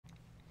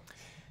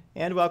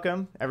And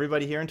welcome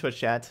everybody here in Twitch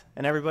chat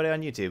and everybody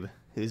on YouTube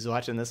who's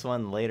watching this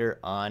one later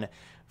on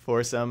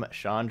for some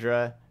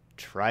Chandra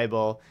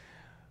Tribal.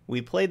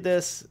 We played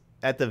this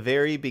at the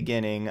very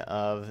beginning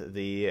of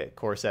the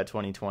Core Set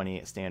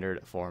 2020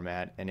 standard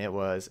format, and it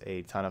was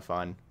a ton of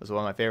fun. It was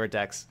one of my favorite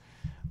decks,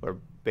 or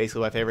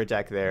basically my favorite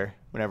deck there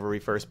whenever we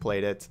first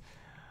played it.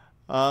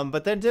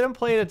 But then didn't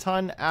play it a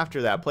ton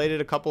after that. Played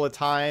it a couple of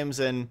times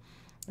and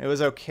it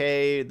was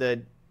okay.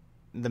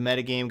 The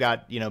metagame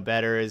got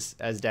better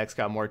as decks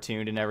got more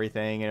tuned and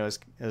everything, and it was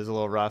a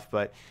little rough,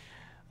 but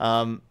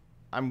I'm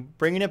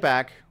bringing it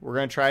back. We're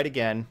gonna try it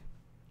again.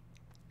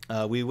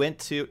 We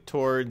went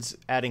towards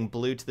adding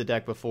blue to the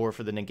deck before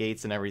for the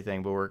negates and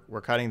everything, but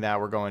we're cutting that.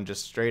 We're going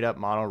just straight up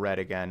mono red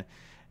again,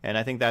 and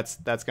I think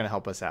that's gonna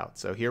help us out.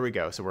 So here we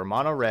go. So we're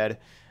mono red.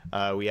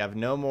 We have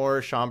no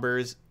more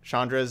Chandra's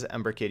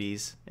Ember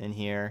Kitties in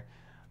here,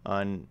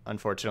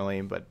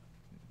 unfortunately, but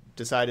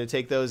decided to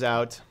take those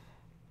out.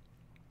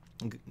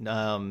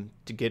 To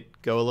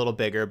go a little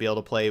bigger, be able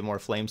to play more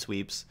flame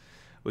sweeps.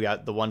 We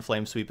got the one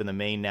flame sweep in the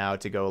main now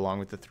to go along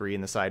with the 3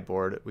 in the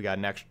sideboard. We got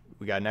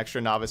an extra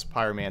novice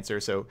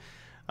pyromancer, so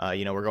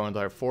we're going to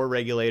our 4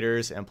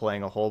 regulators and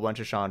playing a whole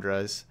bunch of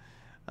Chandras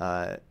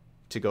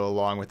to go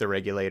along with the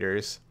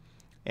regulators.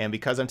 And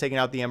because I'm taking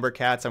out the Ember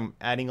Cats, I'm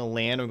adding a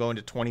land. I'm going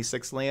to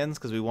 26 lands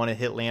because we want to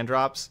hit land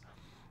drops.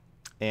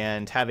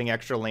 And having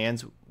extra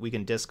lands we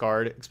can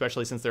discard,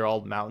 especially since they're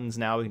all mountains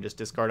now. We can just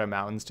discard our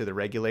mountains to the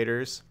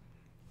regulators.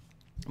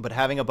 But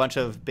having a bunch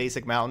of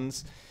basic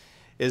mountains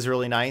is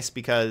really nice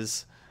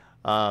because,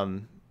 we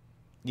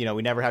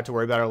never have to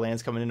worry about our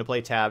lands coming into play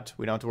tapped.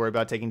 We don't have to worry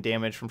about taking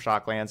damage from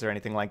shock lands or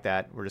anything like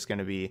that. We're just going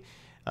to be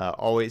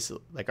always,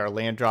 like, our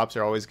land drops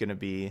are always going to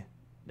be,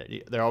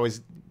 they're always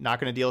not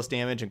going to deal us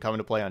damage and come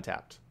into play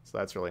untapped. So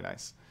that's really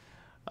nice.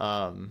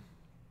 And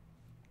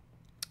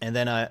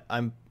then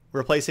I'm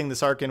replacing the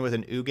Sarkin with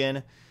an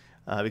Ugin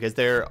because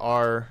there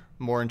are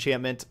more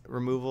enchantment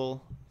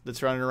removal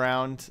that's running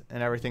around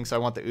and everything, so I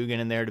want the Ugin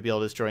in there to be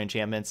able to destroy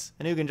enchantments.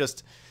 And Ugin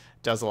just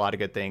does a lot of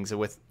good things. And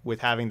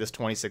with having this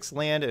 26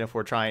 land, and if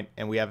we're trying,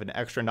 and we have an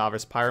extra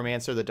novice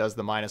pyromancer that does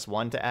the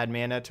 -1 to add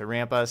mana to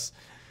ramp us,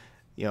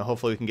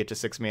 hopefully we can get to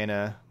 6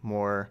 mana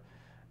more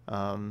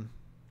often,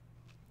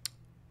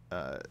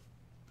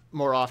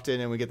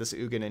 and we get this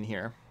Ugin in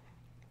here.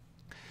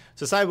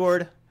 So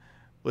sideboard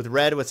with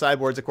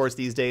sideboards, of course,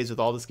 these days with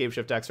all the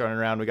Scapeshift decks running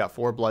around, we got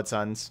 4 Blood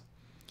Suns.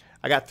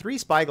 I got 3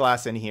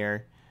 Spyglass in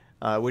here.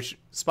 Which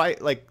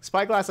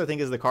Spyglass I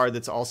think is the card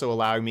that's also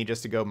allowing me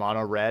just to go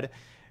mono red,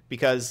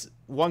 because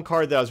one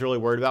card that I was really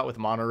worried about with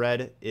mono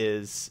red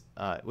is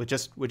with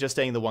just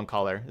staying the one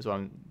color is what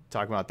I'm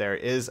talking about. There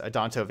is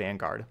Adanto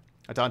Vanguard.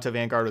 Adanto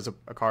Vanguard is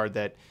a card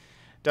that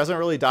doesn't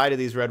really die to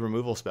these red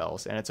removal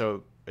spells, and it's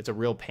a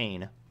real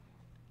pain.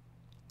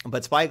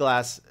 But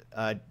Spyglass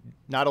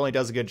not only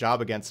does a good job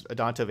against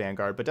Adanto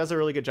Vanguard, but does a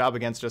really good job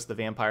against just the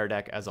vampire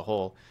deck as a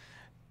whole.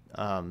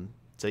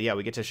 So yeah,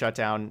 we get to shut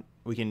down.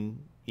 We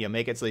can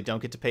make it so they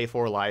don't get to pay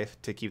 4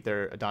 life to keep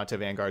their Adanto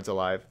Vanguards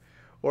alive.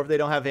 Or if they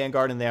don't have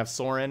Vanguard and they have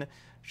Sorin,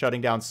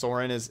 shutting down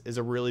Sorin is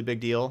a really big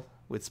deal.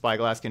 With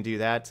Spyglass can do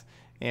that.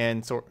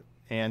 And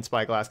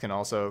Spyglass can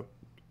also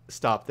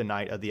stop the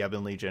Knight of the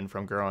Ebon Legion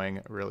from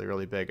growing really,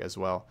 really big as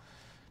well.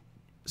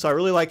 So I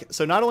really like,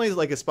 so not only is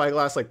a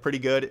Spyglass pretty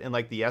good in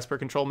the Esper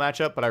control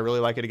matchup, but I really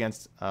like it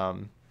against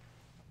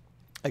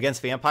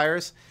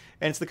vampires.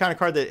 And it's the kind of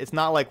card that it's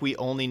not like we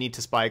only need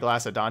to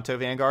Spyglass Adanto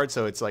Vanguard,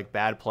 so it's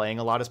bad playing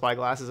a lot of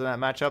Spyglasses in that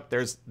matchup.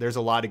 There's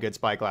a lot of good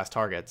Spyglass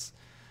targets,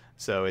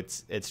 so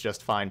it's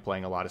just fine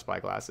playing a lot of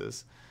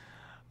Spyglasses.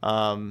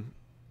 And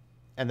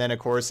then of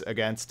course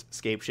against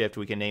Scapeshift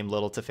we can name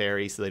Little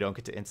Teferi so they don't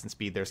get to instant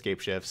speed their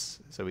Scapeshifts,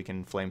 so we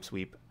can flame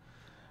sweep.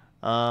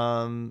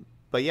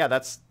 But yeah,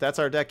 that's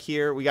our deck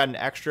here. We got an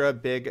extra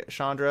big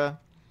Chandra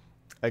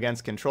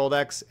against control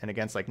decks and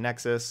against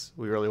Nexus.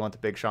 We really want the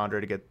big Chandra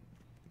to get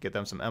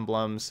them some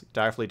emblems.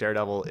 Direfleet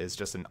Daredevil is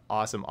just an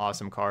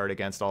awesome card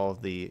against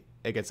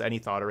any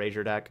Thought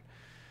Eraser deck.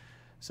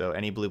 So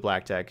any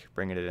blue-black deck,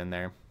 bringing it in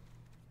there.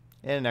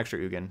 And an extra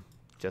Ugin,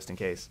 just in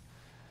case.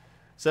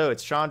 So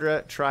it's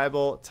Chandra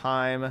Tribal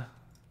time.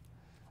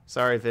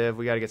 Sorry, Viv,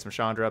 we got to get some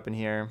Chandra up in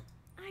here.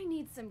 I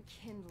need some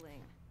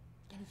kindling.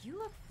 And you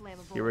look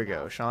flammable. Here we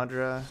go.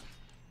 Chandra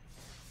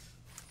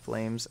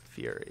Flames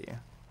Fury.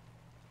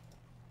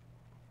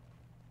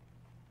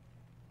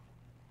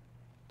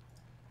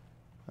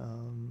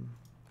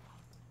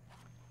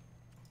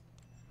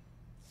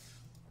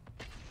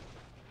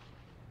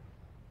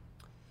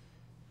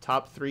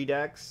 Top 3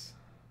 decks.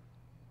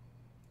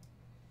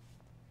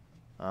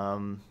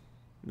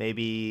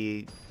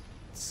 Maybe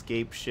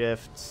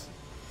Scapeshift,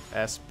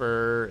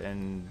 Esper,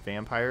 and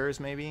Vampires,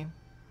 maybe?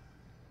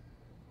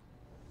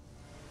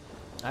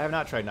 I have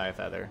not tried Knife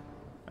Feather.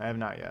 I have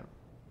not yet.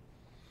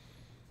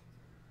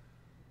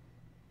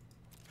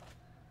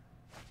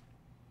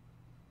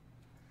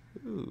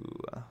 Ooh.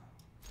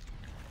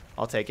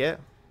 I'll take it.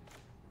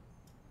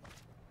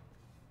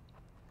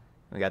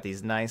 We got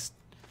these nice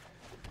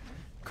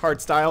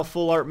card style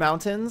full art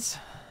mountains.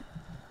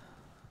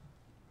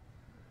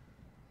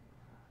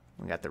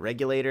 We got the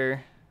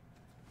regulator.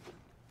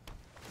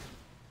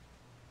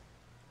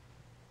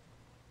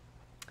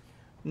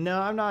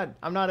 No, I'm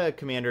not a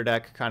commander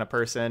deck kind of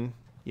person.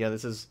 You know,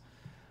 this is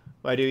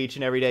what I do each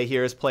and every day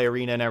here is play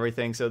arena and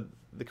everything. So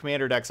the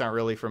commander decks aren't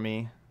really for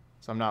me.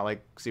 So I'm not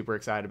like super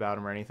excited about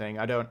them or anything.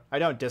 I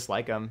don't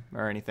dislike them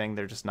or anything.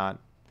 They're just not,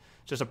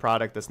 just a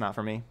product that's not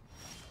for me.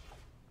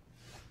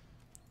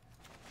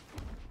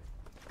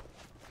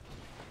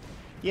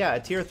 Yeah,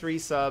 a tier 3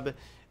 sub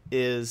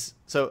is,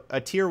 so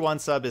a tier 1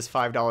 sub is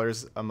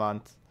 $5 a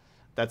month.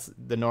 That's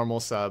the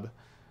normal sub.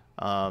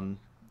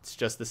 It's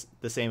just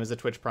the same as a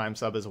Twitch Prime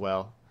sub as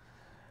well.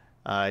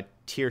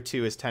 Tier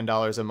 2 is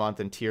 $10 a month,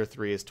 and Tier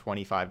 3 is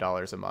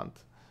 $25 a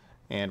month.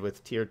 And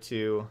with Tier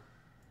 2,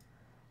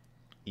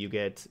 you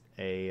get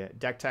a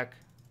deck tech,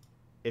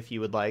 if you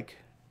would like,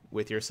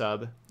 with your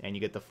sub, and you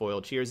get the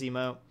foil cheers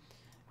emote.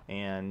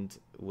 And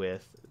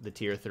with the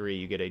Tier 3,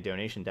 you get a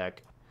donation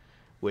deck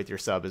with your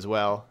sub as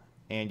well,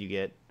 and you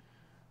get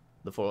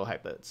the foil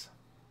hype boats.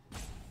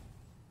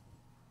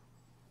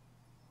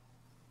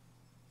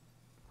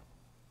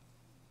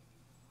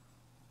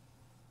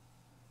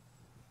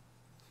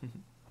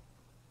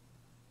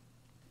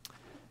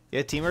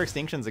 Yeah, Teamer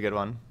Extinction's a good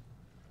one.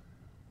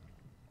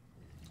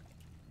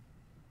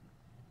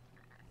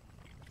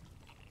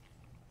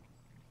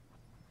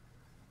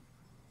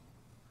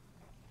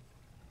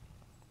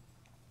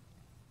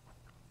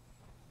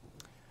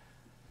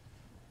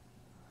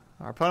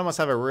 Our opponent must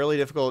have a really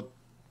difficult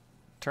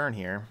turn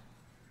here.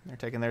 They're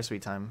taking their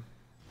sweet time.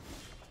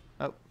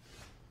 Oh,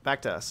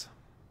 back to us.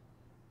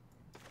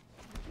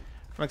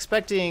 I'm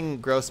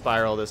expecting Growth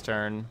Spiral this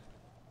turn.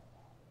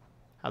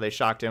 How they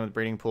shocked in with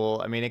Breeding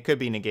Pool. I mean, it could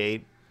be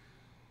Negate.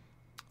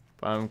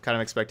 But I'm kind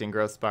of expecting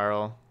Growth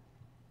Spiral.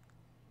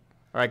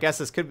 Or I guess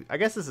this could be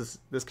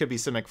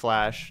Simic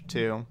Flash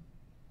too.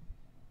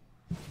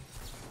 It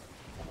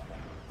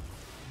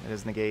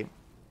is Negate.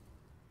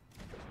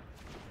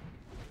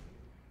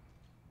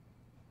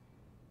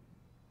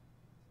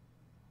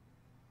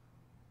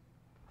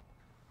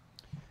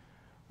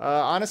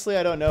 Honestly,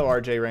 I don't know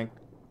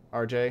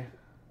RJ.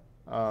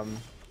 I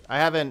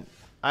haven't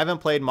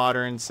played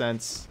Modern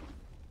since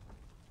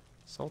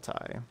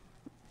Sultai.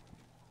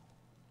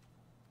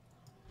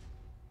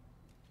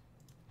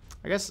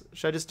 I guess,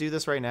 should I just do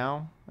this right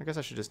now? I guess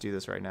I should just do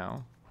this right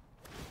now.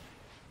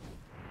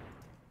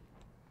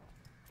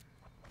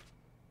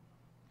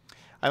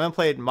 I haven't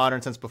played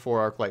Modern since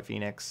before Arclight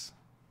Phoenix.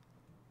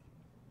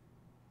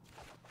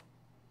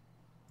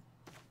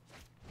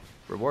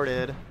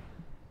 Rewarded.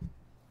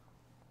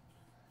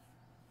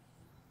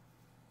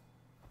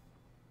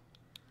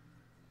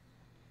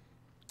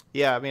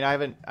 Yeah, I mean, I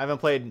haven't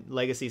played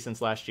Legacy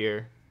since last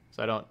year,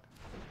 so I don't.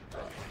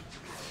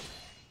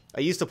 I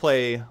used to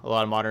play a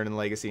lot of Modern and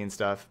Legacy and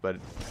stuff, but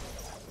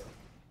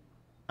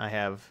I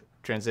have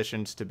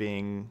transitioned to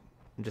being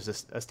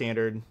just a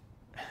standard,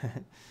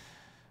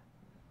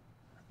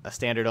 a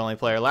standard only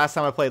player. Last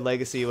time I played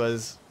Legacy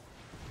was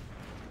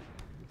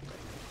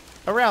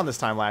around this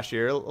time last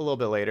year, a little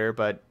bit later,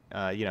 but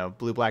you know,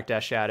 Blue Black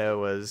Death Shadow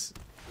was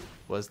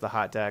the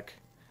hot deck.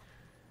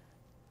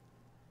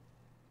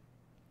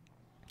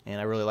 And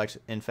I really liked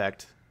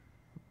Infect.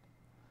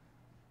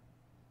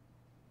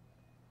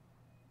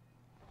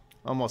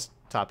 Almost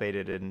top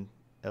 8'd in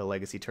a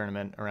Legacy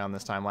tournament around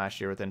this time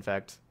last year with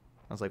Infect.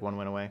 I was like 1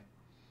 win away.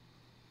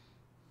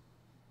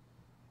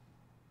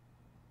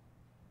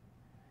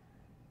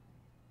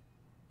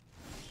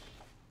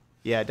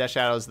 Yeah, Death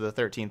Shadow's the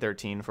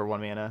 13/13 for 1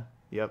 mana.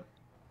 Yep.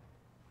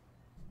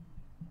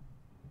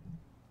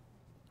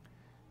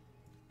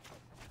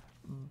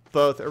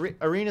 Both.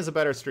 Arena's a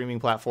better streaming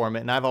platform,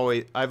 and I've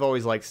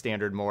always liked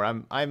Standard more.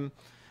 I'm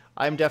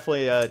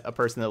definitely a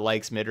person that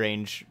likes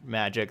mid-range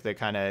Magic, that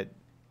kind of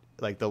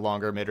like the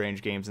longer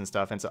mid-range games and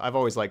stuff, and so I've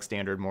always liked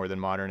Standard more than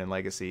Modern and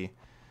Legacy.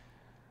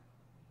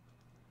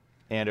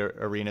 And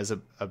Arena's a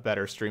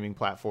better streaming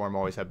platform.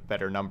 Always have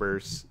better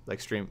numbers,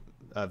 like stream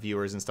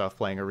viewers and stuff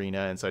playing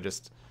Arena, and so I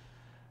just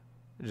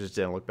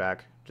didn't look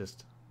back.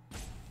 Just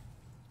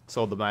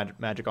sold the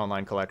Magic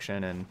Online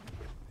collection and.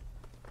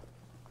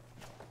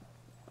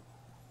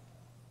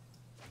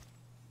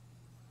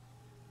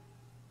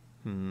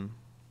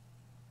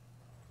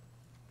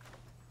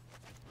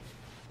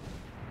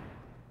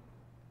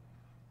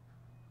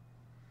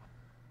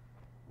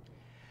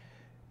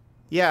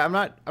 Yeah, I'm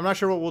not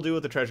sure what we'll do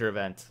with the treasure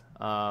event.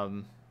 I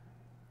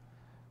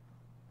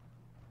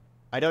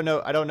don't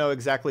know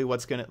exactly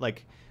what's gonna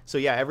like. So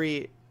yeah,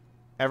 every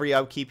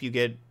upkeep you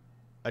get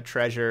a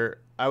treasure.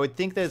 I would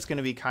think that it's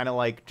gonna be kind of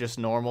like just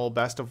normal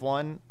best of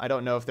one. I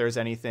don't know if there's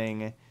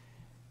anything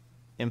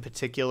in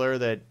particular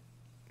that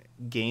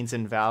gains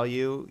in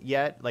value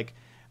yet. Like,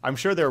 I'm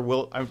sure there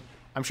will.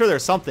 I'm sure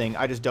there's something.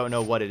 I just don't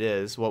know what it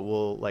is. What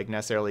will like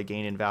necessarily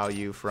gain in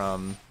value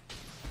from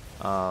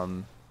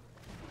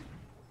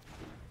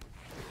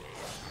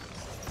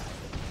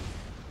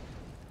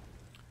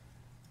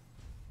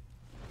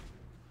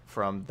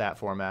that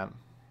format.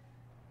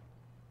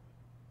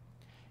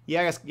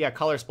 Yeah, I guess, yeah,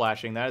 color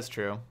splashing, that is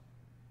true.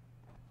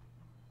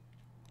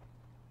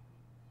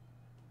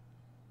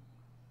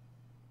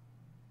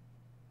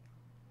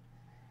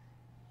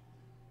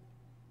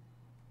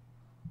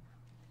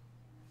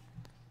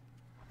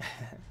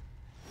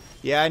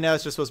 Yeah, I know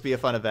it's just supposed to be a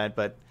fun event,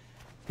 but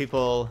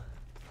people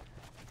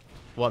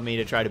want me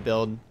to try to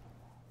build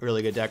a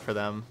really good deck for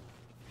them.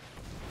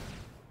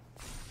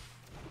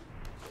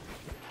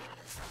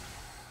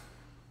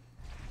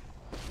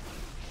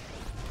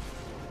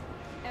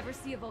 Ever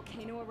see a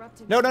volcano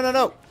erupt in No, no, no,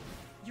 no!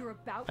 You're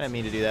about I didn't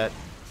mean to do that.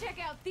 Check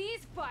out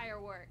these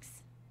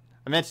fireworks.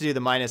 I meant to do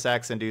the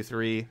 -X and do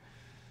 3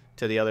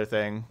 to the other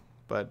thing,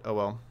 but oh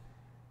well.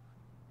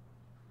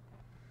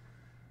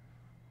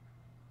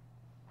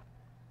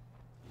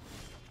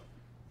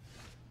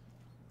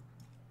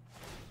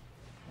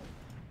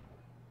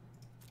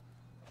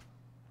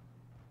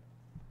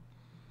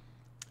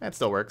 That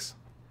still works.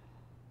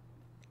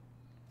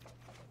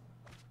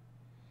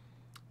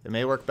 It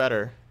may work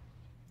better.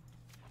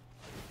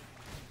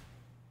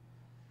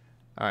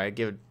 Alright,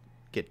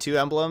 get 2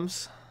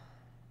 emblems.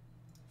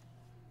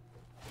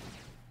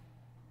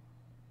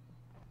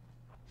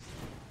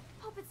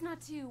 Hope it's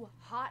not too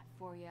hot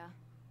for you.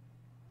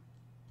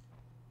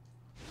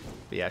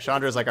 But yeah,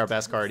 Chandra's like our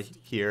best card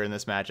here in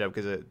this matchup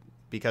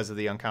because of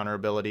the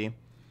uncounterability.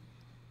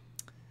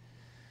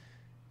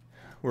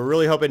 We're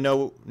really hoping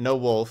no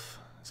wolf.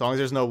 As long as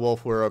there's no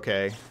wolf, we're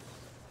okay.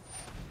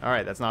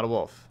 Alright, that's not a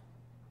wolf.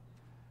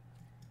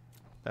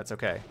 That's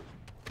okay.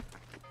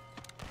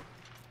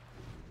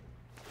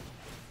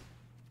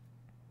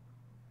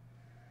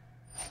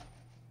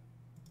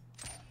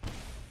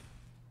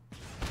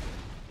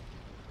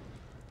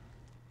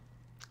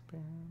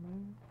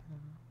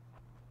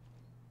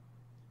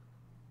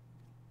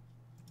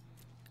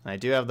 I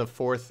do have the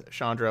 4th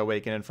Chandra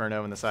Awakened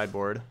Inferno in the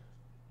sideboard.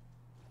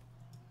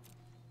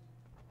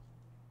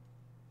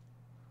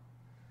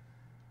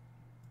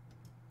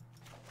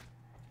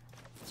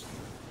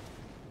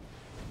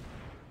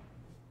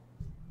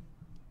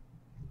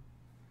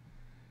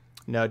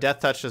 No, Death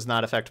Touch does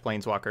not affect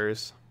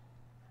Planeswalkers.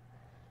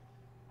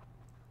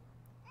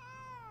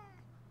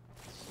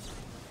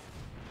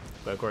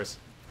 But of course,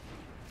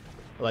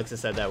 Alexa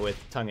said that with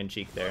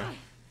tongue-in-cheek there.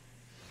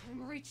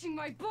 I'm reaching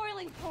my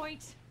boiling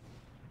point.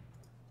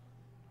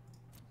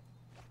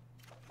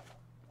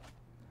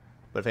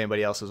 But if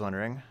anybody else was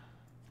wondering.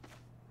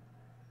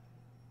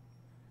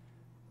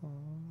 Want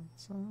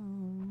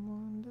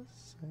someone to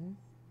say.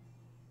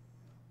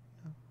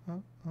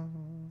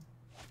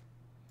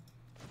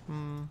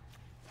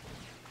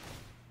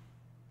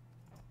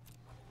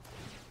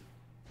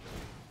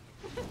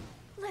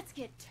 Let's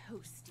get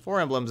toasty.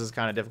 4 emblems is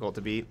kind of difficult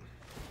to beat.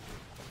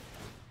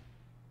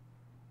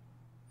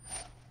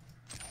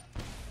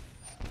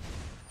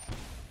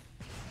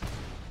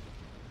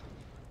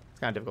 It's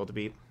kind of difficult to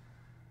beat.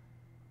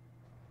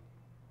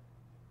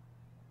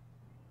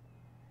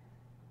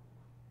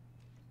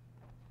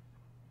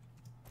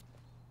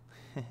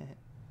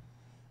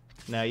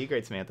 No, you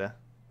great, Samantha.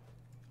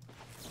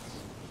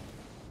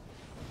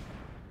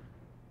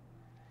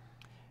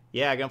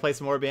 Yeah, I'm gonna play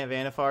some more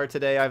Vanifar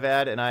today, I've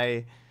had, and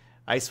I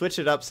switched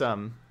it up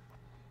some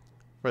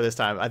for this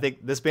time. I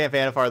think this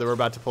Vanifar that we're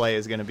about to play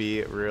is gonna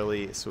be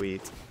really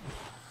sweet.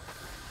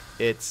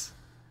 It's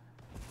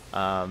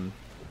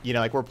you know,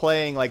 like we're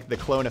playing like the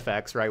clone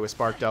effects, right, with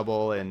Spark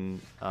Double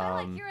and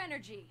I like your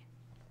energy.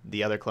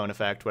 the other clone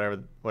effect,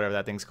 whatever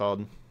that thing's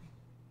called.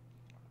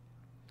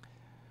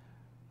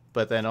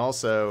 But then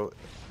also,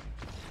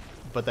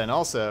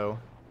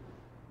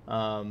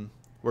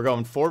 we're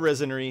going 4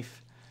 Risen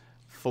Reef,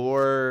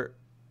 4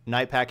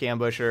 Night Pack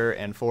Ambusher,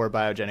 and 4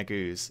 Biogenic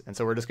Ooze. And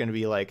so we're just going to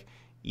be like,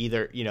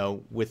 either, you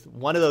know, with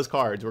one of those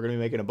cards, we're going to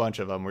be making a bunch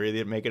of them. We're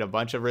either making a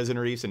bunch of Risen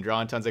Reefs and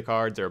drawing tons of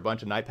cards, or a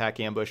bunch of Night Pack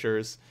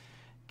Ambushers,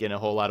 getting a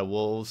whole lot of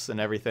Wolves and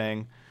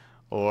everything,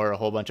 or a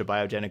whole bunch of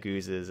Biogenic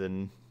Oozes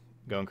and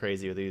going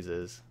crazy with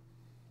Oozes.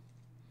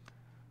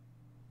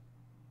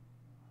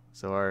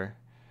 So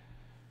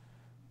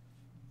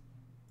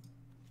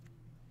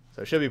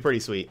it should be pretty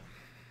sweet.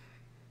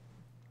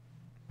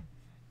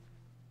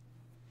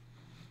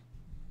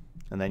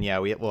 And then, yeah,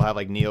 we'll have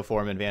like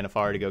Neoform and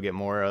Vanifar to go get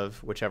more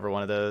of whichever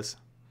one of those.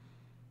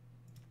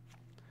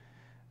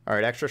 All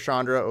right, extra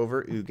Chandra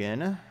over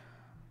Ugin.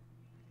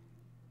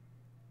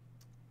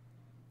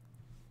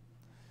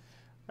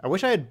 I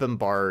wish I had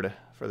Bombard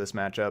for this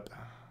matchup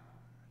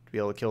to be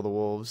able to kill the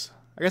Wolves.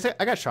 I guess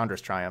I got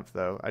Chandra's Triumph,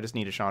 though. I just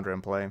need a Chandra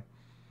in play.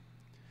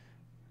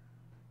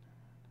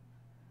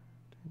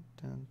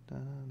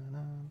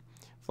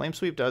 Flame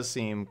Sweep does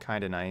seem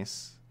kind of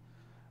nice,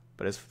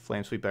 but is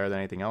Flame Sweep better than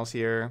anything else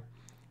here?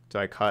 Do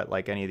I cut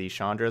like any of these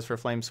Chandras for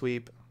Flame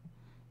Sweep?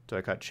 Do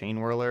I cut Chain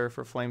Whirler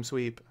for Flame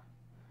Sweep?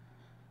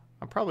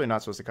 I'm probably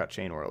not supposed to cut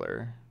Chain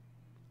Whirler.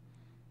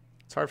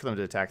 It's hard for them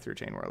to attack through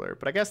Chain Whirler,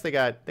 but I guess they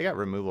got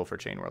removal for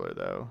Chain Whirler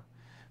though.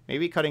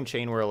 Maybe cutting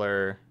Chain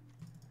Whirler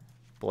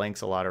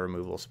blanks a lot of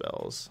removal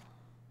spells,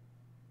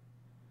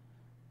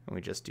 and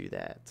we just do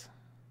that.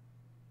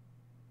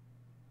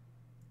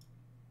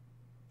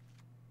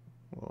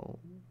 We'll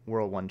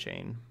whirl 1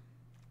 chain.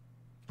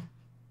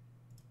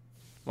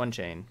 1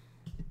 chain.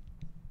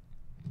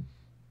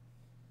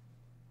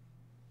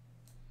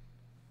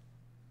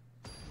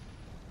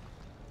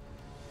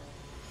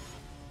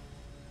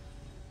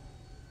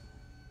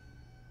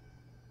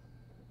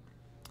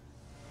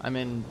 I'm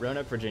in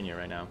Roanoke, Virginia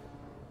right now.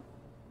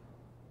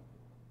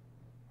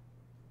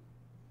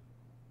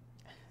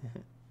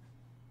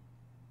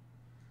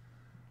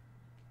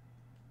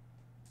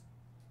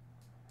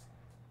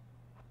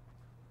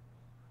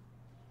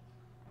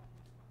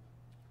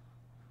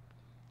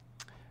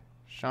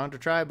 Chandra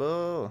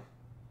Tribal.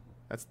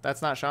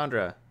 That's not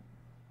Chandra.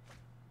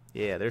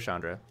 Yeah, there's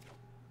Chandra.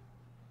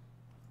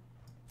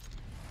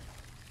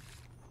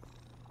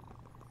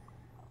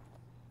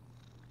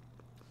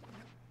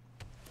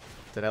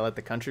 Did I let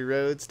the country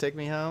roads take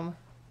me home?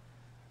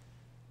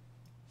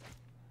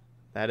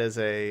 That is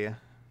a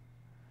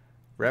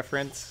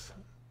reference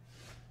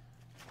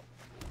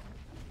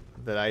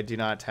that I do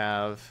not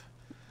have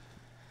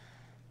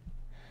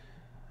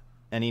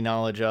any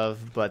knowledge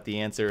of, but the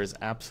answer is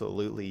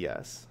absolutely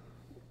yes.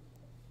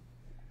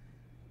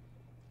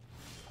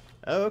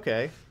 Oh,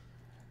 okay.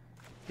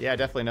 Yeah, I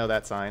definitely know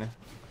that sign.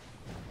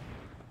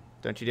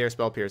 Don't you dare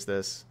spell pierce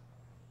this.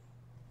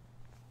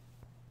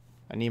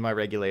 I need my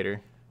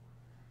regulator.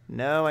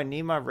 No, I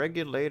need my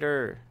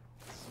regulator.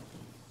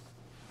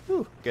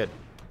 Whew, good.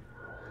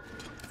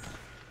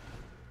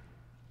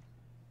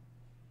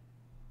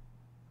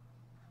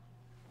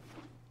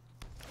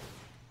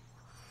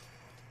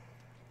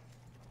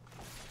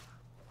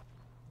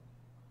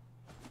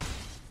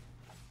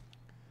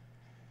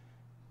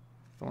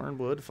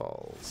 Thornwood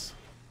Falls.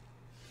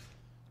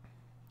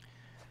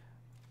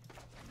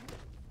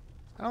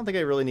 I don't think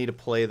I really need to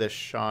play the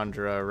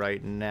Chandra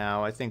right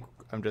now. I think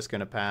I'm just going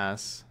to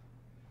pass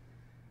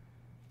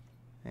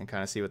and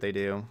kind of see what they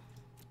do.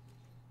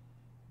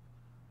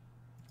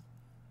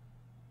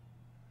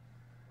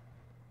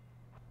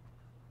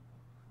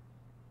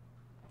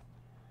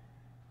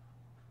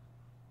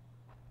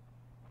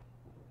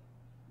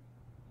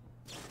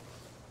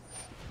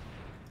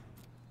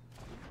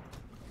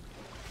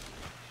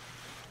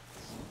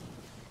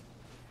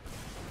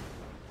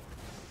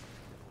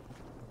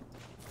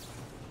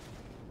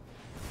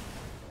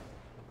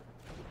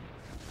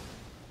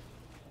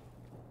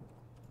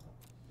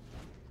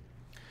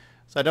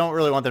 So I don't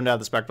really want them to have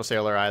the Spectral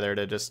Sailor either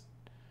to just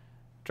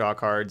draw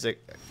cards.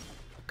 It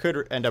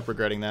could end up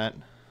regretting that.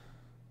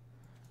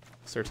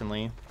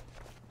 Certainly.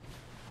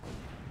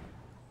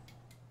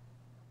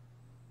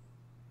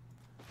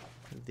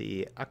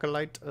 The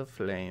Acolyte of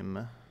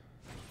Flame.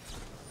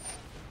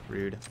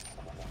 Rude.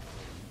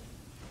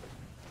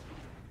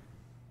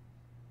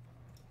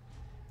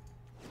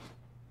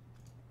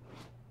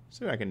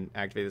 So I can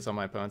activate this on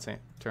my opponent's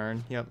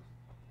turn. Yep.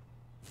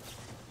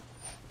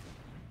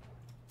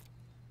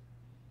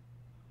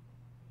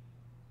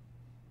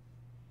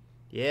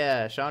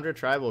 Yeah, Chandra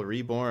Tribal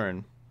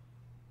Reborn.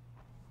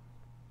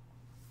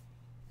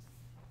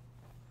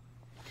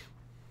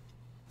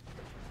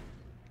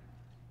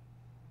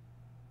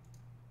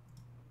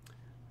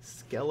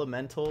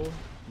 Skelemental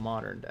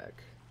Modern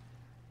deck.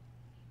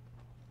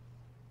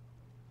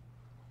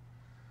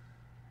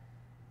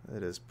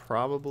 That is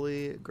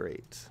probably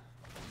great.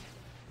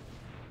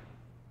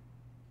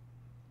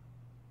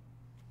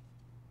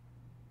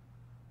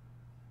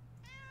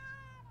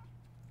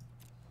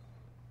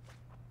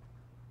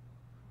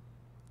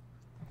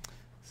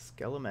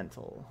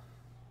 Skelemental.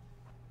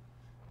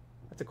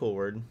 That's a cool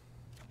word.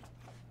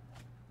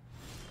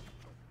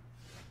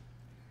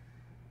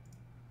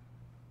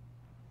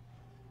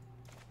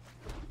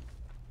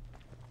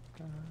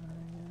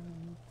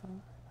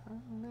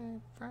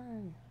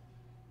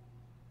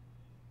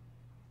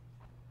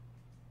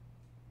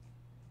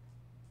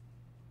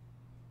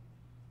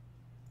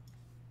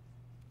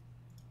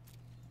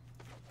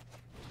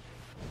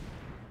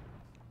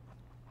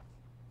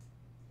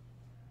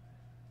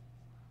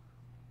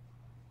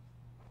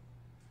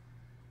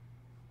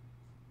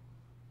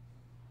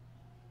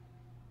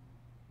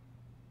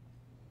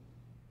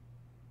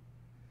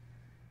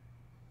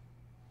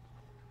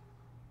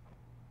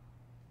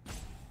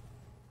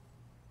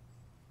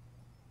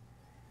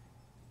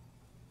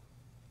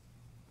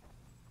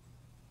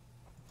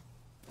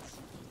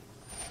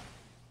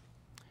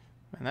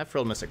 Man, that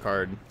Frill missed a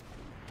card.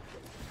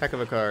 Heck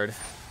of a card.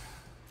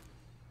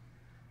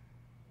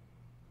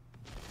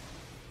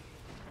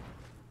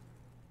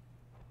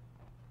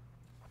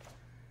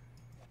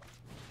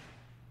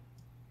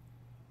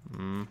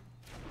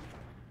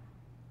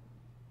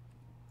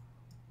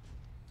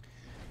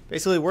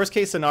 Basically, worst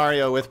case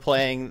scenario with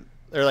playing,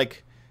 or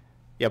like,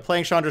 yeah,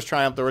 playing Chandra's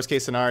Triumph, the worst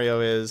case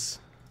scenario is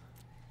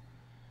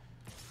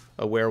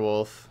a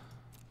werewolf.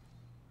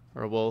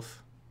 Or a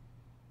wolf.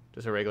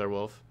 Just a regular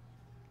wolf.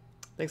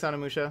 Thanks,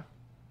 Anamusha.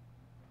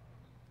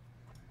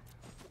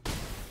 I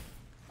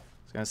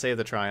was going to save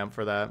the Triumph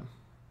for that.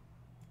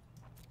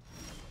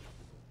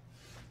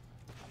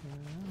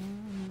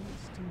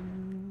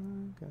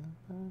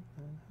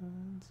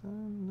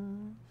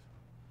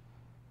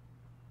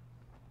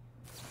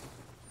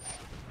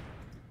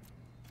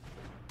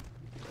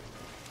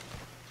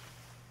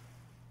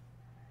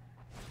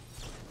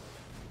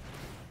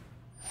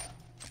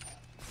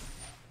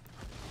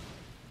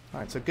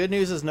 Alright, so good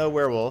news is no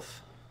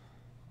werewolf.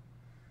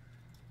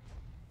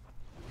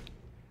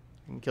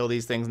 You can kill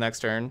these things next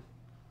turn.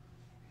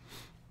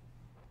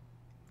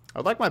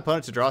 I'd like my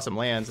opponent to draw some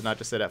lands and not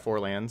just sit at 4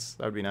 lands.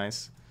 That would be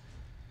nice.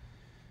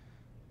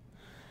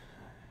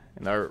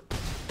 And our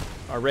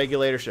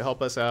regulator should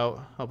help us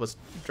out, help us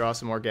draw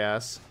some more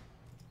gas.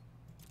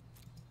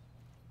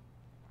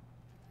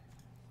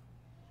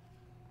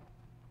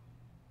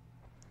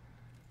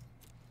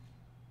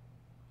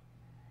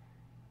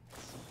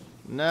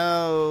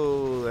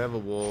 No, I have a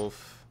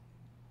wolf.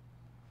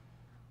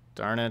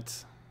 Darn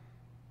it.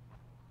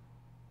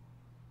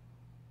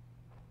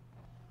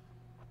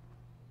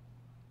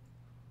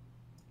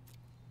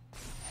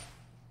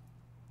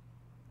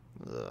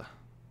 Ugh.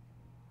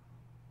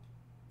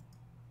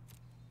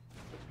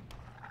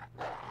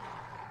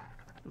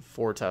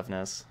 Four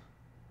toughness.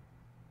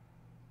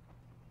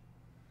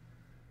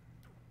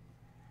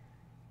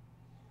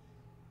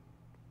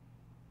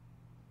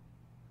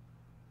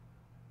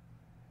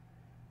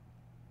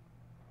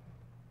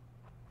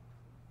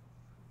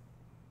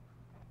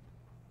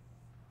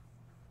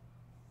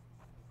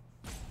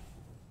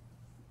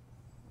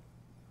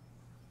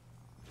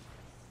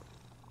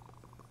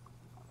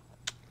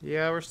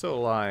 Yeah, we're still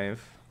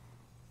alive.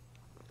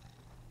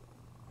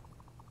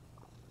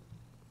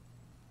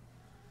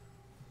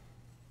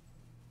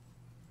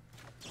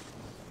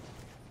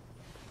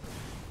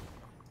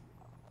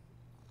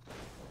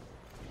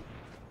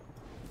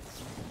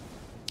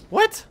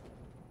 What?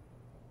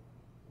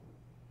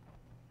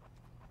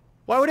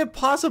 Why would it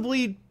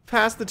possibly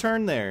pass the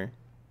turn there?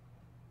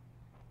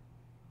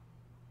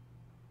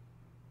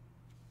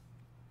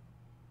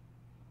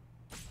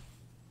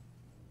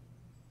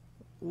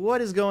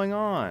 What is going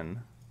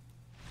on?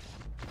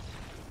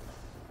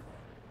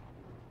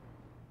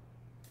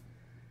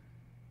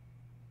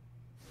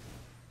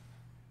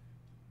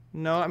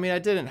 No, I mean, I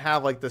didn't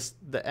have like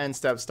the end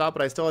step stop,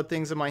 but I still had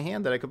things in my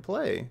hand that I could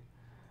play. It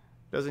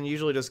doesn't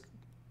usually just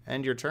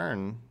end your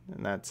turn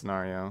in that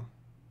scenario.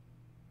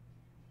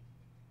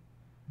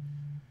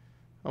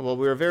 Oh, well,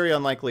 we were very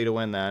unlikely to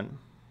win that.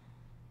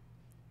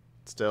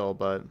 Still,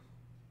 but...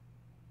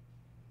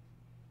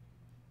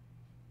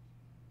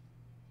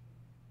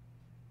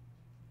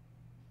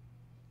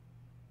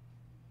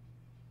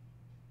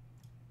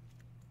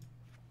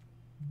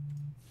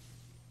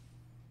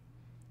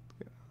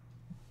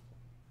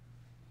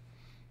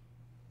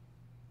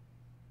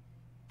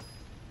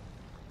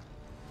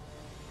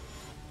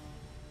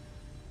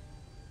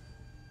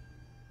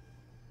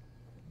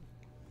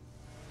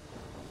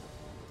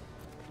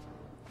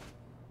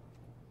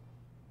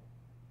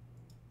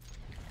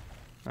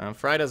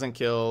 Fry doesn't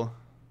kill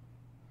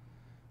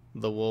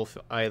the wolf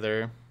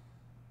either.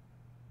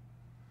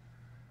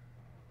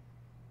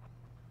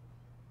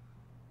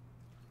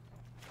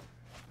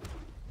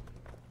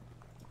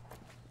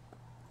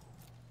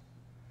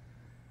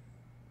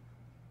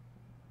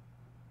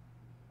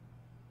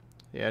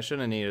 Yeah, I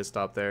shouldn't have needed to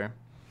stop there.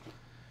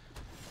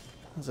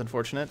 That's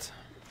unfortunate.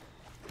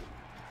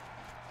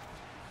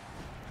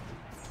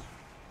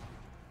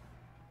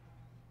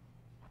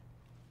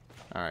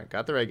 Alright,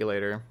 got the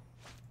regulator.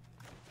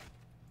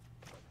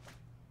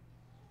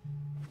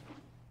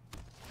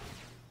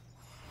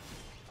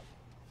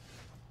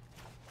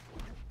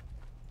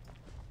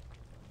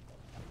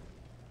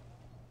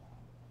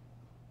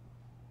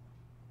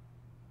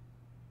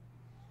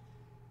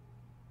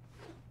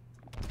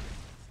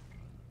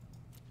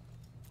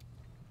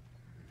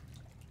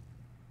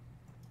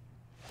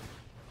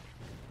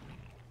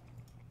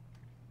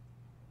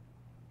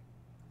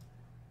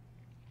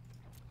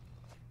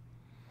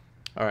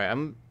 Alright,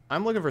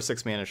 I'm looking for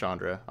 6 mana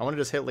Chandra. I want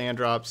to just hit land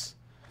drops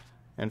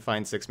and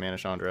find 6 mana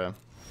Chandra.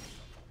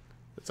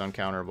 It's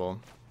uncounterable.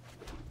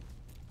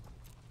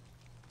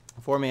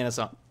 4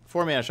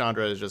 mana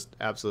Chandra is just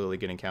absolutely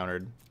getting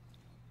countered.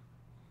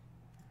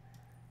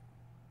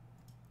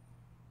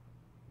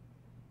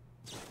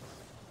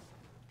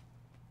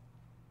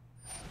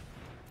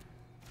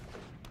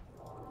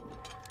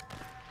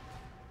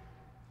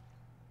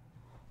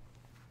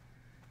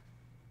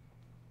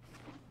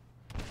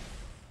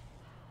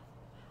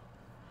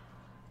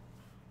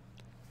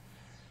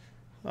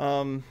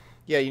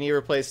 Yeah, you need to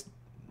replace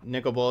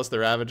Nicol Bolas the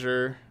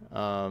Ravager.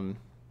 A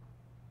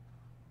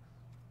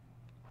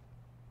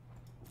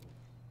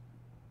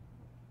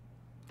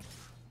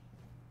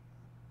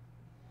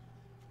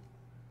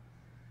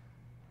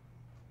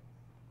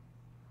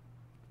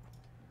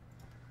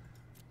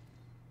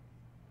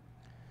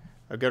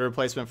good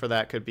replacement for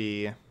that could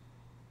be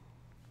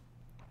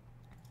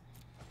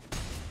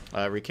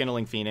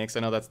Rekindling Phoenix.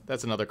 I know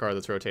that's another card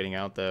that's rotating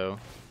out though.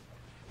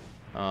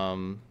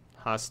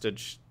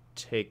 Hostage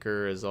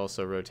Taker is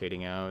also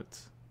rotating out.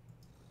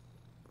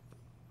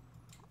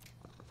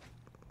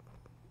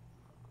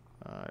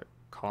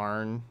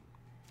 Karn,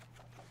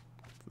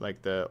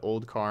 like the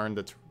old Karn,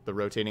 that's the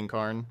rotating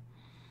Karn,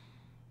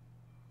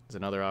 is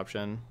another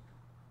option.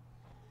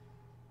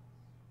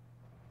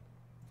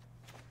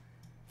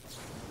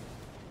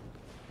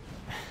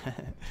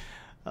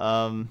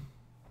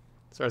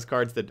 As far as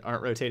cards that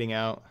aren't rotating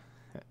out,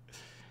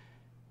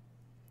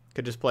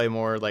 could just play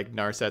more like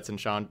Narsets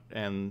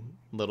and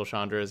Little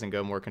Chandras and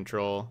go more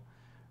control.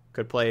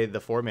 Could play the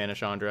 4 mana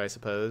Chandra, I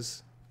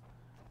suppose.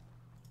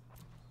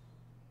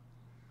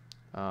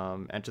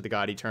 Enter the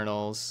God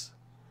Eternals.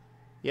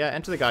 Yeah,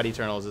 Enter the God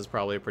Eternals is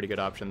probably a pretty good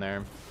option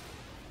there.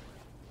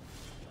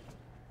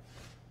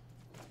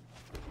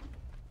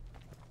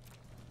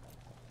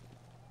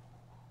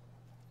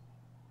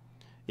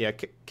 Yeah,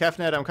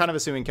 Kefnet, I'm kind of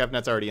assuming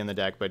Kefnet's already in the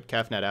deck, but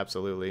Kefnet,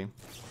 absolutely.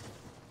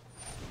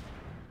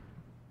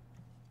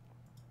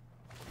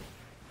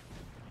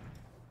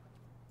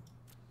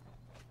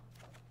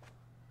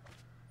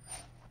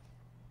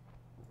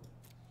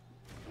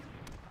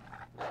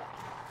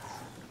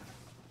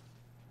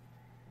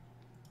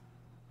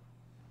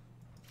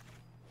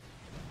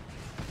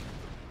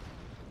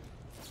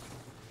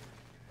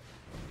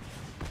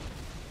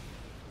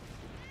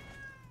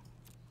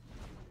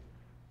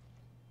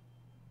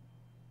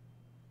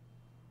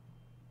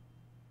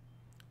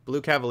 Blue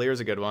Cavalier is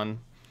a good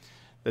one.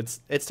 It's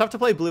tough to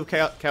play Blue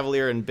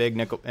Cavalier and big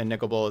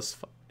Nicol Bolas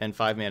and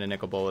 5-mana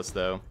Nicol Bolas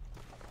though.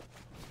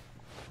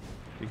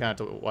 You kind of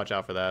have to watch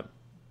out for that.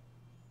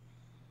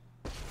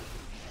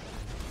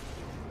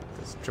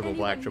 It's triple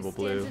black, triple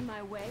blue.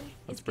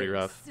 That's pretty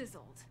rough.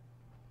 Sizzled.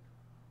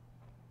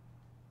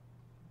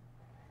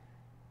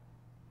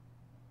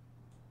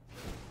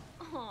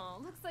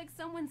 Oh, looks like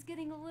someone's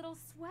getting a little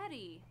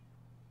sweaty.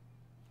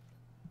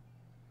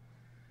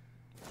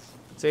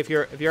 So if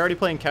you're already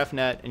playing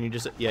Kefnet and you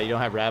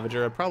don't have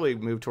Ravager, I'd probably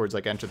move towards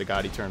like Enter the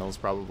God Eternals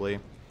probably.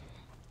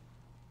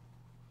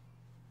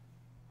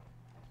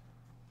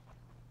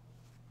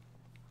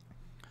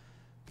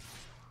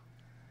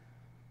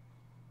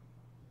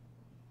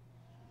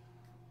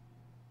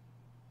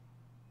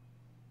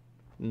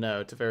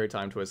 No, Teferi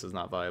Time Twist is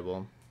not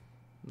viable.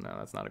 No,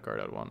 that's not a card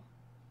I'd want.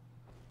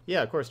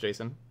 Yeah, of course,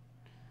 Jason.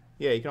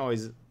 Yeah, you can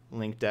always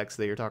link decks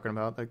that you're talking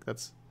about. Like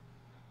that's.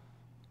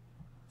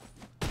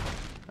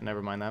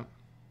 Never mind that.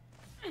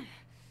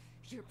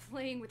 You're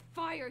playing with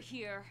fire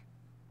here.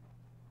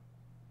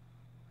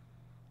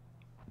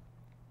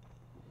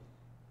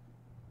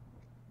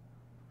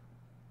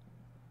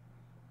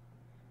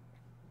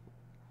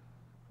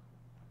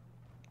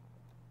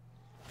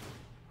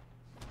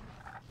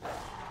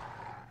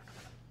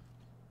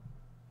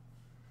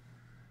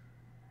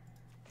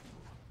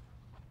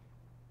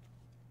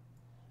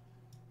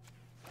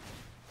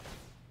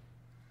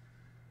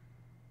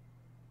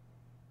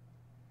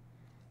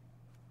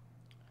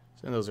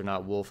 And those are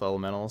not wolf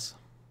elementals.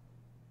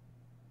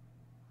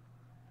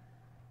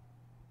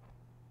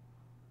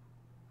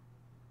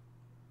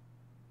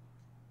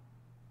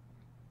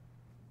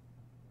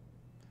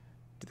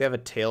 Do they have a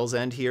Tail's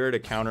End here to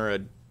counter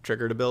a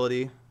triggered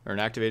ability or an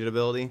activated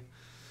ability?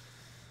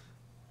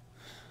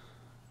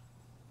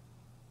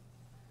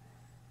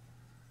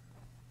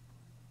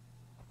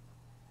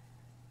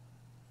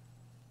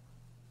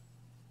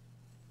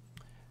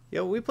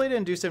 Yeah, we played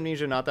Induced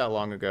Amnesia not that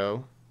long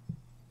ago.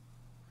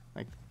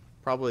 Like,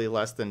 probably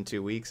less than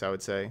 2 weeks, I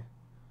would say.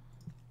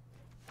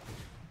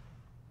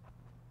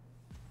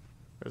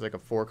 There's like a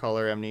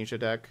 4-color Amnesia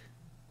deck.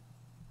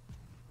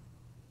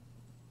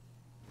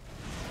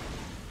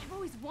 I've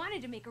always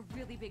wanted to make a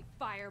really big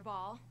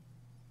fireball.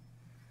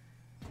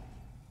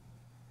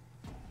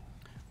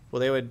 Well,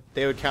 they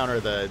would counter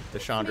the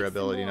Chandra Make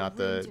some ability, more not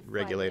room the to fight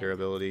regulator it.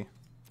 ability.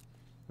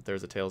 If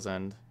there's a Tail's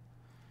End.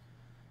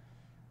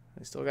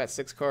 They still got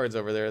 6 cards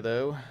over there,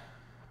 though.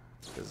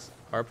 Because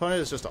our opponent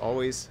has just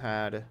always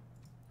had...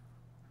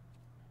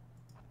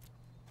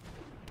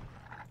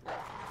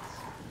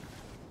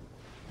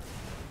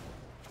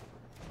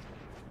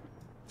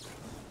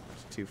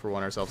 Just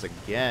 2-for-1 ourselves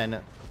again.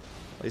 At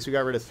least we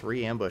got rid of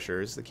 3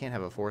 ambushers. They can't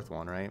have a 4th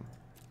one, right?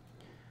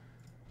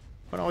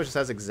 Opponent always just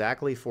has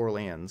exactly 4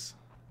 lands.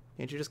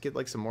 Can't you just get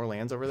like some more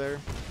lands over there?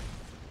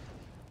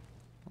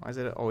 Why is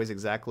it always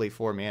exactly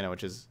 4 mana,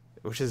 which is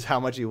how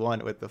much you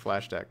want with the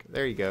flash deck?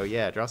 There you go.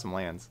 Yeah, draw some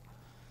lands.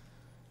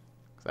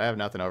 'Cause I have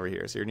nothing over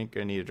here, so you're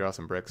gonna need to draw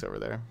some bricks over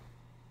there.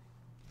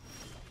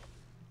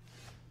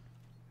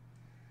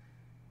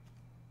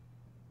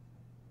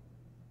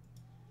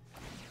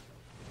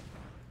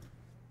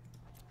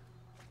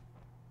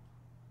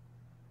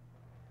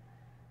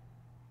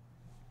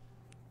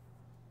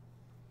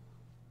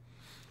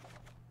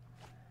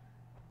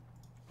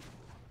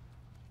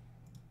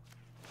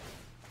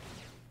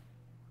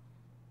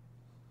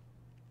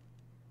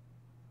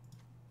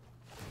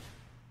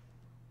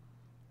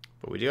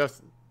 But we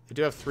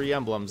do have 3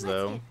 emblems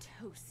though.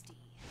 Let's get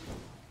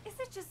toasty. Is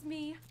it just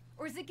me,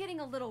 or is it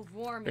getting a little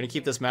warm? We're gonna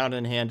keep this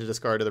mountain in hand to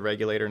discard to the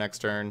regulator next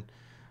turn.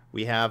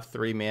 We have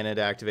 3 mana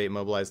to activate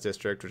Mobilized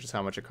District, which is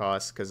how much it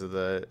costs because of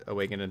the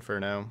Awakened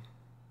Inferno.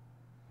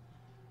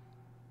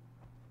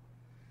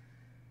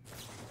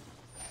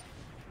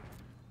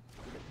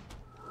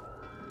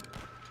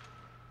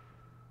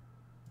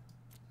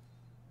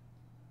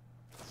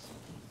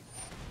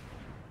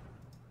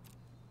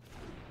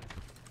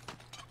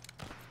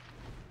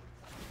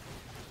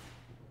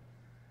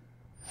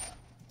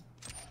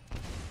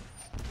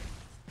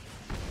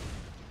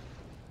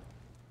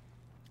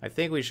 I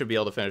think we should be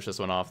able to finish this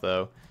one off,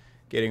 though.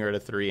 Getting rid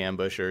of 3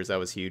 ambushers, that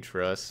was huge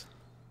for us.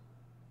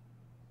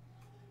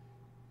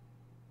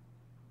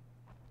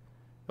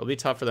 It'll be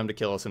tough for them to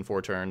kill us in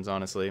 4 turns,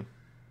 honestly,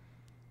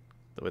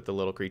 with the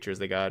little creatures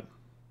they got.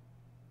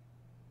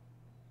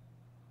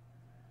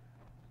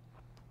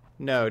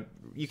 No,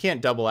 you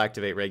can't double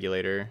activate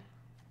Regulator.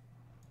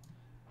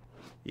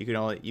 You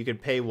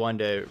could pay 1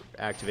 to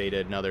activate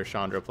another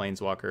Chandra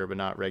Planeswalker, but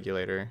not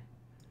Regulator.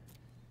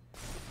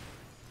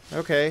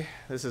 Okay,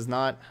 this is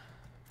not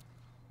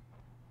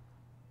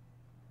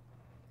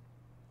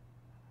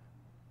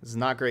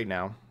great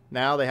now.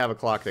 Now they have a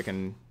clock that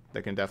can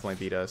definitely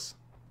beat us.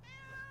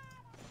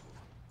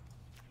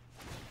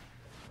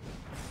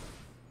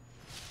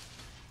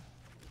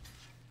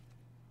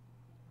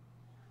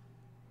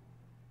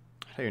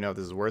 I don't even know if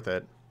this is worth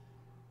it.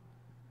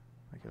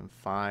 I give him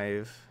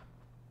 5.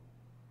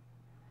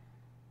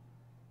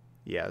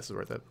 Yeah, this is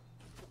worth it.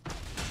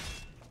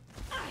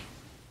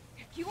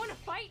 If you want to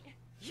fight,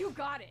 you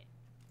got it.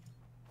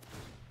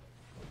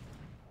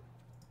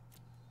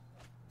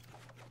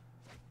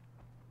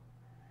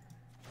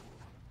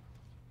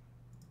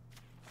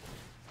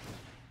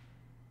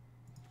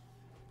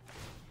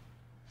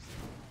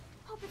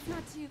 Hope it's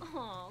not too...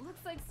 Aw,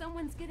 looks like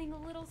someone's getting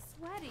a little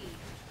sweaty.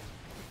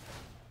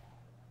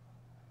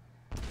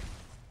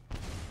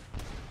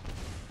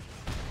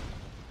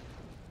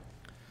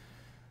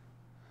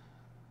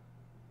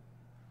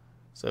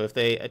 So if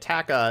they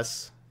attack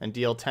us and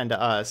deal 10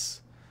 to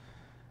us,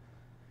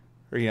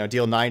 or, you know,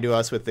 deal 9 to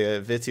us with the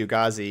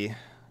Vitu-Ghazi,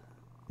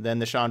 then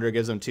the Chandra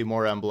gives them 2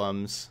 more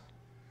emblems,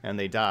 and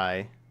they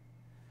die.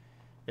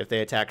 If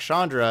they attack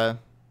Chandra,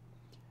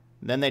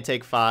 then they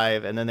take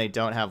 5, and then they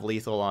don't have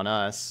lethal on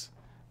us,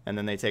 and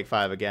then they take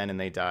 5 again, and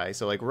they die.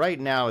 So, like, right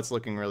now, it's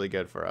looking really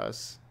good for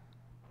us.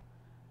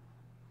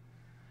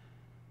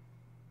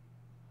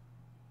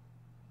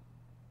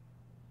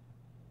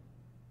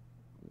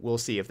 We'll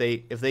see if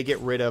they get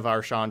rid of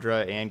our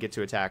Chandra and get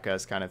to attack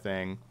us, kind of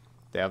thing.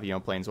 They have, you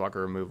know,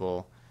 Planeswalker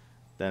removal,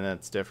 then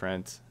that's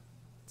different.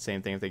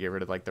 Same thing if they get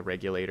rid of like the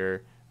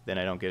Regulator, then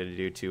I don't get to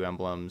do 2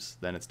 emblems,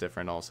 then it's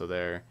different also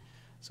there.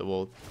 So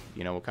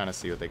we'll kind of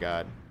see what they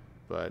got,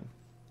 but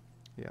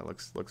yeah, it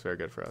looks very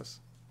good for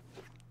us.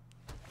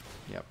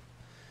 Yep,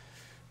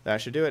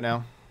 that should do it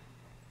now.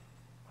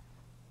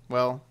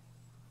 Well,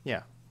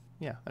 yeah,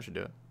 that should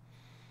do it.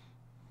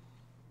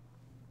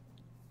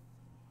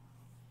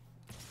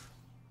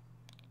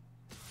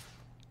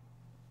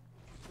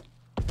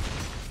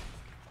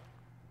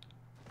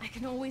 I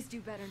can always do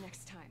better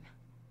next time.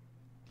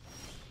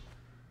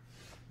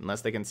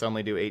 Unless they can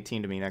suddenly do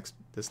 18 to me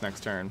this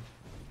next turn.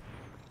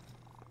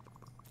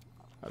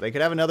 They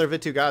could have another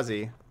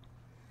Vitu-Ghazi.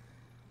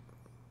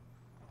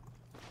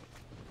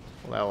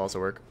 Well, that'll also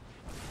work.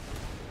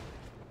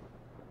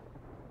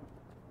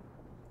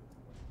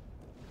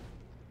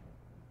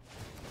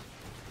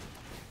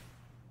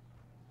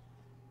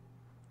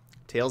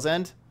 Tail's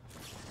End?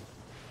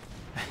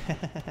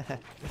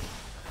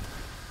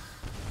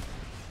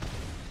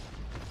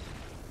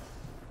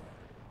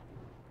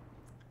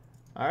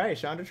 Alright,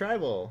 Chandra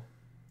Tribal.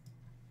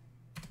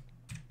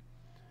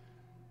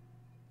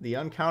 The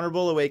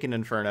Uncounterable Awakened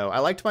Inferno. I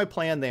liked my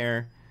plan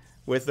there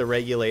with the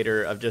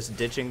Regulator of just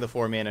ditching the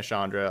 4-mana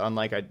Chandra,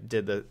 unlike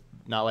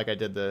not like I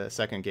did the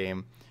second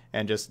game,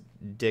 and just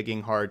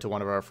digging hard to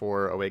one of our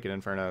 4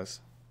 Awakened Infernos.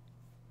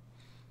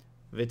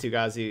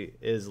 Vitu-Ghazi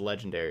is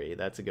legendary.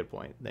 That's a good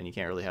point. Then you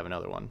can't really have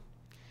another one.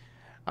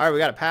 Alright, we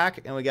got a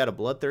pack, and we got a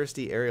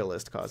Bloodthirsty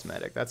Aerialist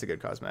cosmetic. That's a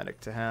good cosmetic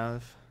to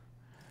have.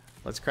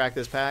 Let's crack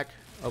this pack.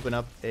 Open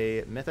up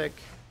a Mythic.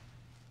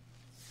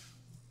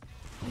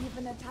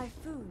 Even a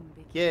typhoon.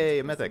 Yay,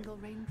 a Mythic.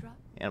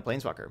 And a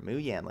Planeswalker, Mu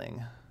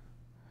Yanling.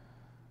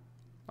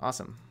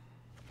 Awesome.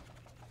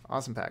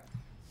 Awesome pack.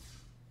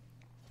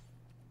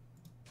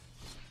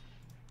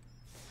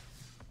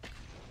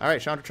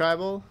 Alright, Chandra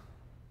Tribal.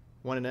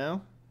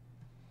 1-0.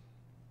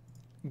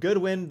 Good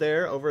win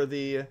there over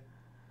the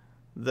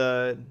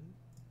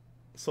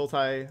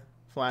Sultai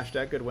Flash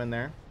deck. Good win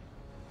there.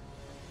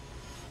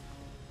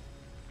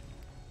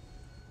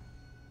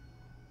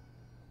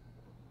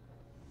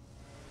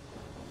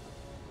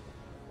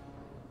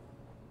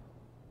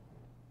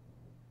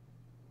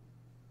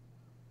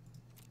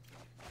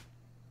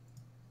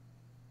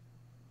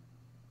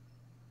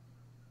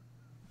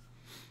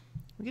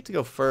 We get to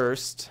go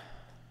first.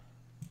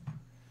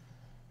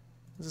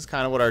 This is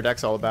kind of what our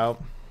deck's all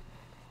about.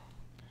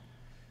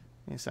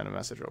 Let me send a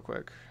message real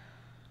quick.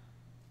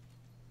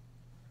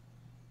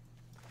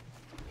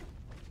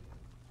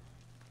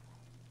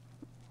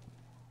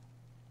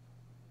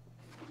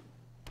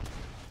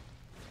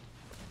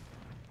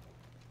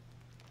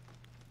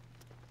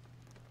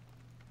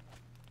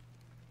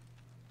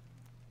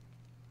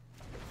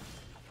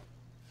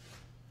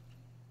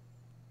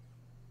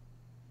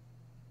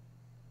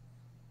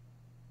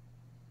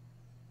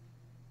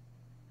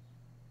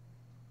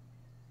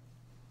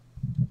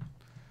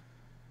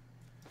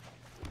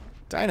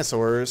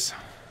 Dinosaurs.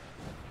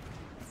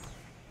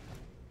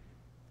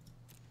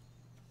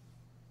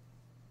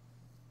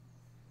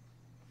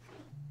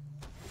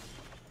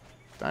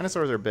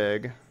 Dinosaurs are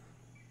big.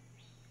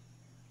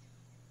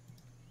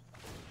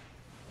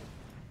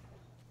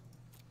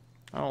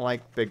 I don't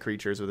like big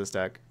creatures with this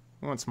deck.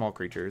 I want small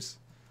creatures.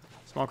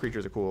 Small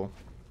creatures are cool.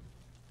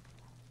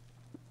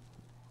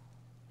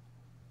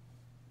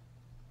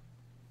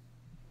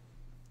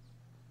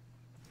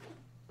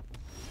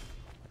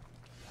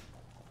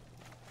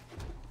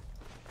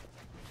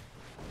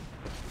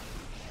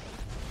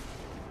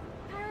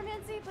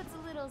 Pyromancy puts a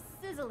little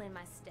sizzle in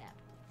my step.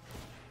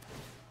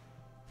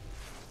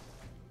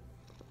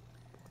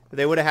 If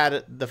they would have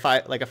had the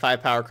like a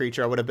 5-power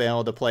creature, I would have been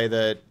able to play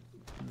the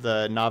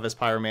Novice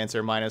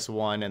Pyromancer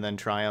 -1 and then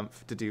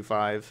Triumph to do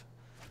 5.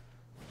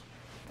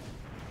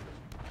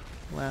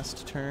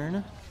 Last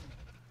turn.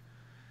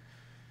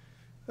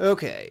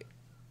 Okay.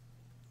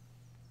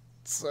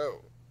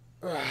 So,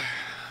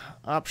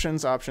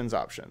 options. All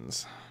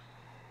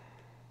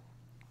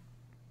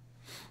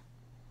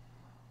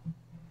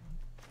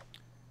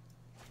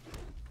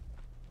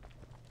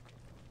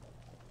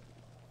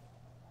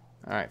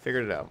right,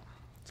 figured it out.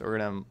 So we're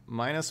gonna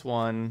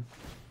 -1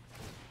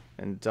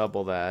 and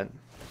double that.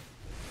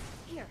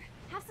 Here,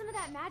 have some of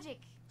that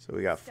magic. So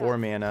we got 4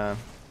 mana.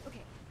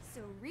 Okay,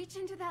 so reach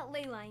into that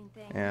ley line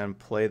thing. And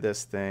play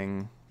this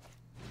thing.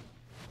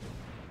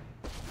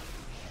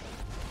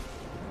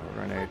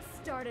 We're gonna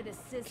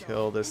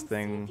kill this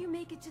thing. If you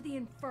make it to the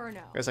inferno.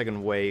 I guess I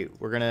can wait.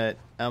 We're gonna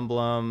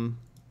emblem,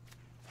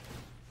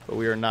 but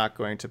we are not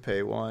going to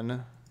pay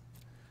 1.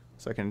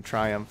 So I can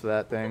triumph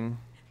that thing.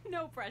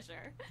 No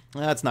pressure.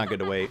 That's not good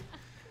to wait.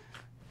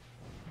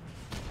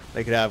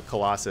 They could have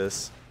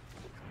Colossus.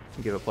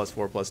 Give it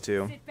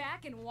 +4/+2. Sit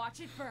back and watch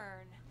it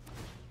burn.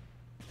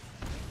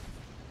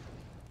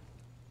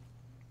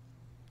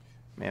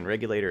 Man,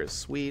 Regulator is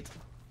sweet.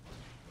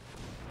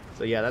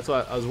 So yeah, that's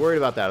what I was worried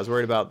about. That I was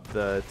worried about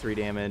the 3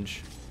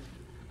 damage,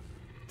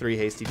 3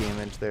 hasty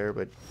damage there,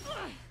 but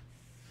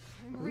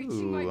I'm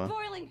reaching my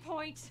boiling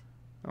point.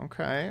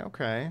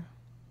 Okay.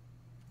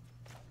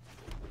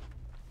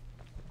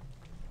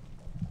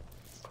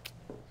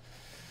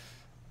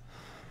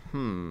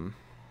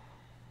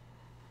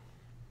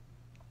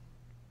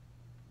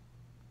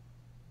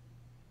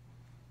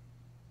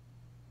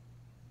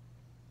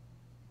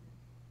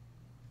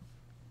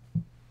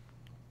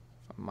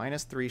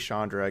 -3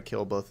 Chandra,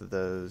 kill both of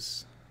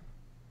those.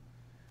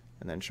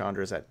 And then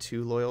Chandra's at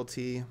 2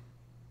 loyalty.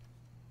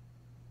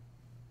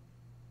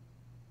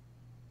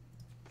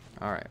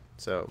 Alright,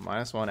 so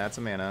 -1, add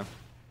some mana.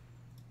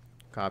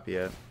 Copy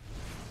it.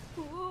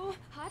 Ooh,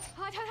 hot.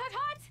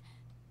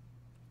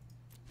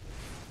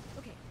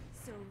 Okay,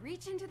 so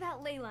reach into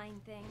that ley line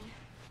thing.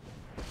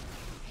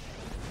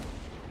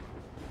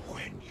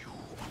 When you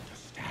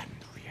understand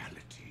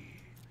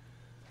reality,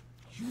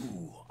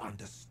 you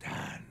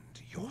understand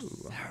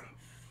yourself.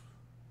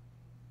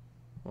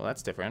 Well,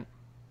 that's different.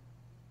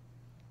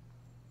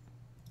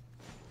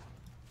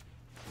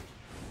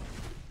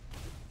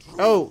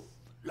 Oh!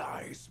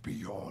 Lies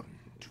beyond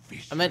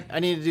vision. I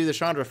need to do the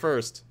Chandra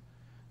first.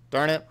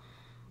 Darn it.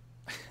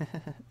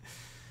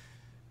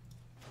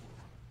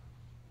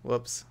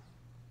 Whoops.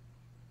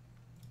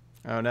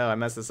 Oh no, I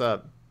messed this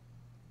up.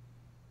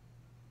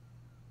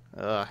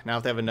 Now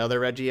if they have another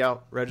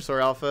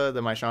Regisaur Alpha,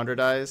 then my Chandra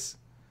dies.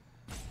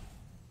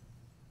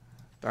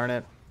 Darn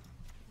it.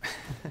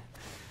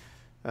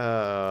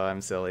 Oh,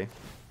 I'm silly.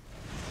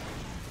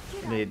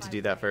 I needed to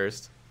do that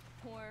first.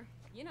 Or,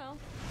 you know,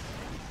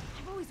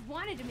 I've always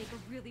wanted to make a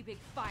really big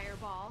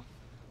fireball.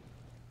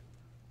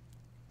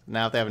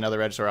 Now if they have another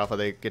Regisaur Alpha,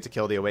 they get to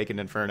kill the Awakened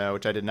Inferno,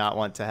 which I did not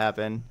want to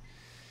happen.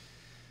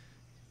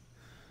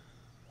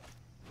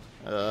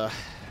 Of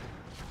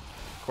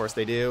course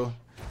they do.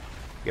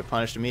 Get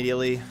punished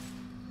immediately.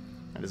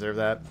 I deserve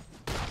that,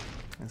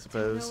 I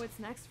suppose. I know what's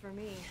next for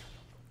me.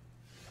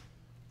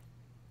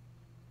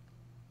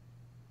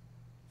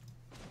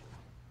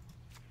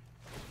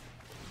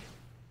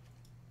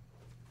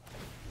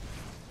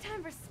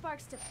 Time for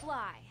sparks to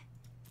fly.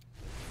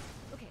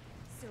 Okay,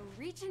 so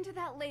reach into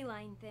that ley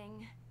line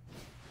thing.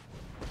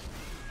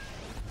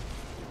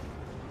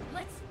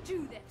 Let's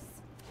do this.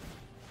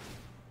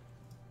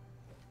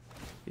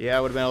 Yeah,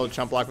 I would have been able to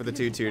chump block with the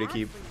 2/2 to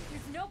keep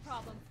There's no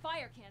problem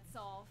fire can't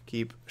solve.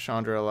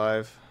 Chandra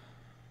alive.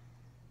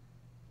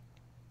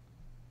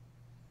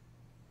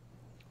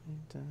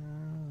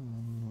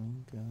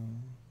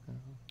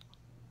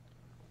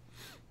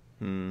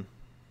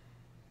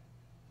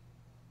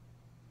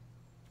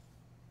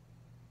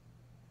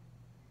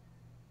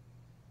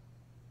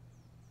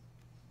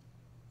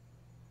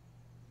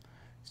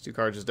 These 2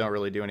 cards just don't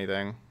really do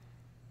anything.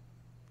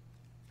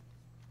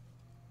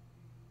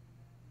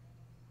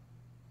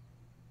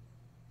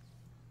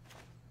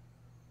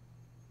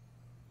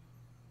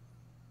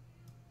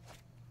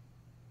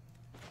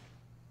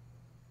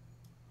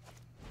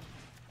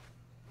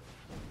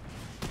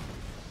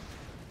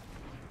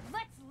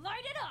 Let's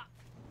light it up.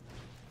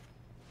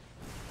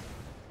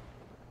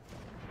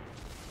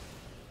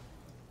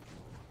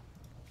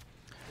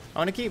 I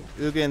want to keep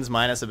Ugin's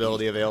minus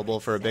ability available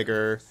for a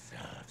bigger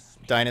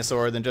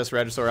dinosaur than just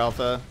Regisaur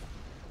Alpha.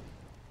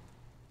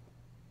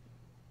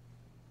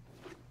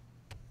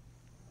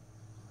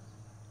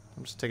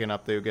 I'm just taking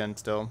up the Ugin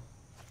still.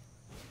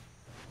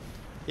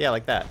 Yeah,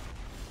 like that.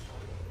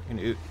 I can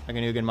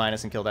Ugin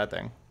minus and kill that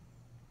thing.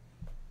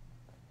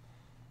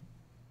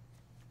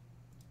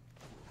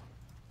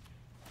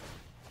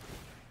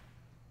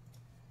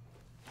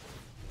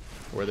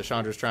 Where the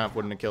Chandra's Triumph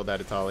wouldn't have killed that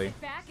Itali.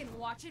 Sit back and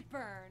watch it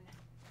burn.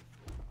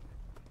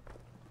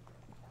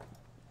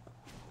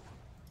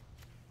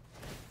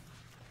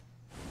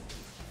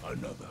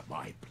 Another.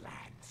 My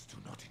plans do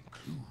not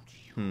include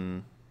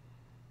you.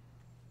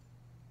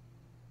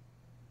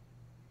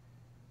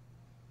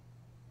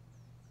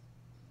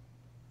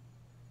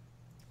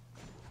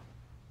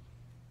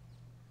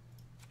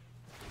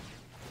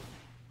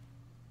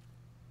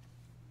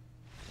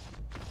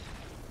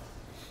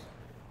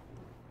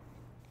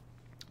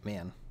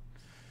 Man.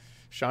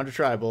 Chandra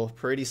Tribal,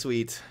 pretty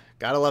sweet.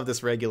 Gotta love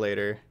this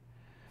regulator.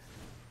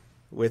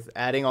 With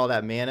adding all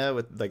that mana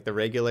with like the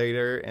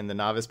regulator and the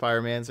novice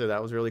pyromancer,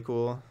 that was really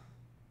cool.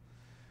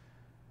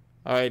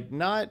 Alright,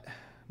 not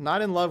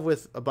in love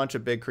with a bunch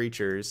of big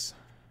creatures.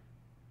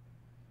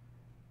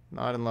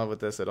 Not in love with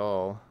this at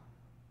all.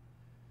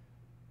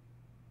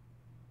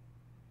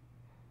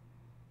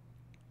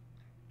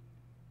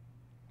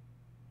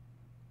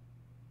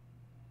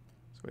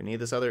 So we need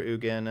this other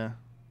Ugin.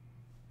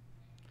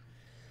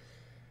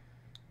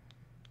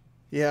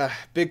 Yeah,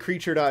 big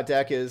creature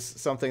deck is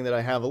something that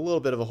I have a little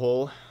bit of a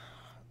hole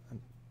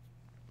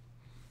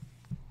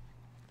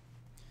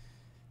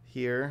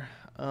here.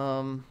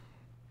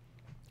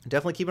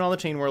 Definitely keeping all the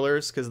chain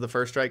whirlers because the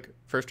first strike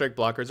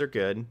blockers are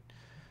good.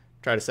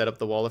 Try to set up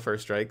the wall of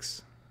first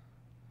strikes.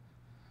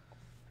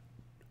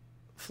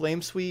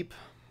 Flame sweep.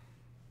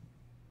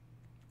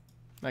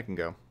 I can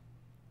go.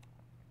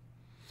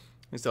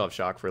 We still have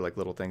shock for like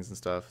little things and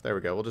stuff. There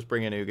we go. We'll just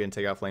bring in Ugin,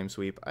 take out Flame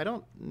Sweep. I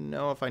don't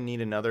know if I need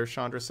another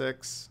Chandra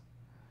 6.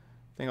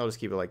 I think I'll just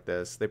keep it like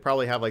this. They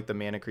probably have like the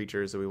mana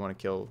creatures that we want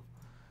to kill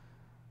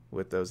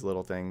with those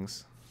little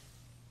things.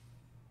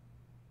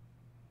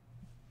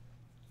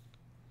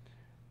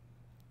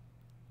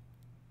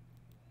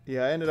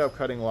 Yeah, I ended up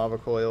cutting Lava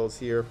Coils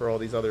here for all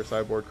these other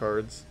sideboard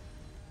cards.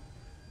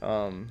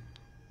 So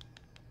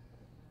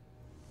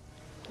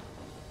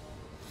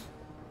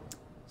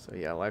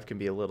yeah, life can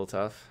be a little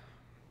tough.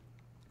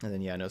 And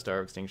then, yeah, no Star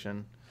of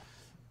Extinction.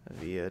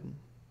 That'd be a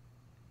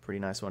pretty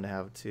nice one to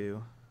have,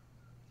 too.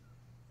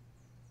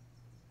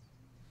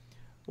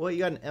 Well, you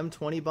got an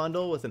M20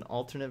 bundle with an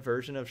alternate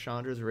version of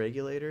Chandra's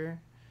Regulator?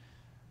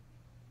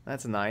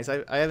 That's nice.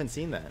 I haven't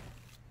seen that.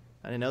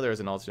 I didn't know there was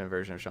an alternate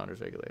version of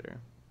Chandra's Regulator.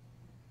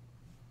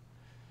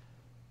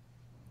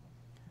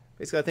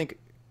 Basically, I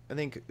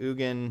think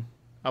Ugin...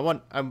 I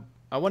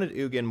wanted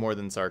Ugin more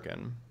than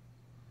Sarkhan.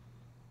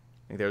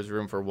 I think there's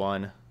room for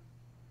one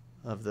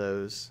of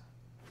those.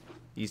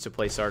 Used to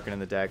play Sarkhan in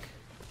the deck,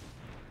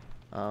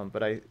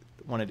 but I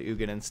wanted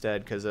Ugin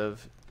instead because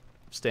of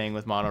staying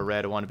with mono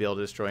red. I want to be able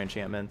to destroy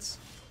enchantments.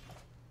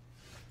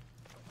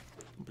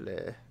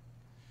 Bleh.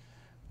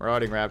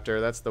 Marauding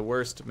Raptor, that's the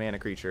worst mana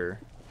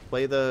creature.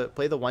 Play the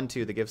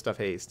 1/2 that gives stuff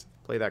haste.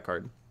 Play that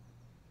card.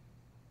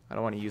 I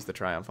don't want to use the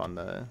Triumph on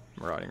the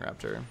Marauding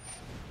Raptor.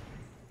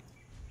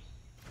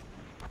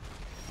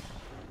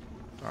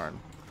 Darn.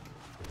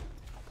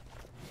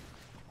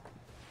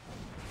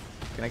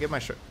 Can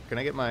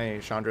I get my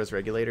Chandra's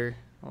Regulator?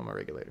 I want my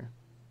Regulator.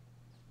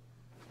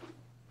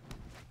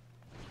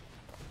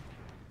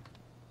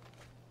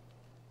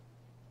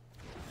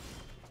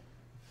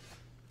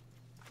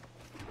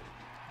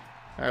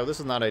 Alright, well, this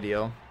is not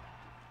ideal.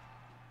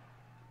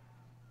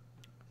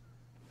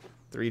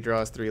 3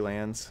 draws, 3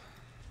 lands.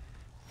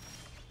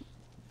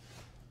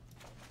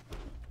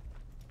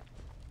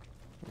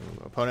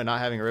 Ooh, opponent not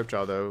having a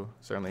Ripjaw, though,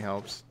 certainly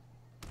helps.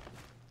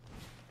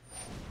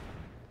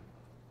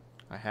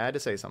 I had to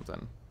say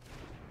something.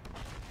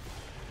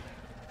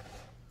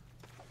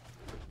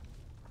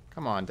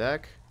 Come on,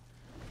 deck.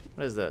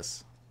 What is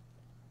this?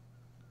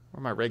 Where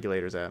are my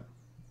regulators at?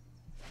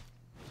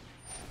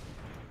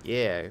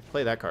 Yeah,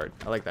 play that card.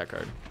 I like that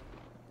card.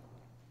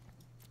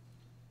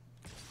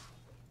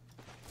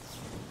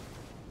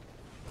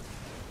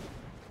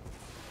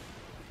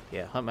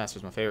 Yeah,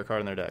 Huntmaster's my favorite card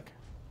in their deck.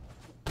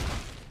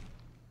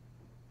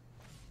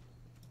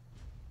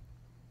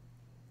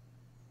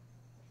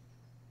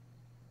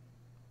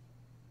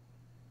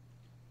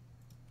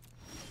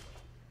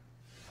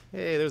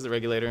 Hey, there's the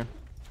regulator.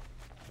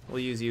 We'll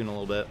use you in a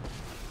little bit.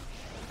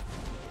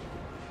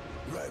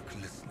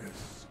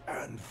 Recklessness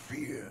and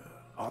fear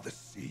are the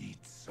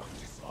seeds of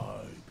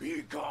desire.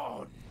 Be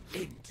gone.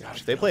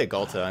 If they play a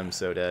Galta, I'm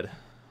so dead.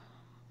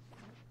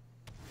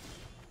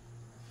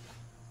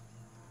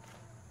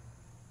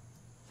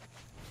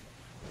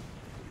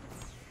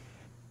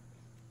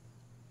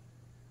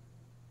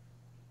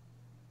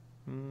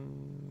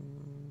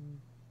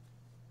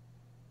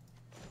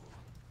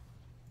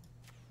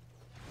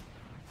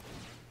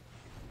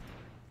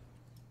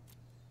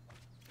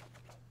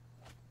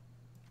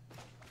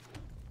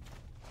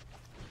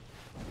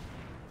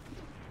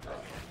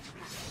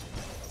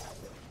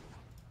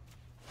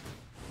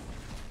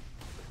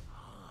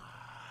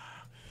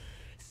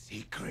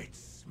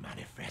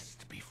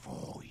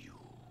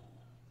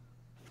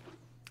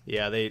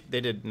 Yeah, they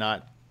did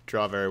not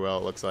draw very well,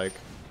 it looks like.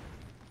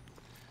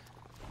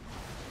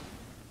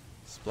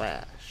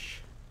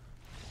 Splash.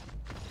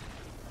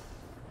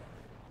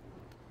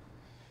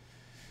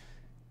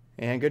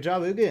 And good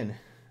job, Ugin.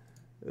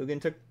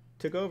 Ugin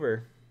took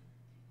over.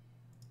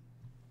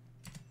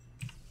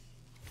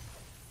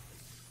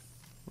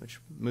 Which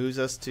moves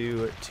us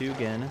to 2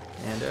 Gin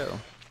and O.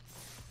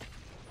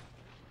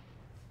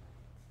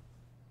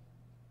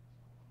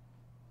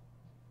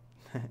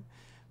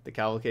 The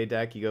Cavalcade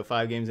deck, you go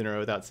 5 games in a row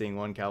without seeing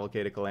one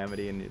Cavalcade of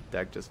Calamity and the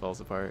deck just falls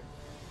apart.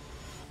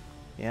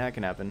 Yeah, it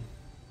can happen.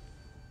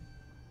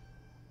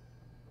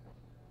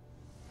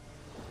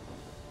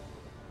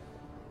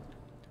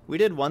 We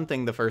did one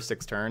thing the first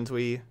 6 turns.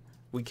 We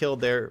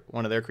killed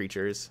one of their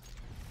creatures.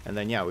 And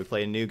then, yeah, we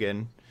played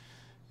Nugan,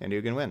 and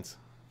Nugan wins.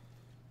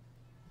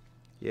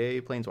 Yay,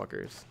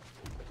 Planeswalkers.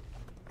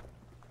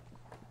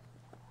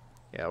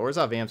 Yeah,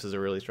 Orzhov Vamps is a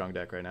really strong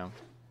deck right now.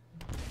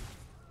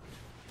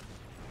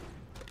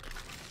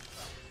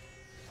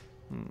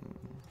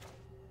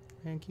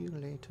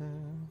 Regulator.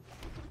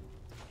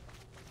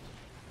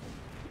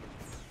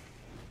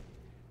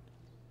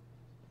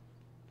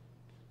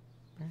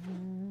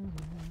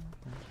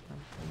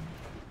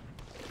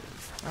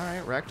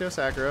 Alright, Rakdos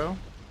aggro.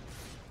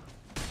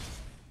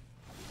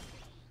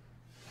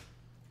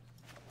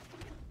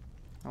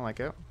 I like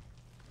it.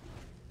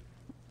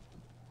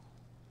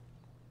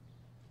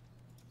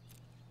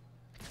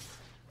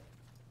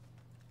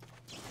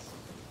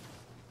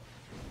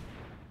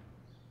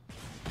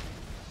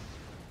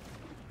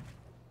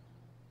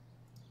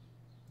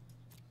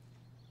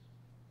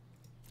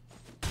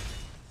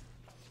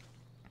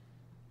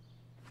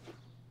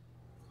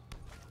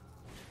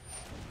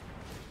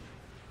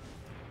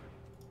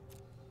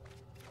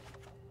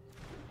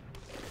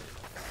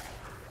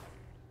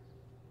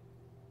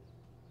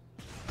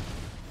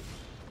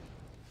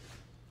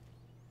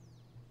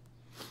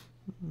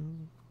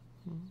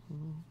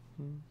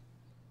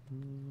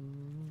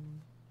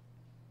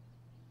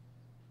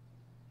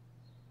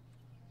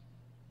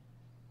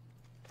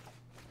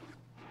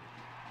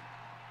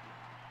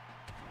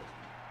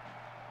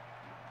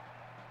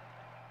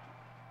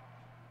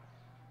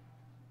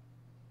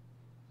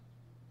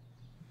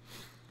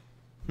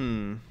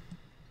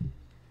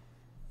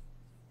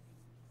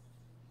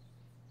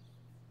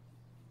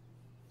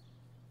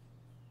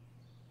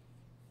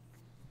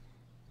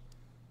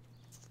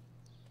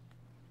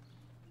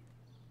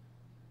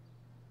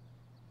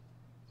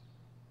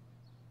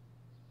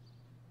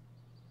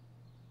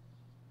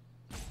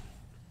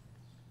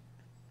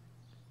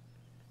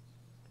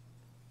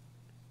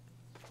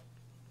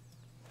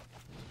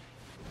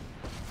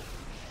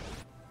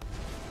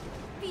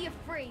 Be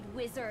afraid,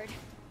 wizard.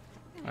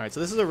 Alright,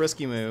 so this is a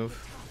risky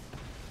move.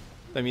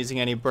 If I'm using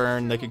any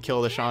burn, they could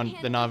kill the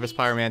Novice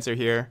Pyromancer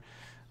here.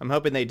 I'm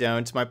hoping they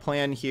don't. My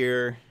plan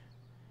here,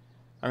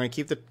 I'm gonna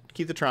keep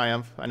the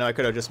Triumph. I know I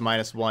could have just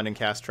 -1 and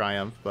cast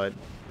Triumph, but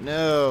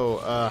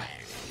no.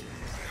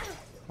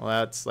 Well,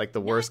 that's like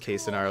the worst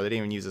case scenario. They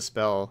didn't even use a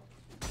spell.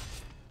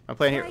 My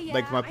plan here,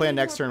 like my plan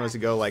next turn was to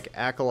go like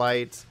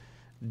Acolyte,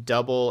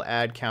 double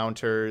add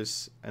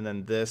counters, and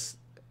then this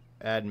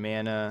add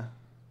mana.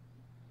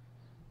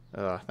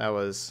 That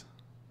was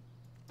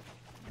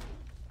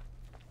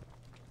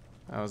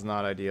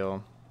not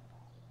ideal.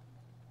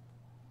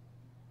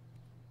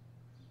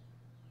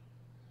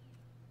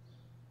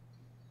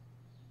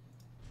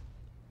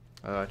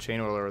 Chain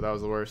Whirler, that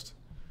was the worst.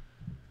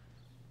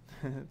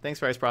 Thanks,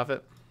 Price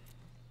Profit.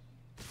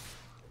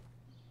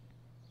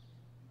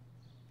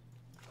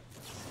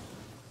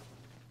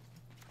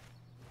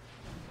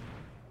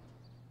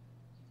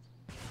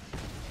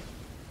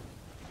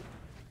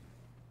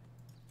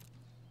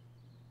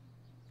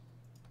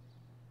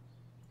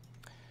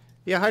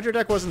 Yeah, Hydra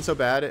deck wasn't so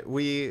bad.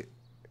 We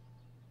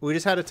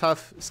just had a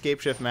tough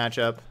Scapeshift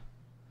matchup.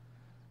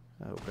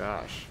 Oh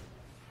gosh.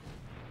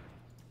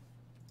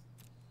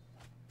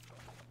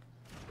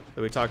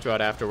 That we talked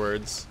about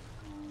afterwards.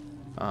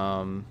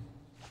 Gosh,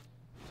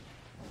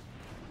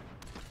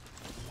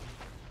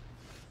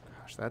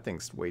 that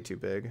thing's way too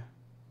big.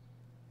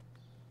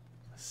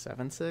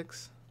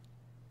 7/6?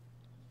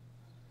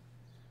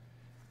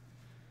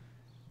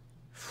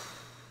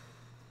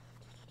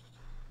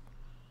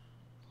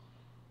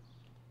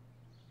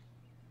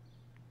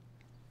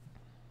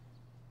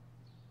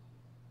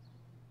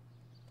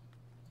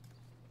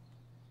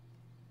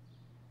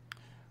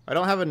 I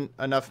don't have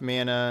enough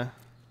mana.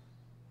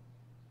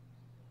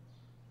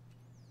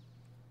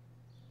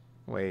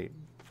 Wait.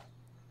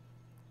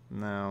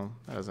 No,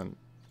 that doesn't.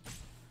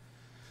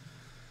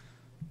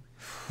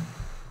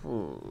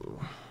 Ooh.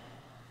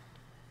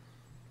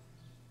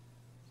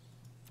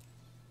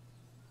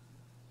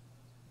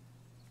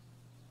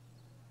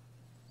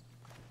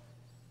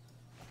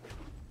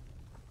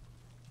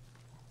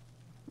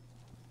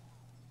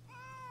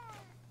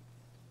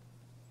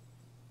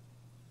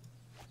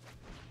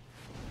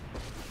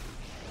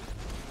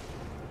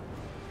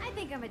 I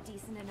think I'm a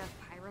decent enough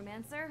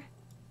pyromancer.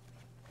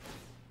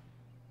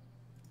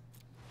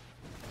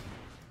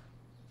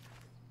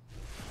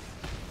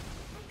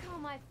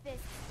 my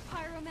fists,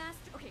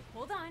 Pyromaster. Okay,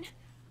 hold on.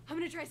 I'm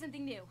gonna try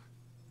something new.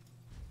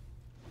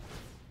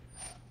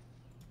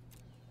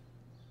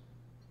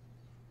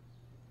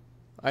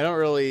 I don't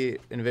really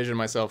envision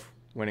myself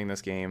winning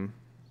this game.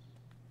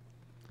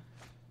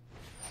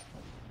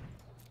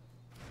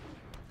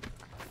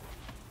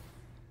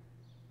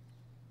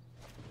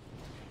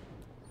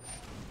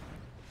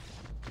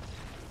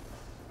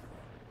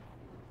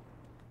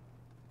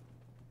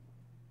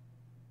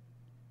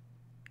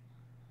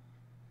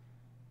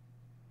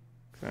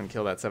 And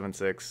kill that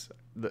 7/6.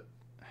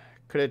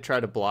 Could have tried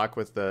to block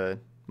with the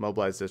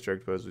mobilized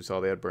district, but as we saw,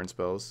 they had burn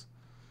spells.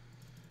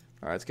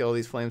 All right, let's get all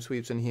these flame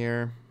sweeps in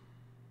here.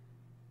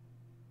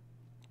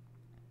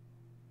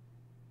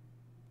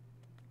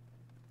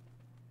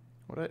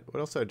 What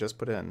else did I just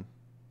put in?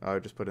 Oh, I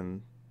just put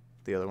in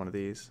the other one of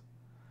these.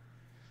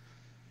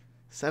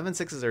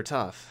 7/6s are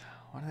tough.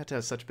 Why do I have to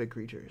have such big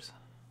creatures?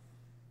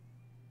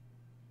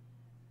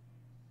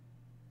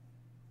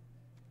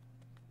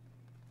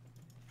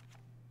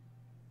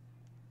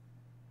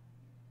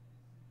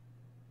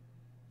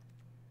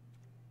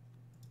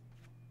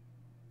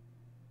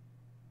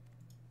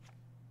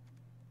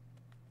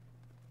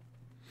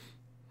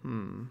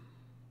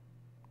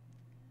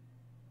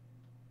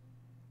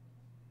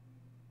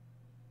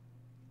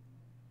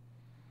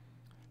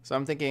 So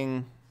I'm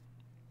thinking,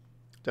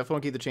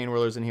 definitely keep the Chain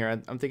Whirlers in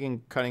here. I'm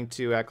thinking cutting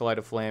 2 Acolyte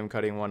of Flame,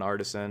 cutting 1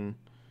 Artisan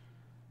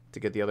to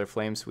get the other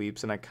Flame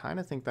Sweeps, and I kind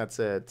of think that's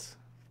it.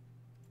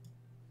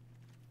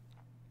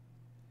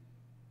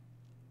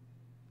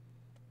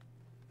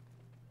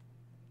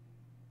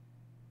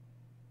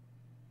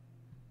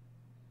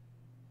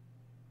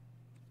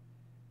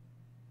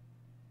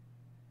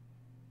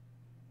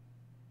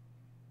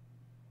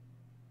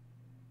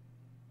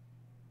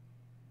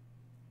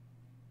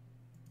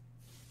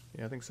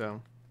 Yeah, I think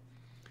so.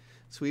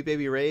 Sweet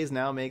Baby Ray's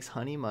now makes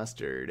honey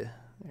mustard.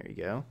 There you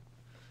go.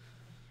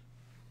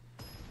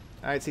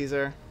 All right,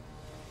 Caesar.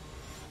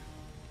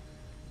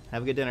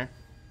 Have a good dinner.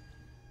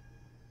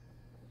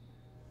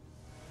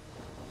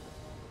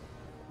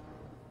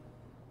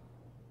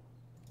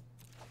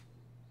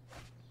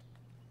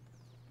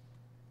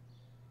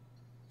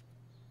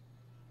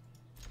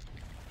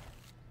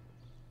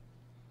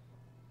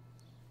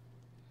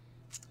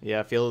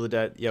 Yeah, Field of the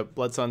Dead. Yep,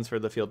 Blood Suns for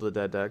the Field of the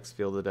Dead decks.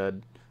 Field of the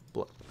Dead.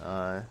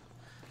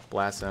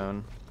 Blast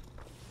Zone.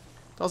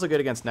 It's also good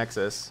against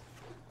Nexus.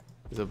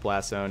 There's a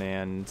Blast Zone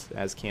and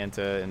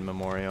Azcanta and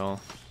Memorial.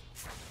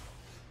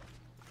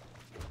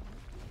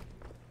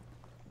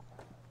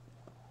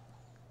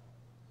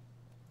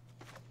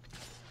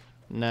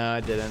 No, I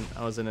didn't.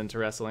 I wasn't into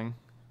wrestling.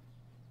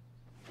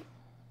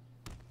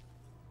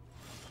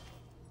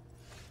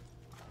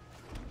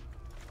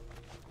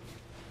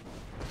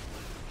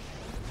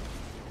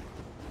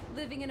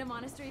 Living in a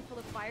monastery full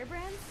of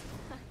firebrands?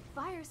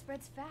 Fire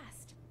spreads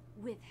fast,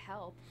 with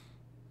help.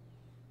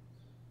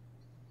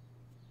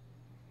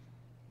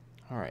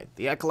 All right,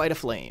 the Acolyte of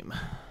Flame.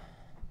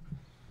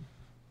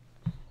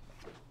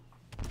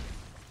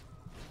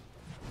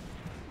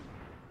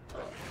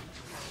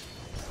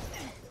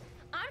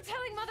 I'm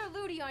telling Mother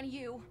Ludi on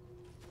you.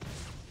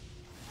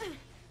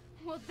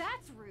 Well,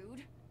 that's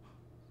rude.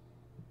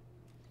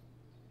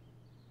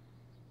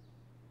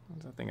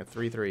 What's that thing? A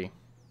 3/3.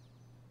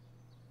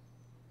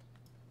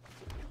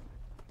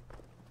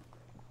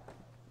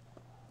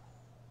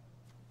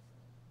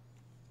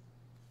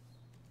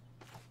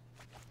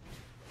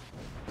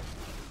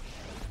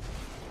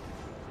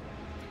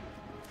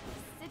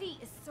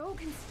 So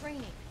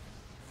constraining.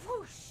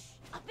 Whoosh!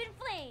 Up in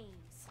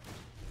flames!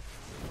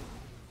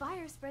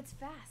 Fire spreads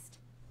fast,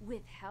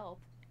 with help.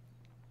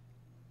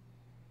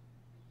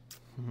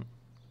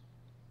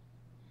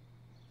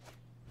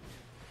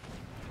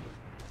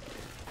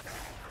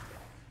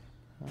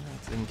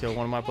 Didn't kill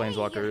one of my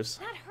planeswalkers.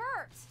 That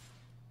hurt!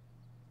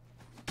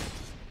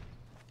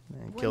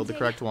 And killed the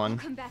correct one. I'll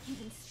come back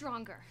even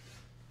stronger.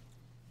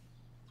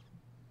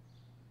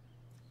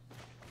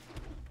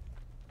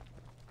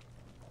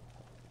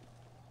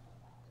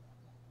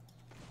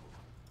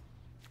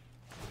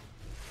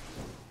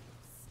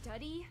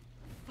 Study?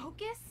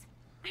 Focus?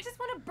 I just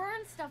want to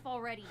burn stuff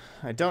already.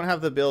 I don't have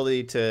the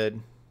ability to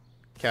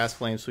cast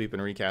Flame Sweep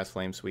and recast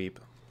Flame Sweep.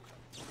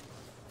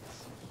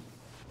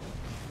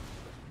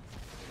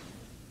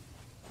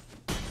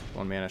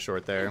 One mana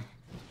short there.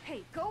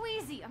 Hey, go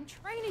easy. I'm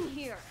training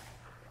here.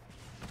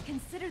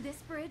 Consider this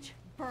bridge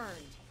burned.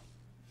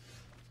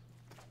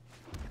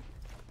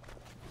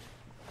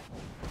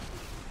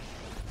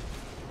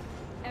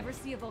 Ever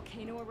see a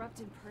volcano erupt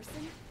in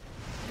person?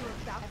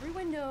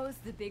 Everyone knows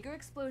the bigger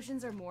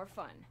explosions are more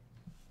fun.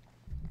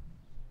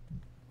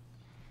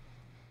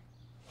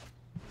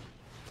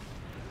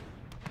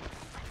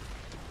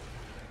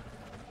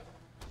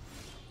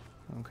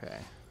 Okay.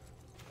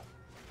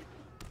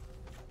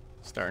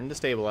 Starting to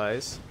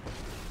stabilize.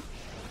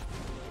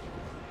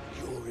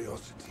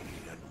 Curiosity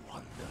and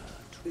wonder.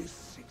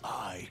 This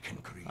I can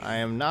create. I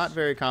am not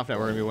very confident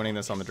we're going to be winning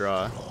this on the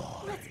draw.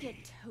 Let's get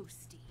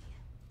toasty.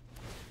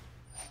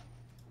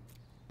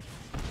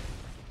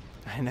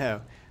 I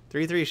know.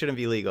 3/3 shouldn't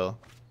be legal.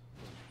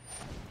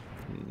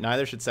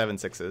 Neither should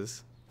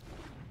 7/6s.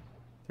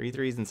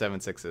 3/3s and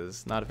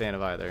 7/6s. Not a fan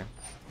of either.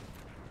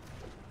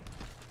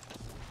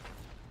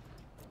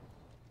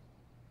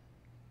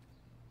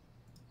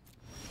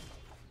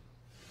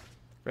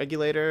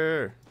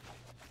 Regulator.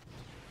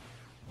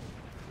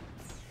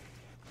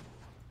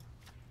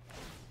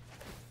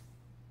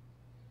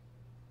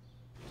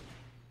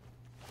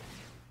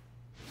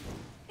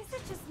 Is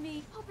it just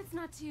me? Hope it's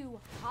not too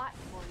hot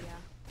for you.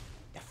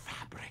 The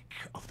fabric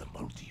of the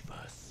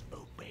multiverse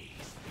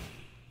obeys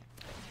me.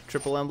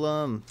 Triple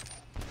emblem.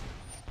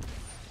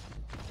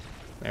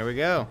 There we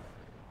go.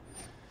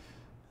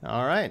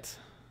 All right.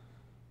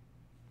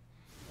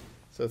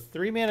 So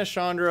 3-mana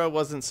Chandra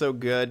wasn't so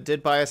good.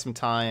 Did buy us some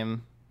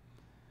time,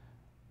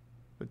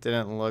 but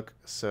didn't look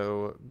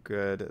so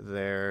good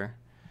there.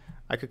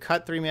 I could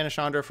cut 3-mana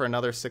Chandra for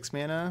another 6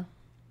 mana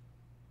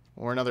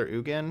or another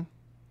Ugin.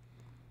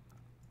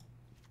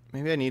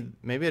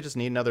 Maybe I just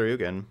need another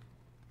Ugin.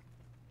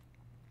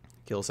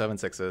 Kill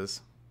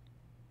 7/6s.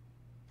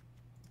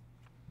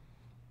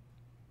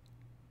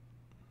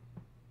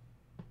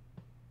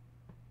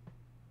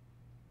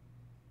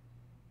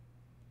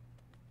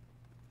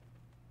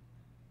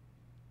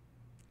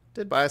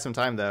 Did buy us some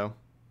time though.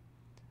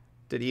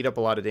 Did eat up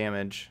a lot of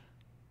damage.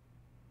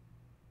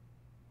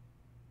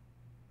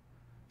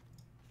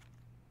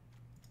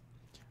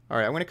 All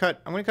right, I'm gonna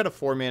cut a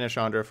 4-mana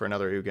Chandra for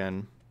another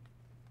Ugin.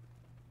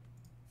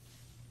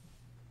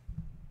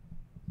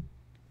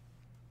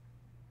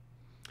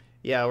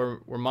 Yeah,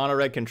 we're mono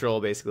red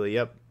control basically.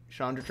 Yep,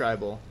 Chandra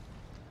Tribal.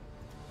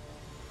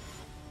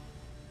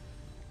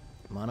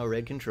 Mono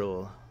red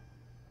control.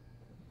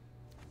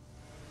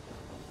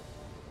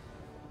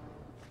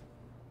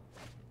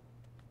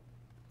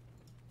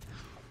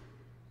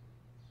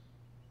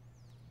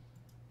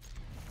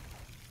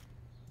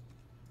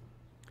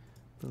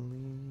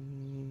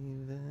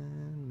 Believe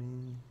in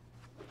me.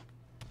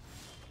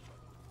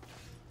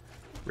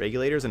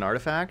 Regulator's an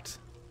artifact?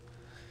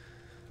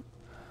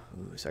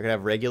 Ooh, so I could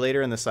have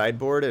Regulator in the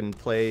sideboard and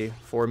play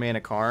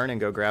 4-mana Karn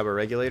and go grab a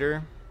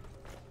Regulator.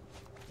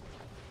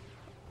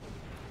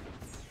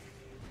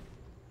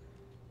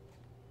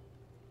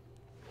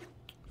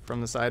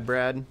 From the side,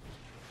 Brad.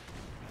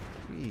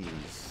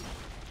 Jeez.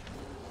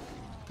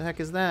 What the heck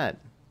is that?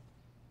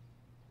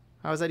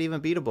 How is that even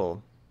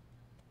beatable?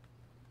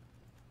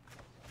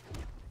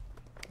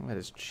 That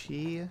is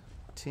cheating.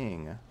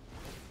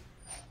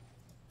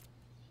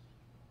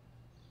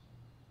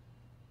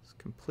 It's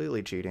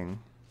completely cheating.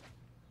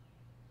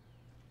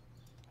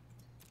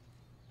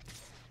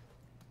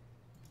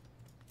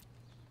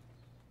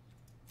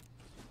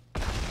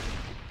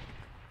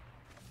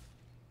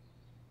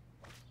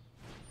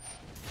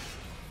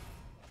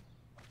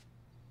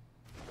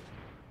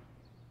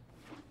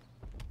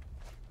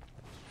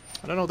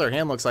 I don't know what their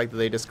hand looks like that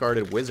they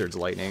discarded Wizard's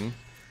Lightning.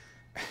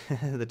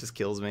 That just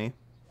kills me.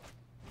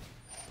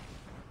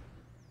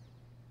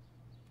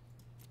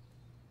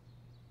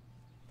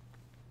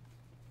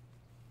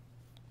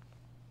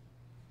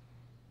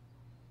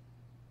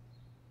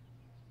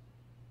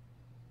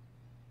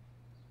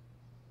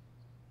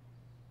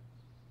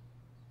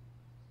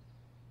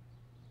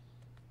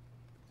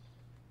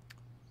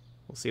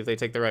 We'll see if they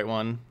take the right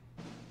one.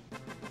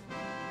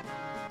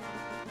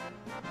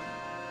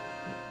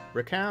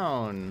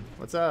 Rakown,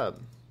 what's up?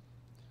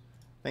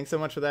 Thanks so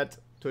much for that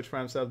Twitch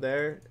Prime sub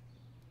there.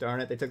 Darn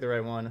it, they took the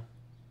right one.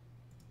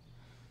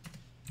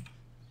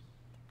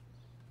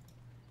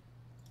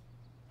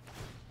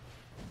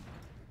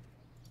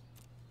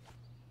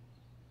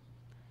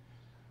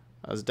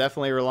 I was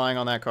definitely relying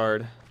on that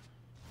card.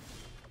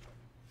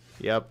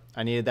 Yep,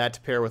 I needed that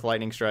to pair with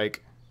Lightning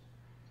Strike.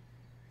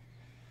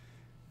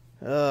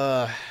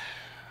 Now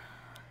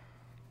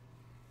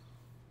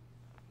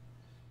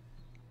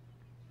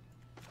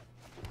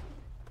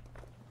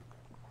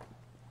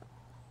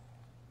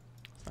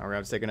we're gonna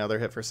have to take another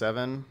hit for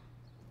 7.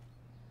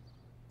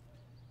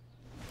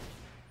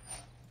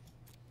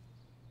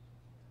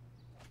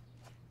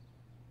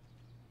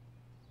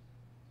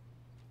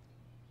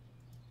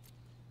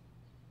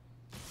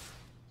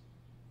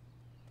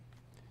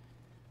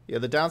 Yeah,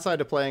 the downside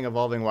to playing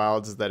Evolving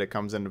Wilds is that it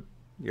comes into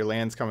your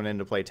land's coming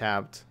into play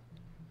tapped.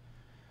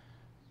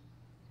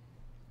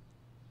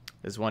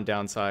 Is one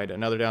downside.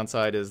 Another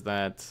downside is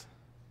that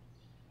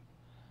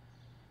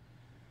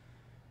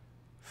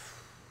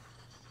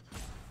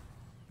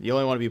you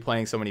only want to be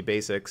playing so many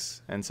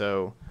basics, and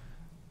so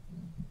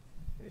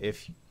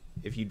if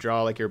you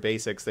draw like your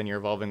basics, then your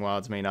Evolving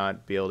Wilds may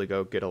not be able to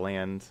go get a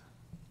land.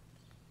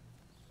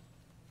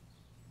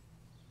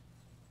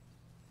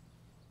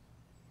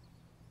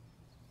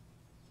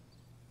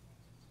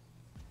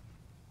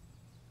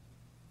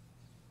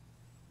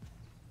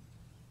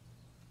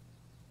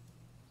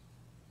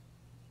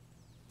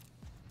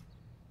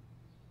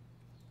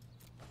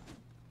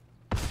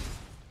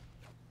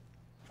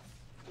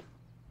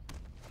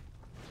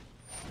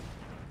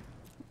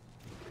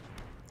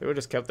 They would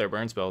have just kept their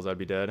burn spells, I'd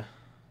be dead.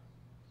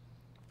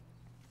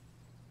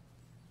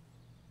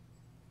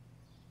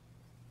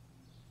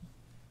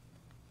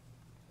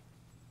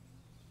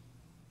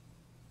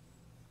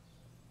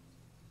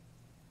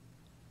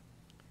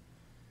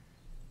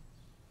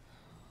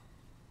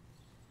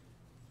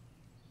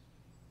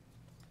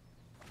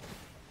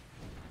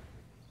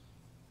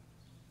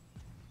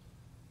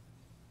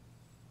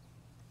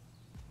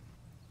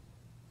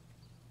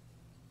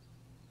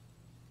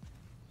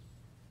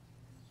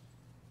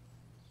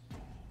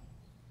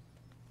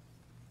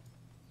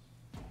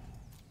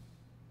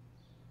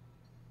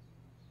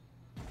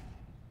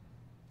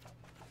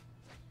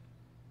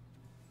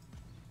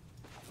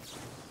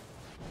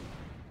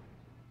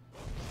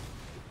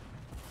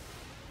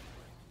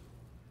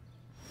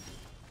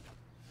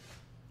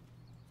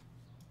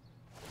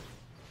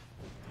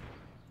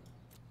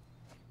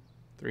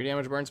 3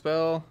 damage burn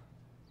spell.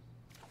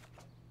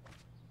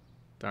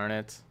 Darn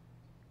it.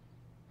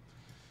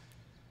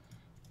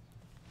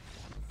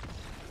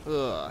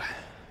 Ugh.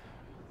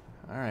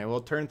 Alright,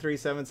 well, turn 3,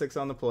 7/6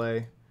 on the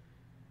play.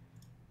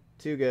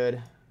 Too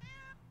good.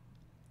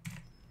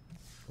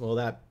 Well,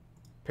 that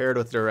paired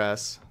with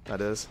duress,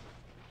 that is.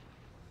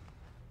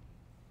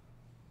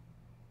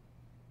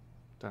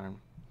 Darn.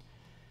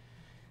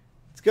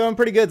 It's going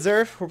pretty good,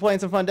 Zerf. We're playing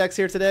some fun decks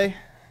here today.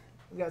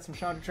 We got some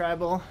Chandra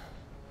Tribal.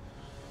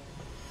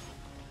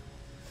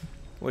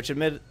 Which,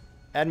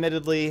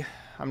 admittedly,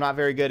 I'm not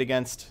very good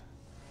against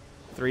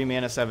 3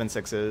 mana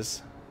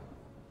 7/6s.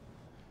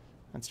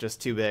 That's just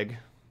too big.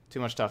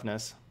 Too much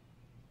toughness.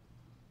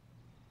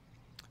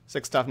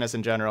 6 toughness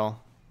in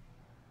general.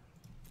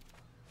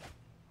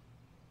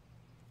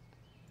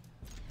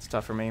 It's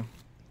tough for me.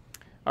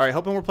 Alright,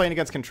 hoping we're playing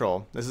against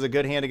control. This is a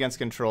good hand against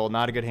control,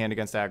 not a good hand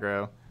against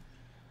aggro.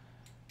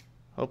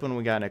 Hoping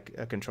we got a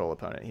control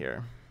opponent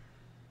here.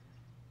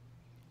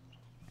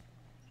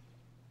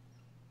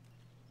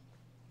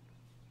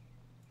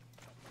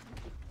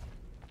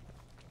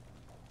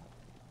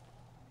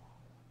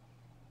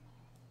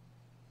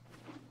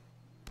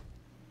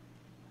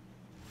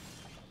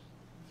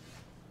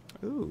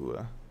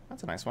 Ooh,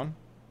 that's a nice one.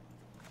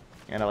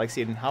 And I like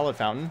seeing Hallowed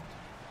Fountain.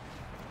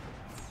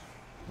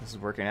 This is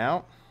working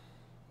out.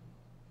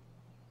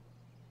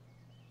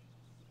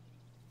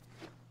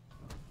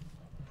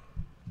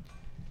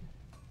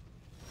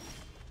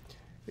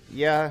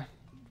 Yeah,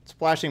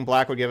 splashing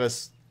black would give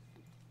us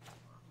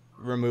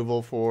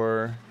removal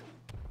for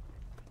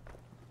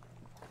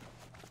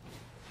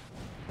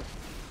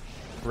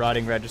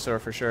Rotting Regisaur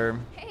for sure.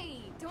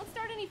 Hey, don't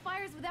start any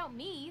fires without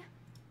me.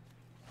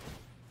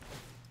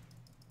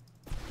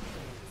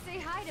 Say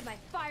hi to my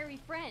fiery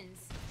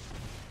friends.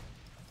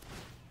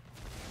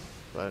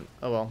 But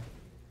oh well.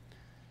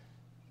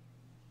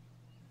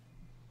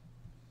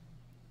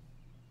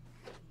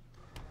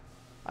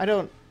 I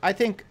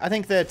think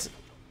that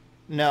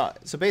no,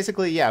 so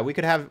basically yeah, we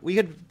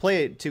could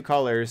play 2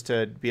 colors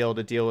to be able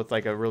to deal with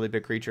like a really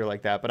big creature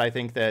like that, but I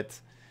think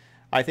that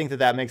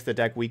makes the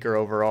deck weaker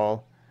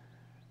overall.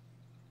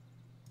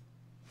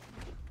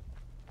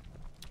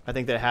 I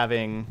think that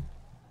having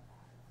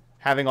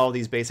all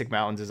these basic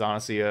mountains is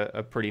honestly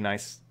a pretty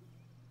nice,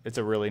 it's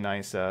a really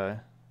nice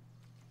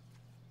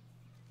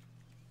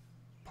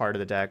part of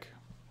the deck,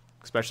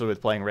 especially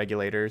with playing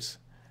regulators.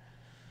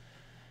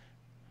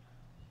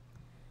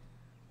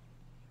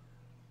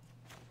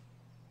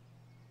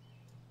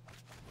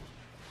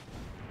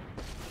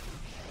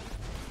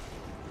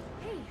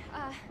 Hey,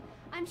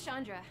 I'm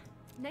Chandra.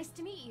 Nice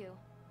to meet you.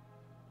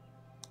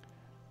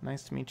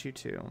 Nice to meet you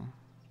too.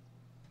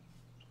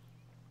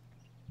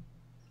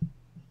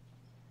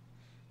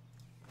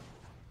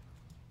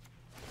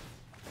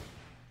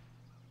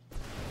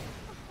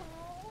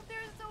 Oh, they're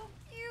so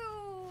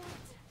cute.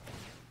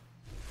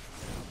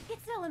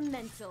 It's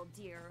elemental,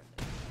 dear.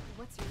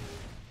 What's your name?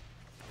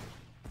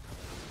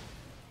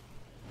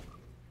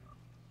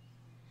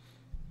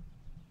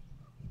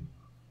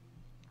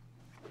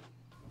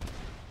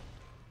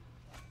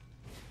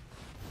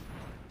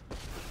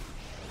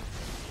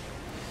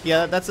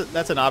 Yeah, that's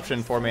an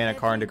option for mana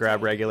Karn to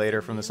grab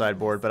Regulator from the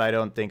sideboard, but I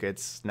don't think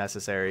it's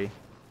necessary.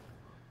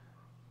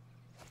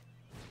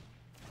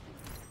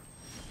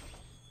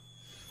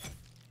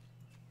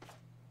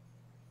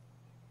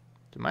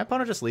 Did my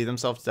opponent just leave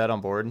themselves dead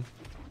on board?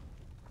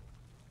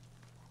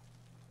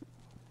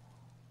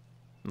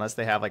 Unless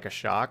they have like a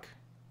shock.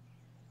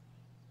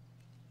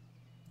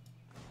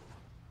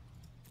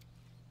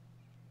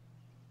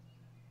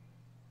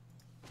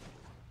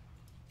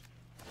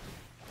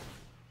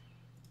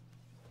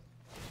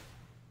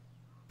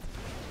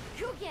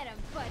 Go get him,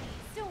 buddy.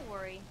 Don't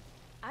worry.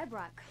 I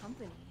brought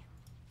company.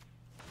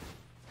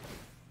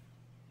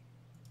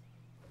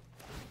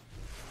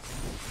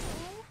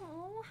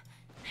 Oh,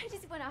 I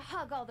just want to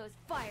hug all those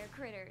fire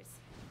critters.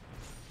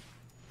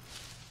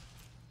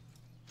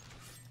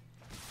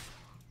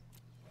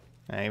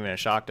 Even a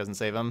shock doesn't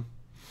save him.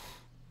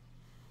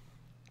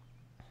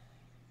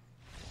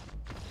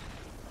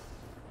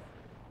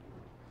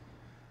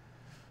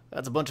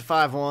 That's a bunch of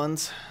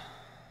 5/1s.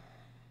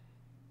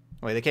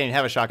 Wait, they can't even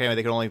have a shock anyway.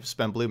 They can only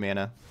spend blue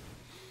mana.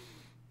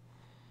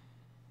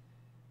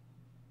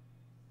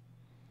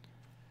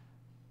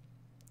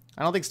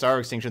 I don't think Star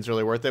Extinction's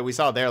really worth it. We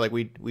saw it there, like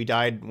we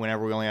died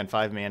whenever we only had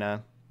 5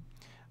 mana.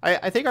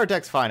 I think our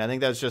deck's fine. I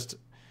think that's just,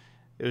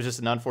 it was just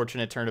an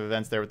unfortunate turn of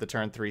events there with the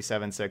turn 3,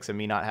 7, 6, and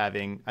me not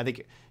having, I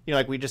think, you know,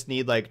 like we just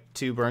need like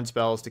 2 burn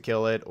spells to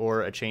kill it,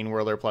 or a Chain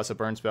Whirler plus a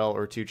burn spell,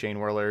 or 2 Chain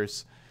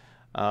Whirlers.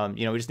 You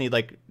know, we just need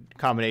like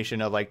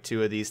combination of like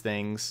 2 of these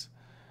things.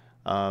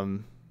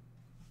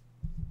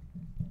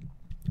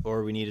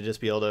 Or we need to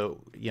just be able to,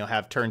 you know,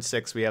 have turn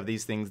 6, we have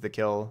these things that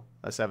kill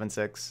a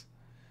 7/6.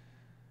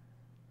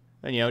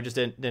 And, you know, just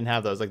didn't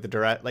have those. Like the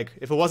duress, like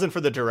if it wasn't for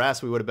the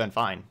duress, we would have been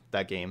fine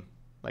that game.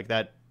 Like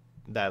that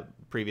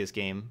previous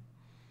game,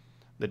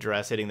 the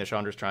duress hitting the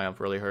Chandra's Triumph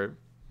really hurt.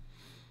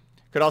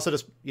 Could also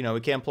just, you know,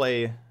 we can't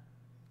play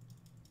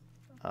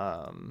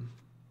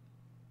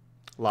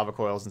lava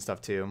coils and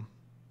stuff too.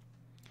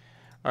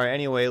 All right,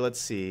 anyway, let's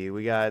see.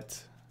 We got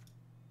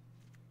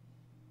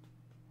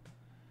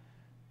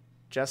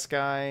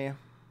Jeskai.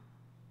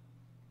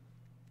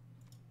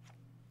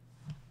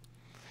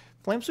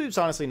 Flame Sweep's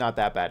honestly not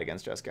that bad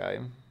against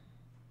Jeskai.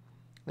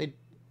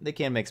 They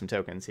can make some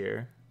tokens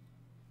here.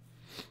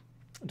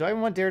 Do I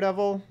even want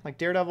Daredevil? Like,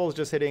 Daredevil is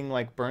just hitting,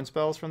 like, burn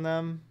spells from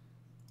them.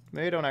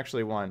 Maybe I don't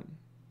actually want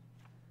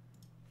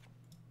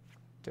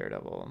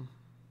Daredevil.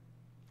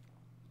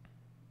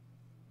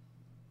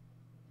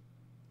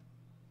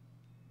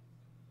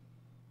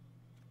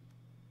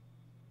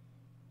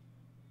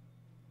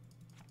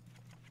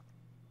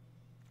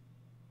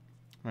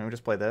 Maybe we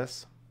just play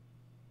this.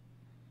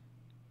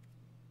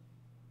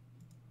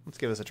 Let's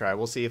give this a try.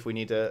 We'll see if we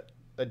need to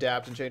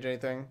adapt and change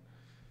anything.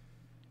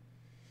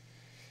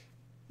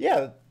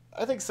 Yeah,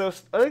 I think so.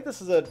 I think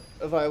this is a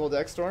viable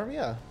deck, Storm.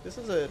 Yeah, it's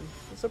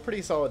a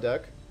pretty solid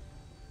deck.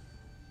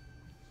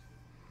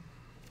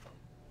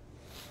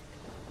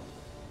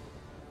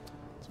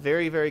 It's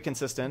very, very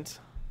consistent.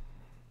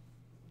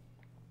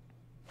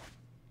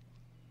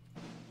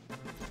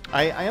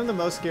 I am the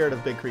most scared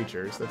of big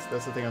creatures.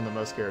 That's the thing I'm the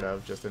most scared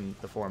of, just in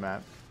the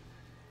format.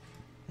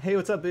 Hey,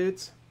 what's up,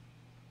 Boots?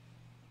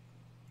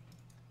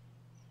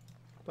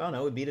 I don't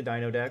know, we beat a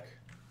Dino deck.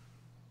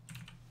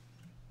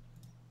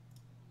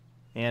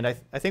 And I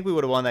think we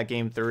would have won that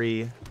game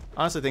 3.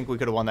 Honestly, think we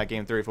could have won that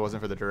game 3 if it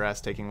wasn't for the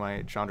duress taking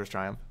my Chandra's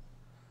Triumph.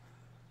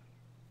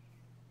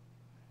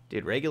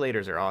 Dude,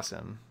 regulators are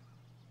awesome.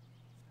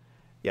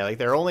 Yeah, like,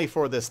 they're only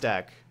for this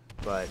deck,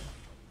 but...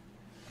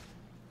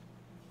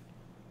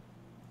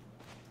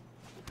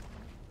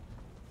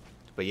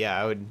 But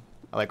yeah, I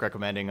like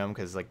recommending them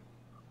because, like,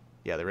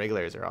 yeah, the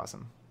regulators are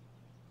awesome.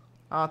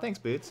 Aw, thanks,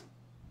 Boots.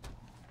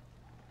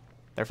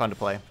 They're fun to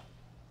play.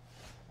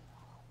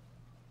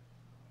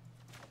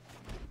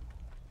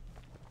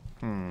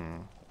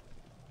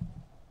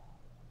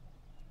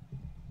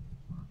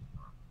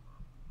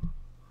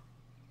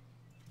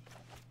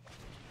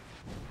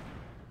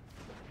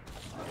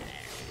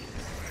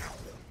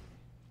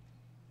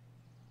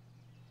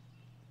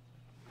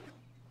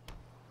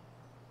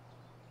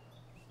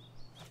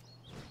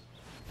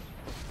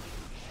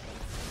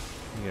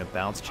 You gonna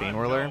bounce Chain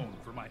Whirler?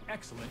 For my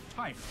excellent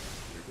timing.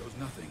 Here goes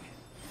nothing.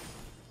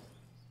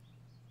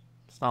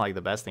 It's not like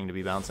the best thing to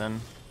be bouncing.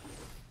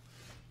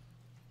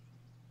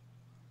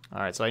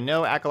 Alright, so I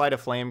know Acolyte of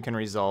Flame can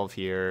resolve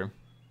here.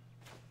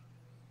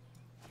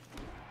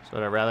 So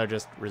would I rather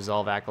just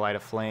resolve Acolyte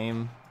of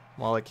Flame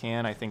while it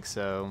can? I think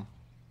so.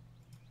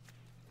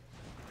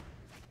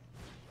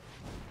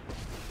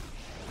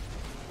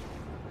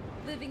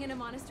 Living in a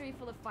monastery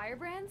full of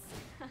firebrands?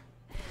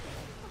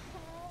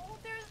 Oh,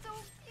 they're so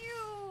cute!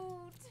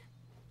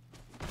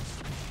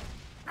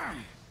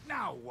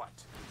 Now what?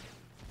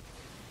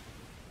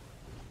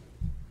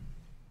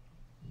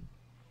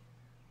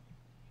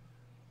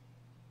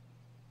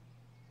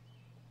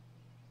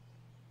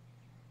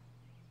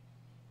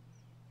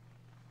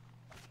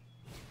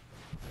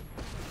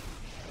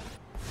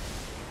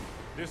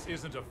 This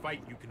isn't a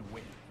fight you can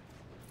win.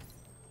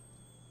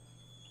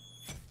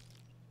 So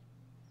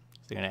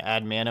you're gonna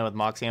add mana with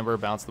Mox Amber,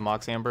 bounce the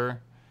Mox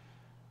Amber,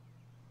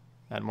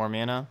 add more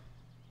mana.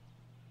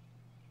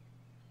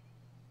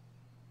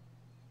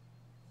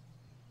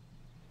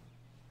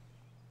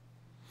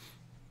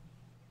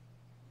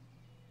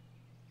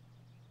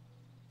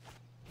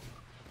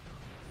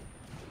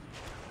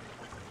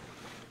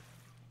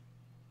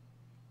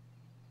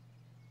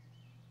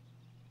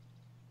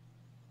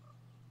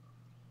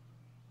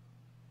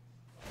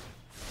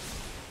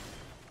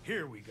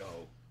 Here we go.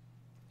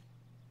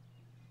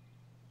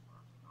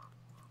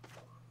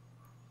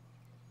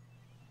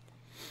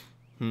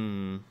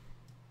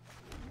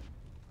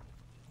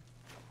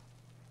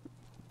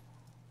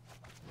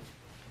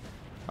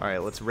 All right,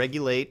 let's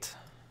regulate.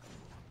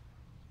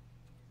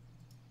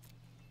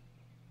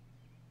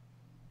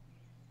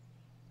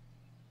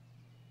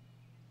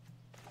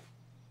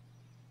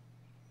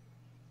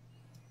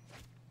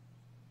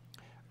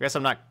 I guess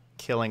I'm not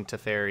killing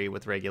Teferi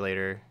with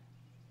Regulator.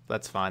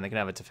 That's fine. They can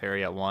have a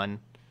Teferi at 1.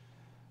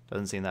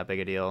 Doesn't seem that big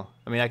a deal.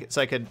 I mean, I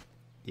could,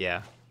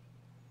 yeah.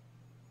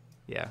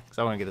 Yeah, because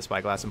I want to get the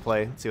Spyglass in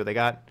play. Let's see what they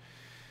got.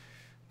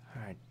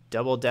 All right,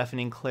 double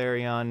Deafening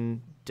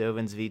Clarion,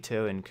 Dovin's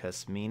Veto, and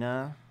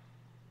Kasmina.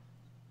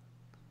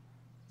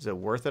 Is it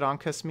worth it on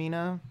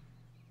Kasmina?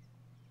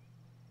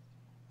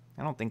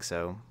 I don't think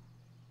so.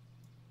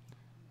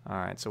 All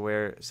right, so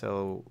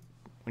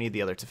we need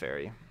the other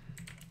Teferi.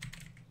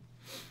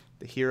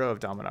 The Hero of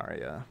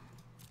Dominaria.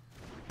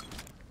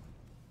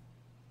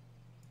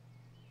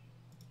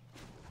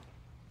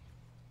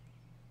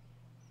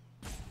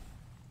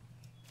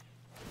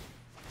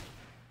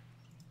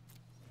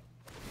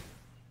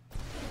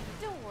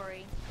 Don't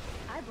worry,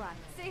 I brought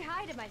it. Say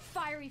hi to my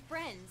fiery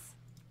friends.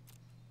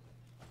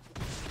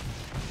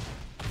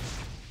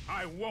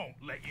 I won't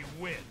let you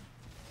win.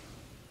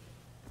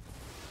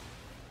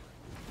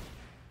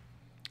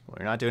 Well,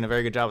 you're not doing a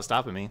very good job of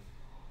stopping me.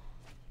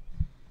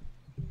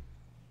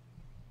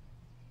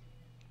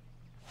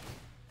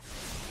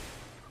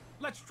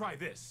 Let's try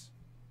this.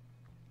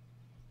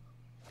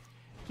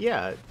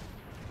 Yeah,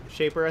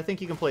 Shaper, I think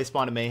you can play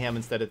Spawn of Mayhem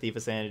instead of Thief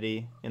of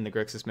Sanity in the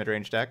Grixis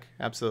midrange deck.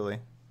 Absolutely.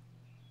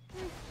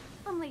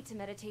 I'm late to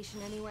meditation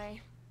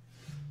anyway.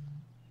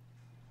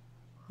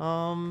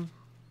 So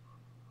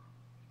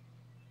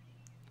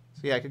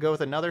yeah, I could go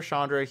with another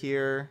Chandra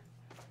here,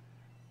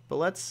 but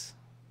let's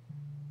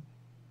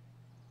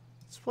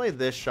play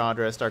this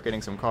Chandra, start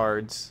getting some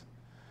cards.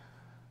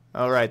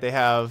 All right, they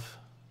have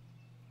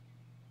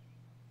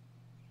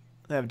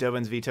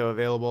Dovin's Veto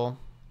available.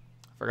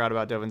 Forgot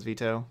about Dovin's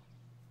Veto.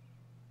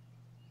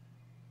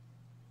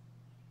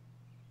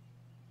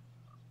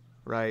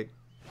 Right.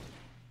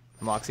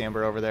 The Mox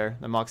Amber over there.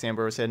 The Mox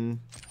Amber was hidden.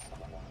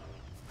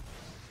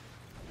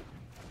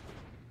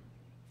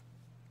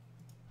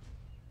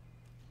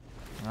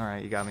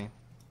 Alright, you got me.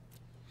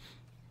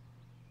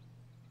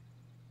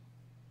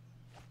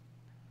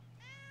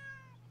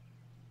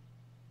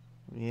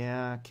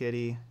 Yeah,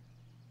 kitty.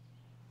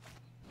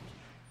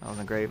 That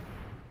wasn't great.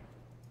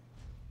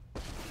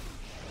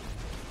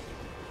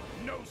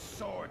 No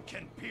sword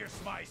can pierce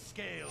my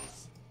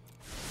scales.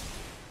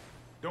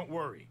 Don't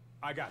worry,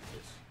 I got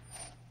this.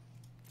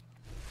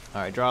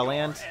 Alright, draw a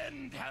land. Your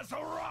end has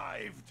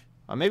arrived.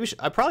 Maybe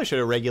I probably should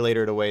have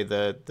regulated away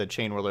the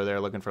Chain Whirler there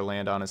looking for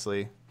land,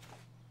 honestly.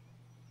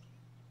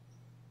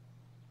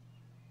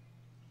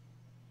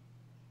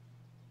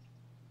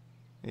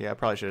 Yeah, I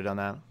probably should have done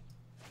that.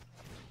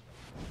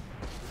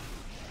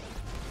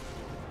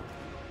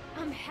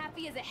 I'm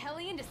happy as a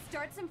hellion to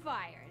start some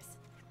fires.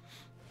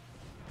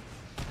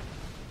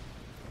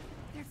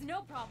 There's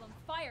no problem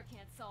fire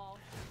can't solve.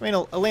 I mean,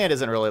 a land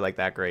isn't really like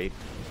that great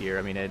here.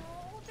 I mean, Oh,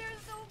 they're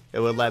so it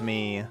would let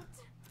me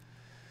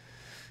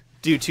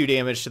do 2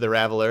 damage to the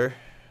Raveler,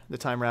 the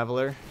Time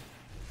Raveler,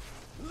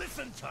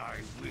 Listen, I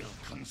will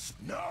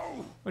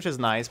no. which is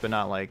nice, but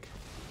not like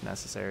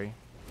necessary.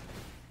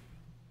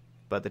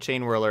 But the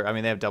Chain Whirler, I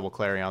mean, they have double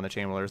Clarion. The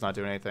Chain Whirler's not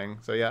doing anything.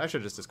 So yeah, I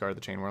should just discard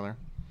the Chain Whirler.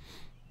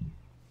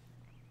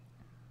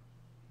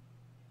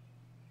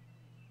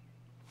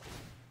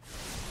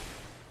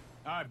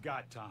 I've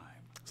got time.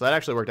 So that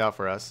actually worked out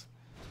for us.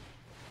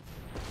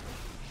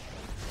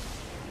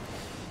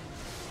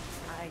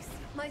 I see.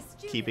 My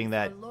students Keeping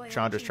that are loyal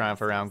Chandra's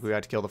Triumph around, we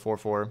got to kill the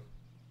 4/4.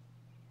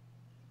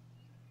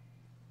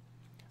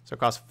 So it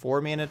costs 4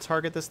 mana to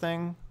target this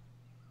thing.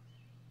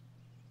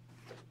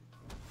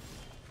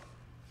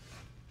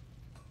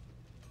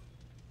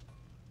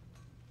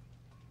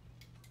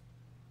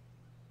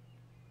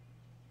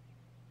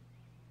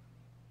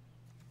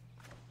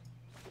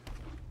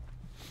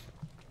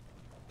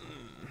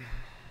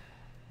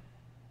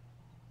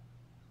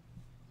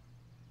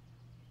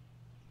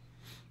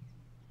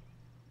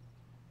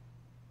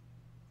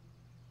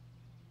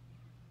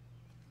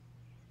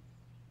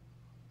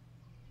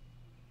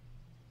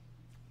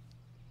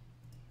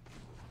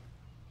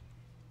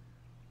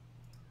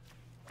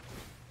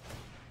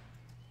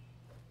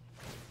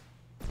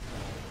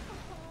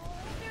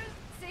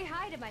 Say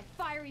hi to my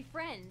fiery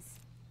friends.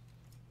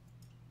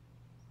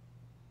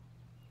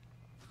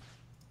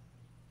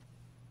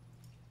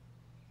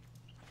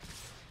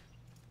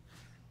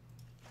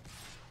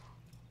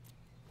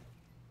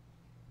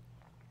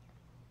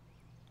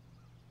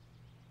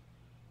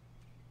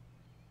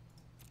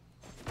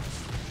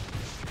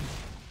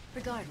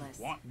 Regardless,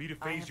 Want me to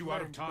I phase have you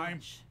out of learned time?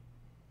 much.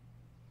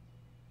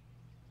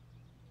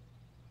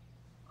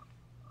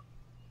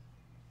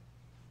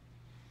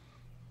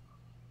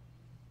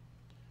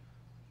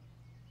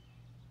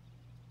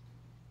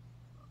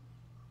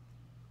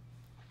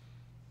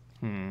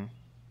 Hmm.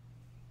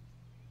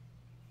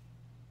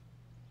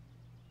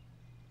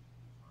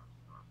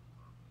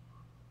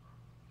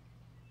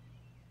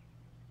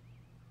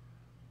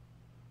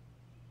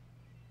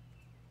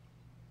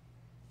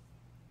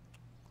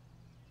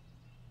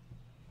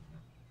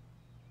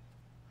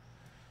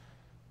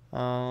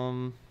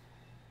 Um.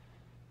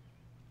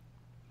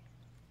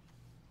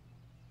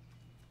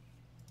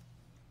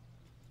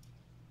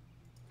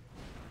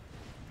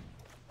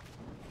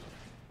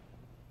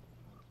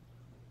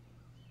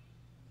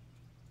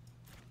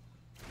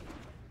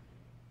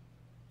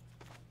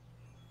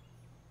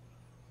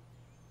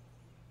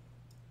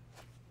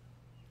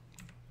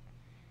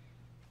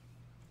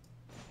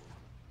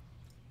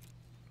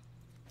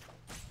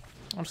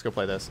 I'm just gonna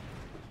play this.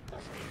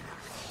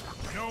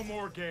 No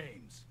more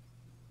games.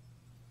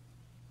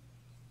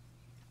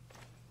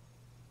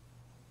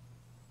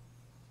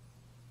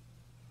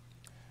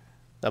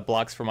 That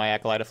blocks for my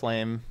Acolyte of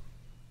Flame.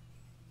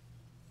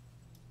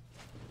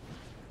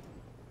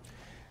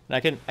 And I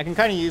can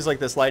kind of use like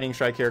this Lightning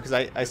Strike here because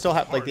I still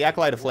have like the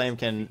Acolyte of Flame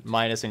can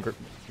minus and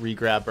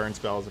re-grab burn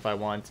spells if I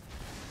want.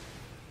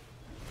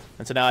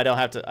 And so now I don't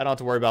have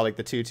to worry about like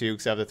the 2/2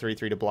 because I have the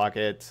 3/3 to block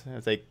it.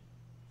 If they,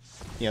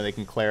 you know, they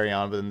can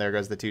Clarion, but then there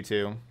goes the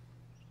 2/2.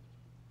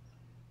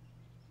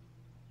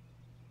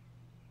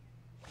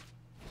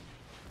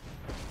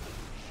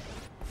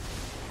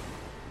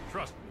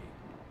 Trust me,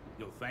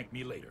 you'll thank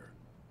me later.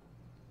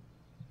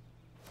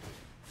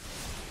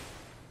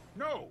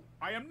 No,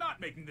 I am not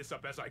making this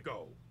up as I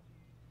go.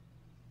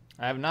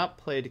 I have not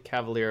played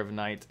Cavalier of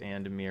Night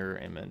and Mirror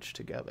Image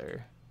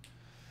together.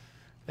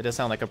 It does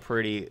sound like a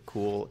pretty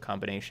cool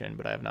combination,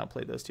 but I have not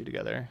played those two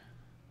together.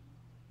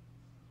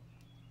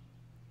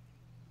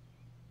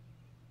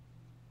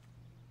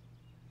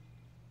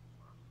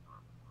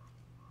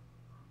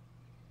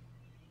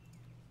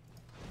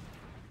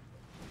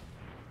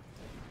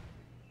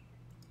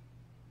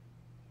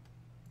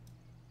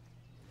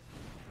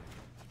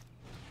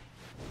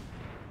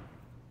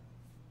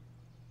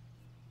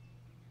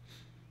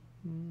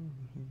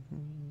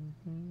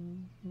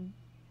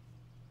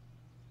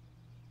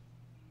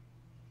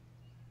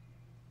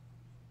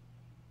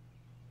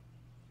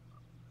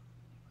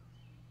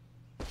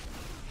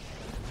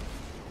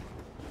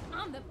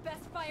 I'm the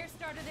best fire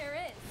starter there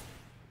is.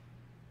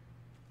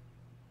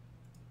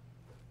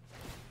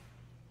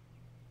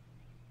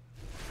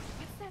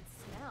 What's that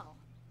smell?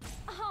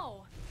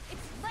 Oh,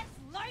 it's let's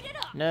light it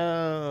up.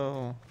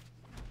 No.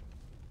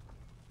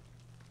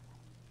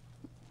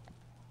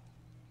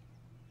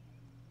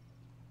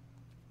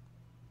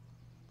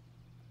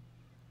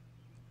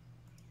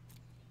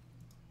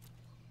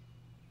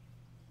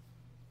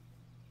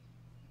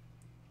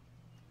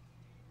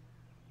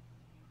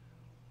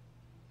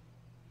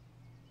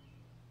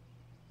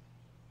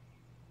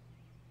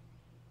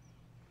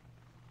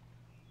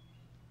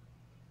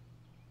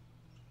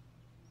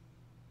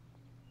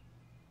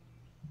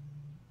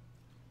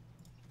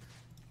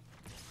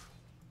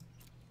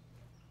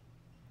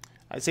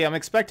 I see. I'm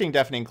expecting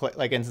deafening,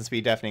 like instant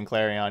speed deafening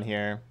Clarion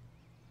here.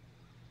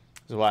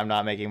 This is why I'm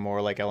not making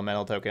more like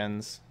elemental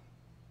tokens.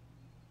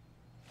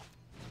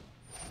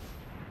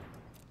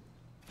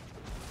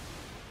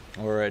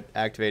 Or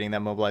activating that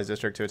mobilized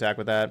district to attack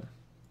with that.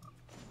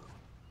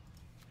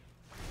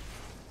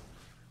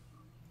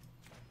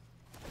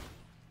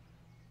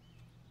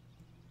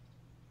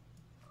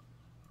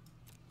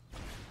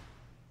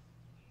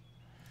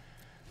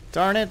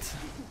 Darn it.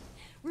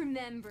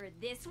 Remember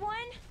this one?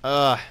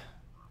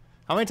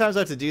 How many times do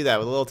I have to do that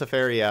with a little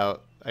Teferi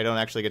out? I don't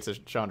actually get to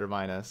Chandra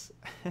minus.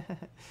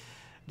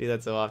 Do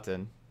that so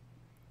often.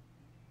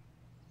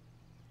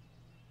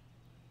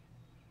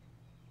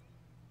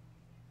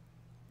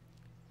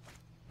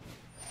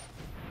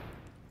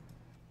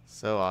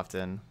 So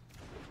often.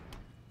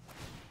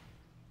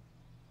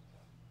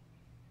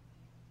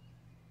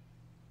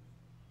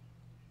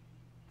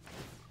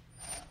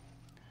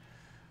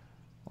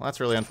 Well, that's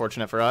really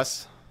unfortunate for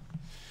us.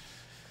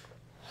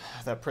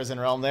 That prison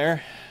realm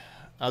there.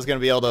 I was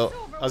gonna be able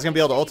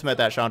to ultimate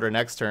that Chandra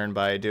next turn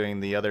by doing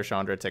the other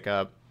Chandra tick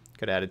up.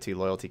 Could have added 2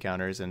 loyalty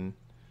counters and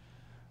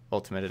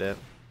ultimated it.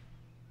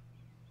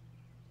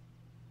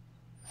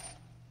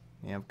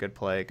 Yep, good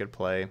play, good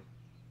play.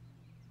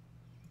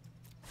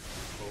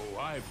 Oh,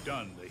 I've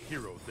done the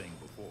hero thing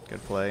before.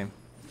 Good play.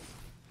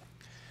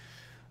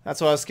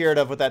 That's what I was scared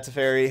of with that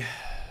Teferi.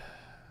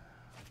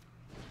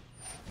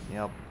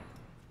 Yep.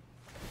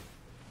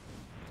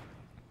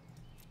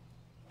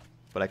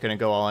 But I couldn't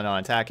go all in on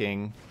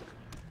attacking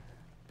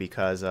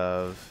because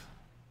of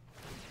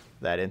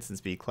that instant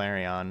speed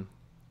Clarion.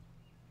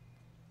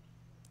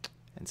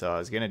 And so I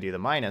was going to do the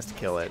minus to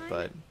kill it,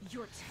 but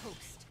You're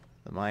toast.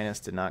 the minus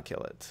did not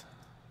kill it.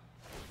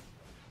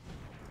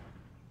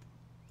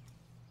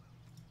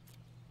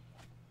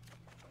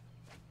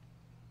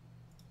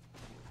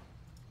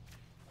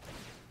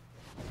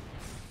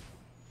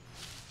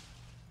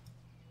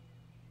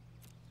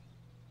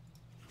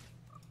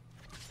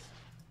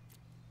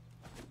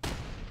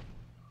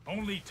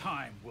 Only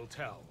time will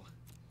tell.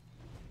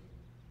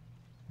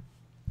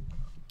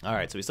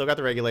 Alright, so we still got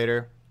the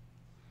regulator.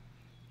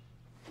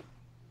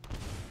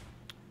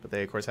 But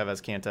they, of course, have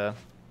Azcanta.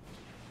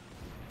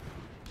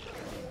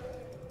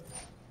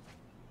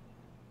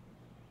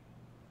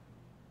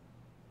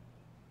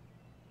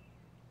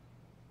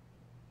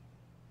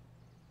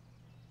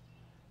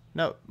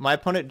 No, my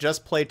opponent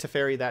just played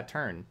Teferi that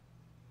turn.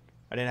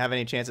 I didn't have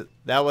any chances.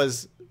 That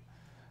was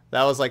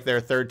like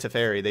their third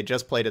Teferi. They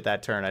just played it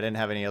that turn. I didn't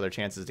have any other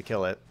chances to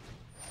kill it.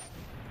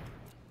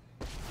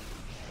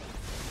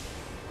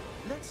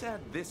 Let's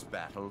add this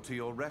battle to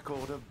your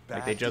record of bad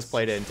Like they just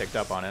played it and ticked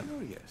up on it.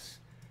 Curious.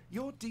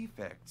 Your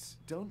defects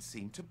don't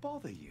seem to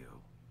bother you.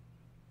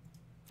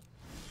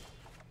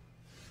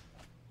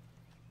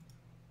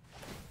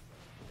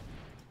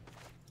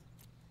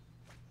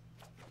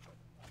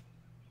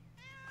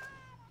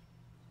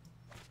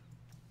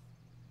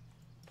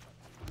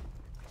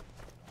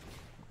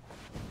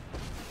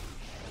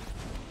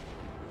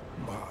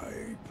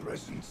 My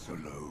presence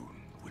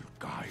alone will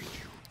guide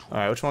you.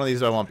 Alright, which one of these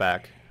do I want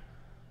back?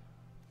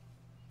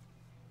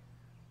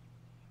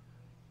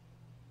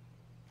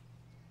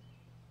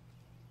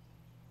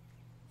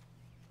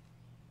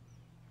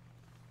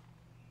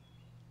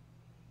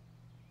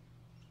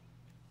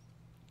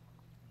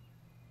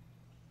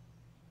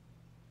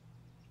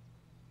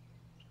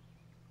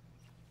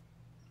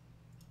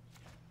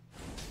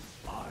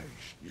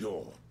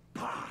 Your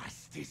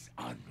past is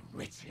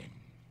unwritten.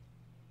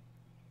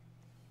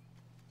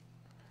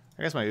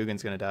 I guess my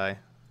Ugin's gonna die.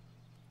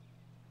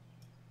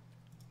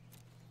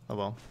 Oh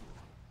well.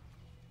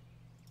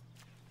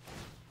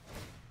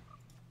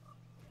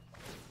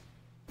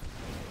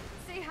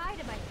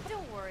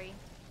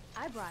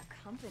 I brought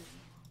company.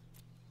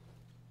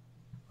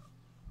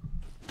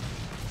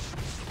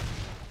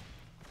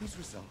 These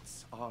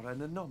results are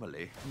an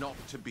anomaly, not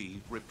to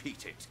be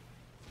repeated.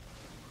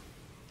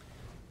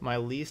 My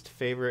least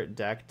favorite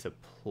deck to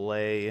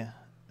play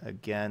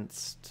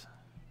against.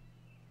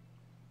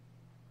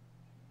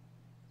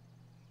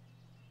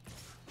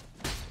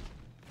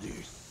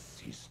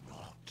 This is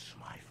not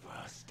my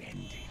first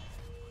ending.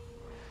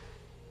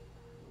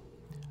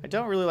 I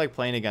don't really like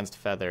playing against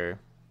Feather.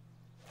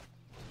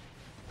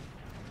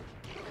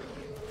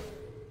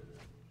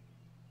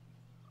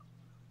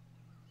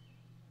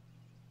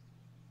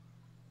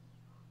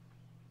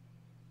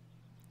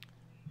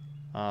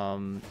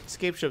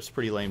 Scape Shift's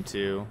pretty lame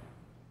too.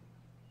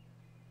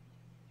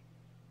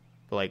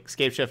 But like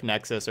Scape Shift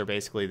Nexus are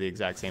basically the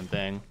exact same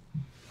thing.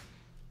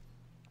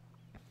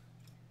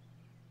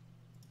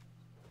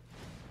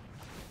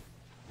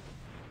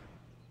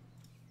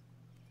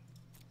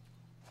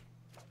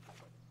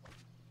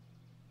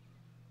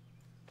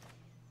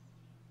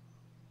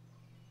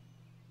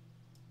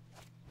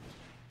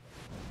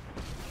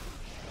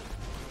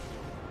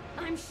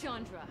 I'm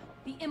Chandra,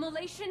 the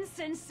immolation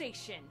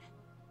sensation.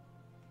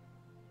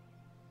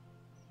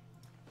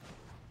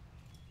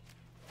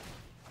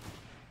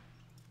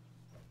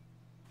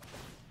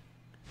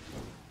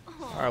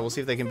 Alright, we'll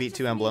see if they can beat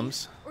two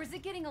emblems. Or is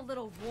it getting a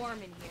little warm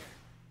in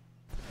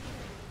here?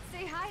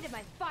 Say hi to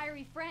my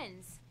fiery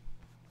friends.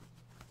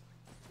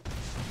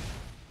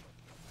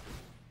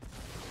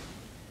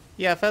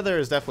 Yeah, Feather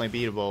is definitely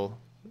beatable.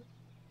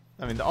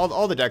 I mean,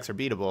 all the decks are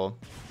beatable.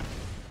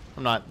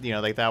 I'm not, you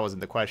know, like that wasn't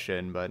the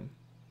question, but...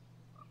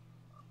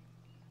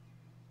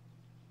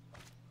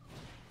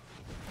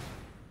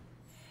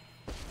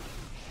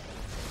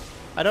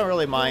 I don't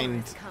really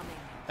mind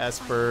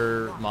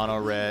Esper, Mono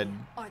Red,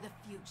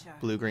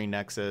 Blue Green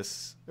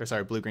Nexus, or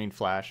sorry, Blue Green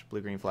Flash.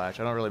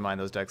 I don't really mind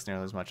those decks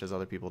nearly as much as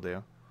other people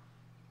do.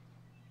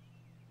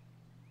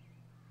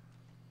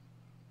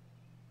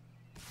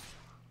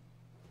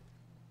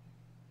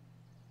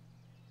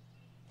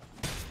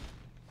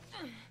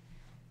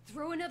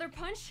 Throw another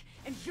punch,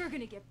 and you're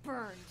gonna get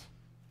burned.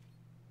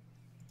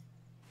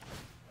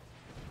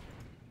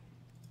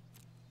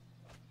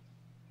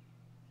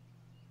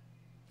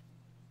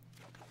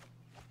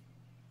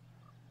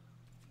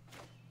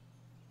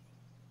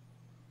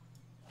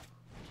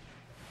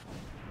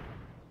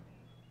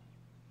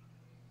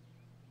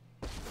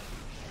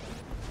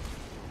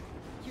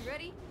 You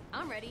ready?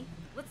 I'm ready.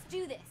 Let's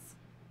do this.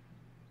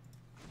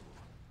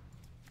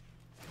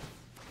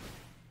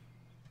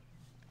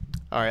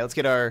 All right, let's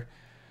get our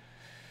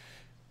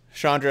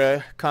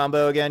Chandra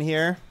combo again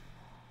here.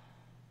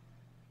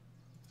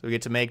 So we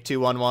get to make 2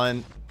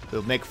 1/1.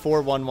 We'll make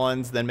 4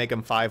 1/1s, then make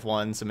them 5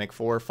 1s, so make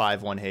 4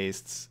 5/1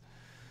 hastes.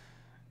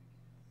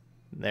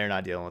 They're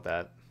not dealing with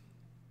that.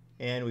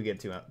 And we get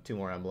two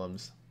more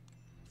emblems.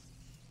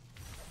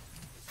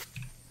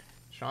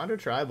 Chandra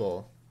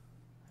Tribal.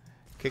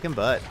 Kicking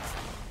butt.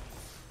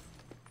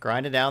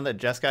 Grinding down the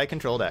Jeskai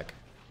control deck.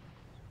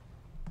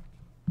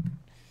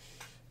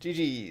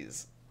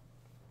 GG's.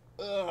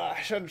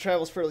 Chandra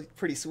Tribal's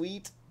pretty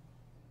sweet.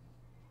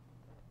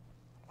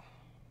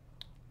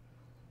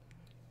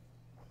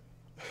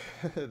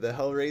 The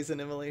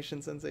Hellraisin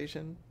immolation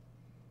sensation.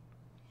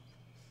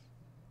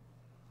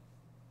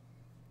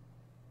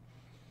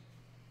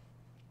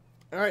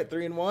 All right,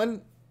 3 and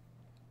 1.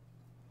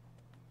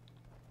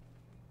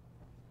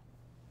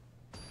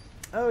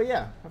 Oh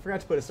yeah, I forgot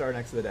to put a star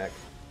next to the deck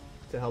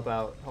to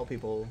help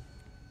people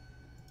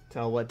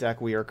tell what deck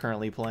we are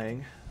currently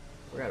playing.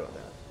 Forgot about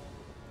that.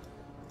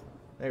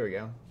 There we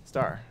go.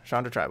 Star.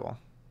 Chandra Tribal.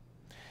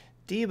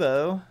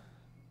 Debo.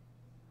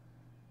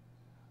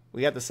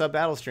 We got the sub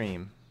battle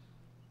stream.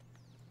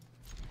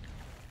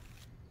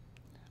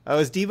 Oh,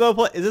 is Debo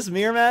play? Is this a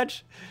mirror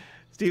match?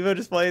 Is Debo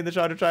just playing the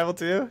Chandra Tribal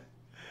too?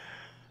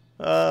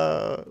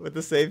 With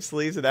the same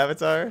sleeves and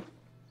avatar?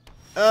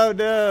 Oh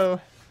no!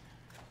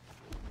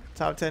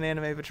 Top 10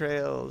 anime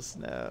betrayals.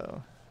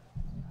 No.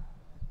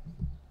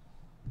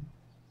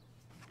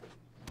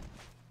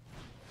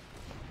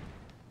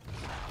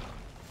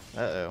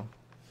 Uh-oh.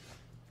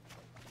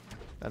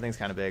 That thing's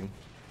kind of big.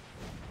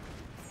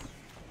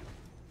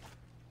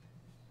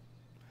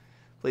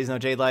 Please, no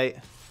Jade Light.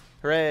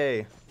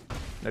 Hooray!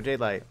 No Jade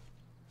Light.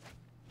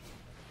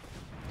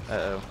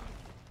 Uh-oh.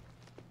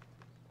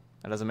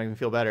 That doesn't make me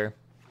feel better.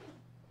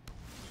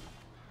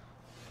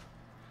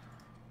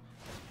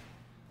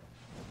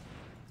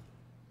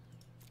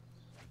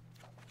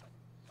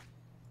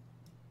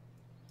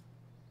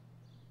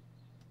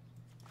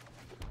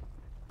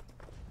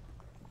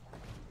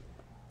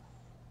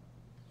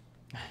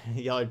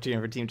 Y'all are cheering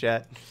for team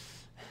chat.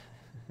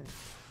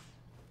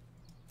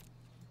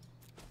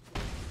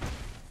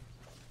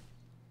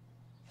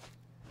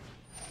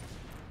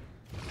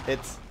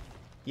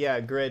 Yeah,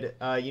 Grid.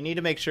 You need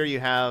to make sure you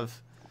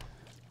have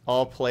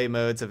all play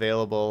modes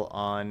available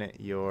on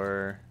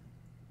your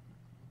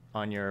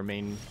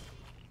main,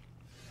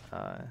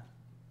 on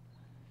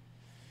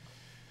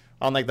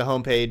like the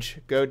home page.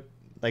 Go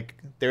like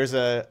there's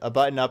a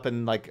button up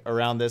in like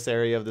around this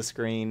area of the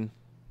screen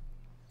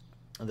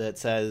that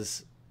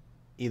says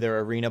either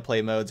arena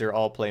play modes or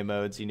all play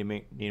modes. You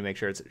need to make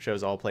sure it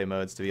shows all play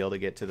modes to be able to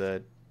get to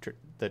the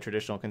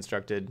traditional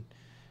constructed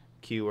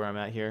queue where I'm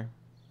at here.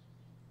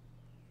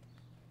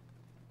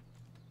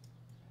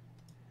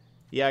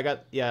 Yeah, I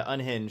got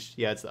unhinged.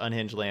 Yeah, it's the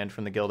unhinged land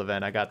from the guild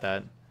event. I got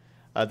that.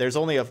 There's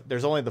only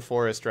the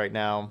forest right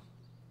now.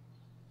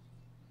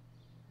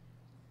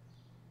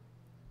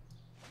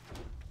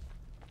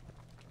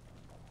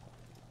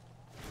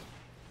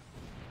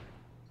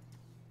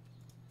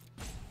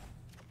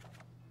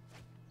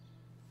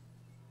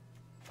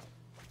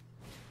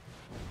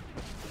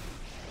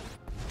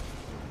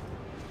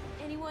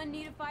 Anyone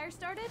need a fire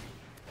started?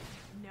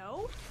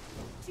 No?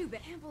 Too bad.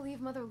 I can't believe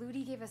Mother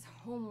Ludi gave us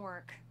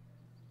homework.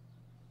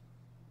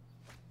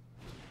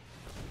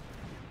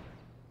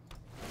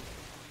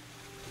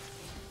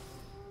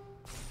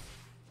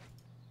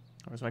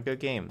 Where's my good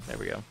game? There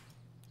we go.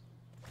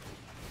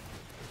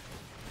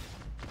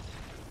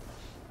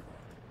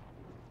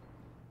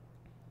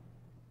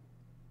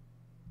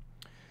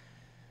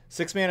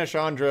 Six mana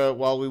Chandra,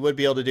 while we would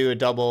be able to do a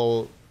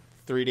double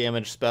 3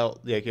 damage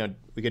spell, like, you know,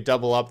 we could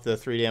double up the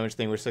 3 damage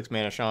thing with 6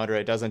 mana Chandra.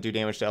 It doesn't do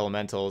damage to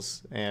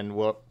elementals, and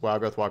Wild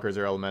Growth Walkers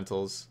are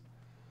elementals.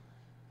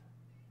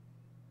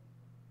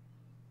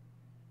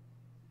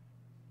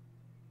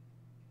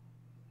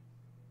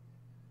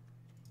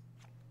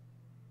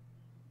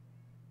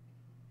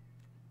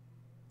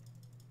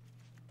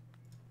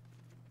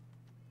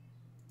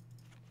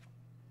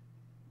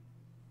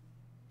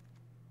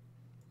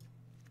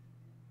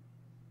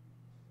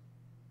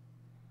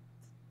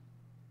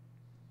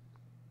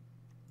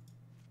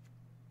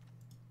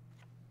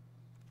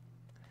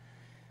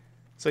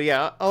 So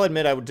yeah, I'll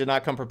admit I did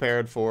not come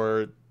prepared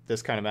for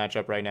this kind of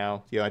matchup right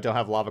now. You know, I don't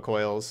have lava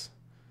coils.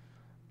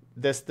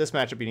 This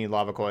matchup you need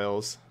lava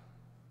coils.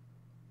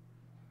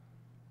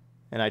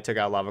 And I took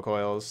out lava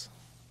coils.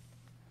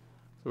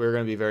 So we're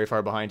going to be very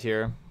far behind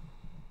here.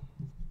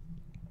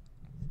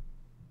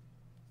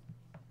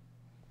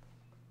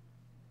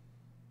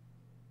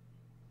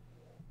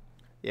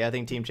 Yeah, I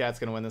think Team Chat's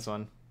going to win this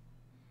one.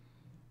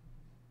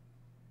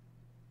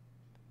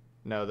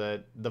 No,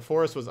 the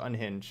forest was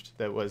unhinged.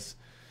 That was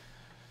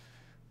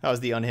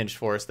the unhinged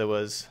forest that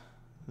was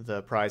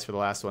the prize for the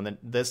last one. Then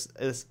this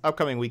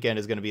upcoming weekend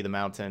is going to be the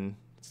mountain,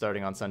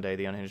 starting on Sunday,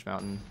 the unhinged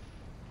mountain.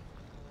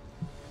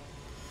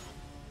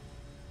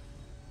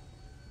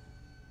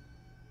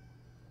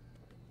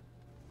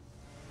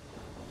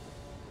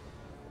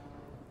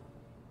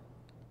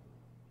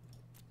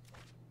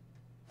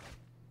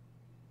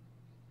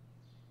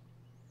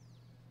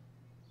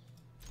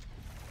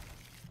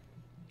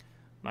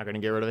 I'm not going to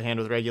get rid of the hand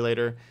with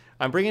regulator.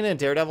 I'm bringing in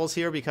daredevils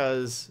here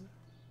because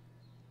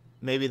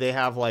maybe they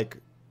have like,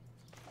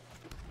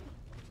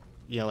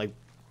 you know, like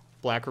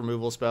black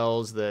removal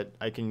spells that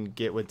I can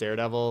get with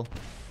Daredevil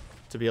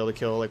to be able to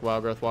kill like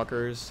Wild Growth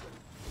Walkers.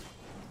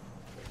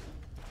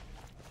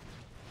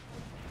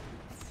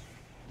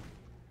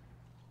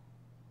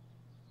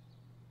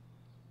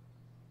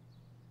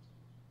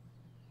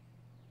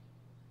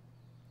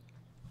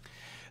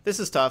 This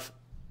is tough.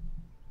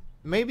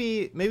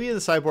 Maybe in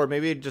the sideboard,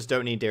 maybe we just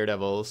don't need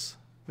Daredevils.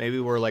 Maybe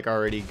we're like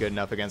already good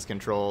enough against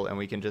control and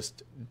we can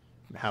just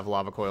have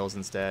lava coils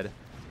instead.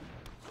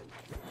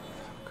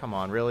 Come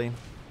on, really?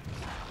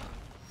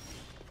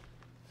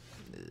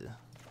 Ugh.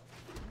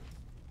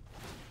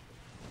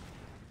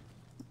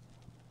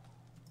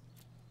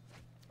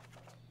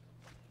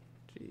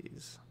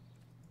 Jeez.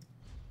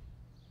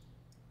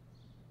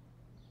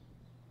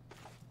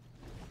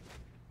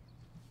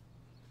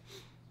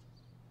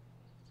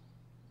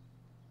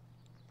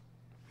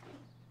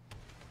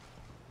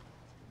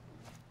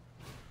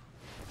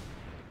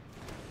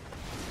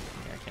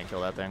 Yeah, I can't kill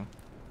that thing.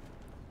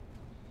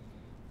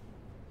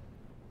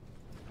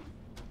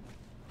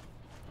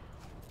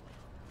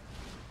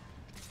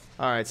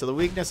 Alright, so the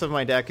weakness of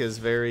my deck is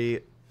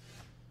very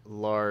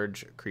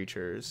large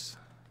creatures.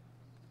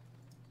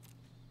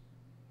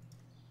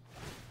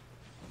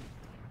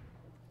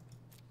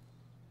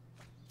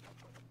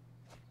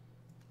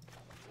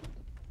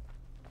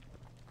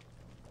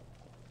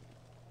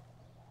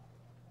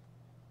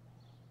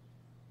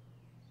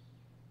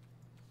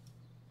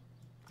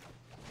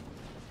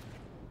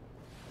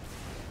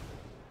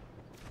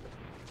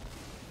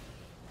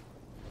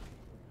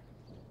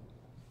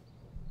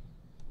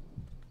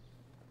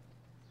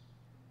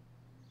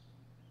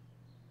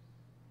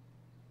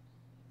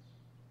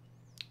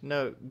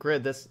 No,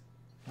 Grid, this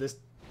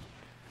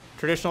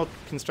traditional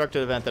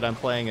constructed event that I'm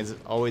playing is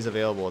always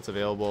available. It's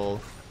available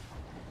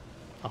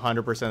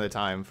 100% of the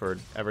time for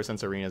ever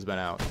since Arena's been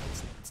out.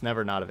 It's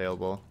never not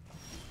available.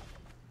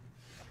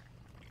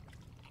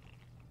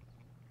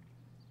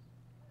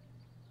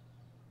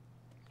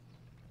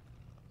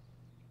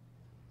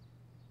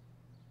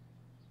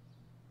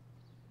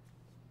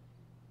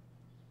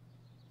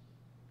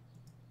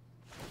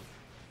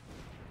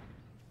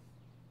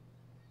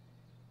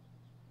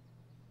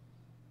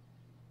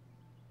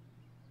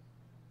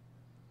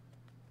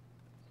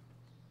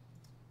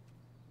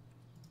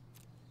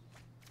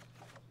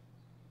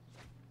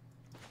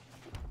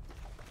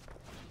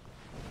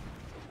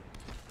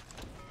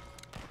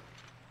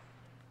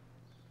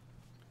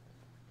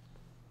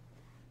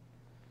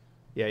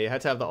 Yeah, you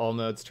had to have the all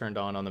modes turned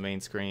on the main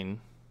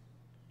screen.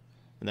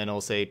 And then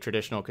it'll say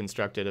traditional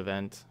constructed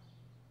event.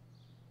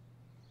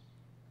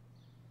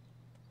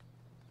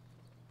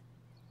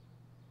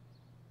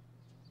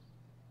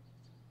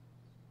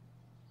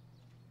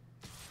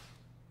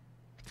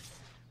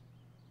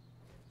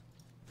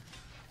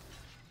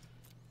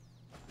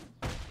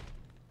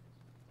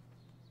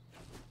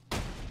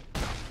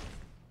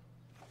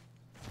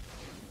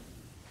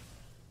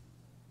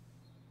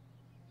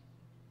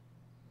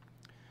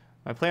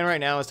 My plan right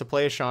now is to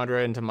play a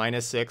Chandra into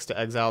 -6 to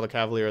exile the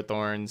Cavalier of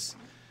Thorns.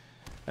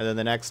 And then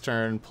the next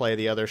turn, play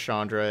the other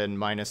Chandra in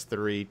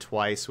 -3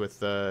 twice with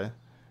the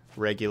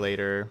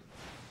Regulator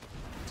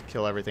to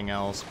kill everything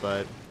else,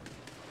 but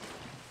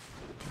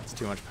it's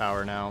too much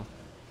power now.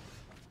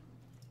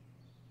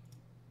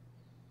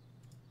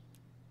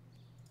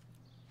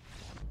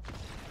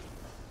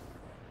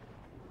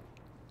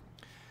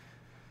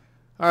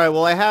 Alright,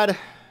 well I had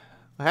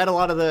a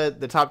lot of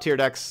the top tier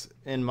decks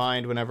in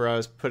mind whenever I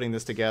was putting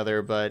this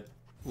together, but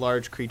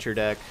large creature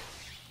deck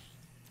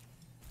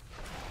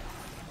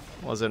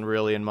wasn't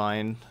really in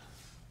mind.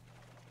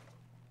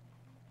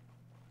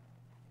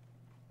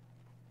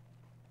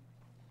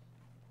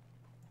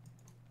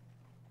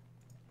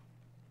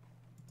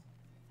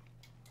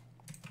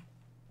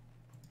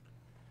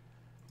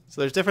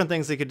 So there's different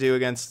things they could do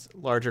against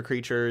larger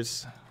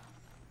creatures.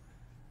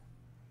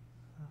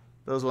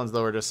 Those ones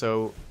though are just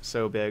so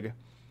big.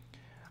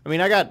 I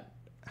mean, I got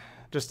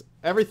just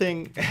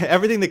everything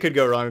that could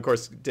go wrong, of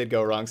course, did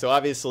go wrong. So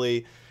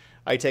obviously,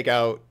 I take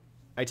out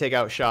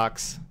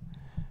shocks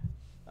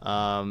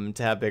to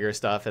have bigger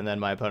stuff, and then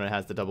my opponent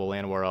has the double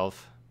land war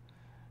elf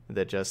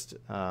that just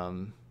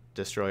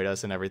destroyed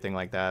us and everything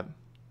like that.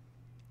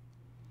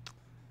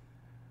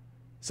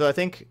 So I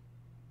think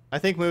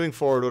moving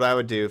forward, what I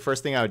would do,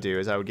 first thing I would do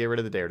is I would get rid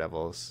of the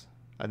Daredevils.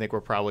 I think we're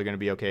probably going to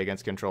be okay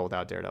against control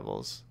without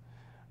Daredevils.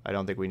 I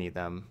don't think we need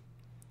them.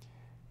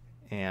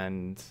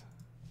 And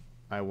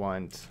I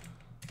want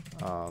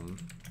some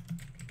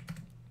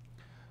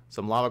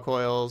lava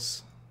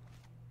coils.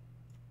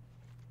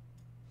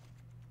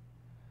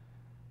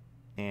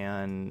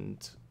 And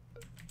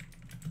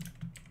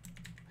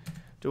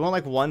do we want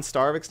like 1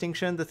 Star of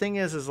Extinction? The thing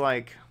is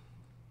like,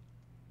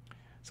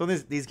 so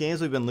these games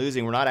we've been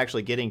losing, we're not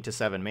actually getting to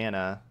 7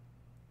 mana.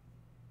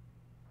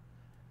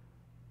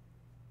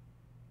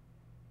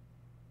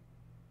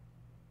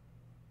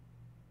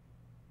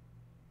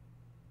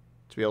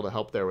 To be able to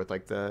help there with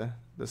like the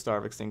Star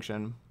of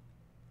Extinction.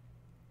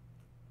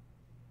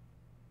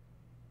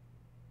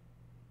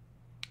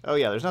 Oh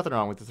yeah, there's nothing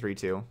wrong with the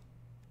 3/2.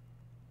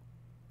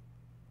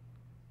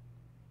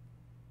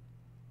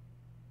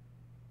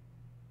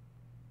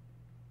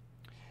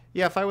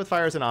 Yeah, Fight with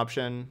Fire is an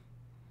option.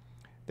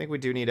 I think we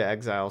do need to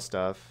exile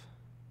stuff.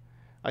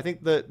 I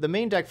think the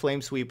main deck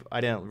Flame Sweep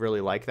I didn't really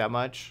like that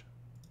much.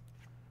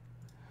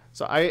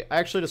 So I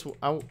actually just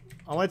I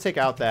want to take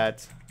out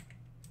that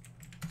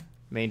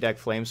main deck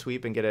Flame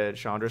Sweep and get a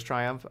Chandra's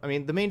Triumph. I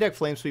mean, the main deck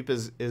Flame Sweep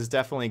is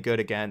definitely good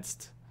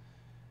against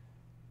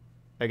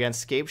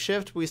Scape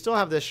Shift. We still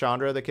have this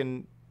Chandra that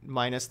can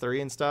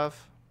 -3 and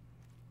stuff.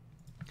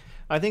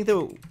 I think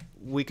that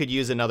we could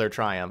use another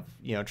Triumph.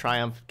 You know,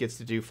 Triumph gets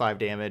to do 5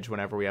 damage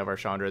whenever we have our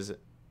Chandras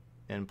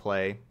in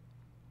play.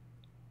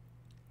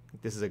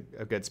 This is a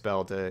good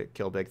spell to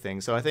kill big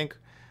things. So I think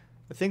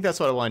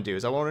that's what I want to do.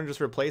 Is I want to just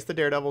replace the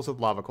Daredevils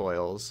with Lava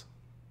Coils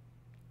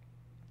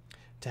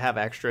to have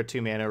extra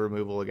 2 mana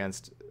removal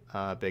against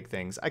big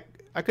things.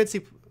 I could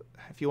see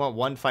if you want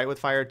 1 Fight with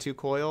Fire, 2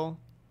 Coil.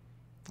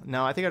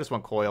 No, I think I just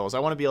want Coils. I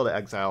want to be able to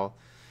exile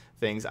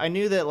things. I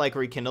knew that like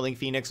Rekindling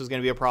Phoenix was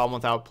going to be a problem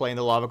without playing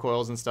the Lava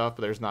Coils and stuff,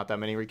 but there's not that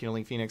many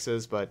Rekindling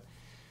Phoenixes. But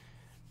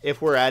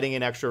if we're adding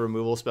in extra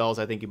removal spells,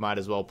 I think you might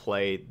as well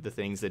play the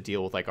things that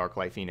deal with like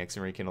Arclight Phoenix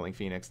and Rekindling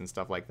Phoenix and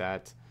stuff like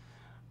that.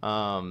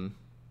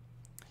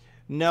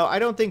 No, I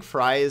don't think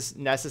Fry is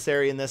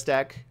necessary in this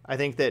deck. I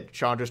think that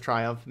Chandra's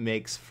Triumph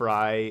makes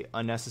Fry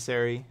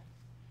unnecessary,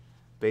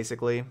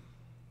 basically.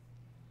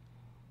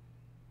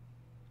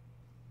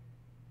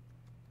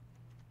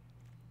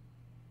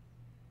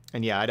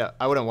 And yeah,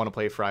 I wouldn't want to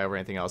play Fry over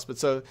anything else. But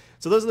so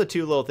those are the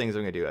 2 little things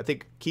I'm going to do. I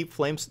think keep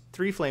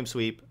 3 Flame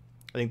Sweep.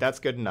 I think that's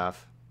good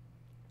enough.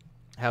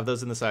 Have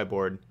those in the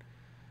sideboard.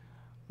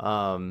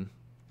 And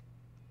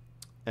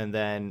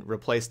then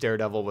replace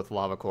Daredevil with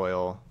Lava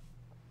Coil.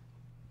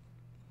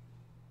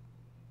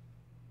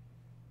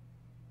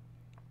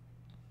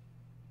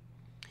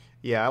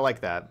 Yeah, I like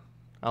that.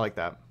 I like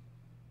that.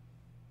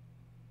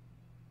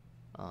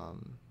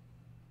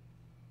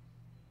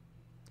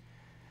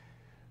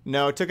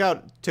 No, took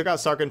out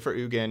Sarkhan for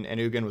Ugin, and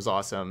Ugin was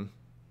awesome.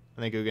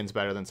 I think Ugin's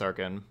better than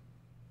Sarkhan.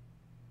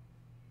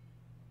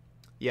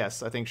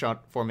 Yes, I think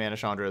 4 mana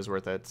Chandra is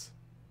worth it.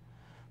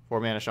 4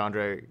 mana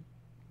Chandra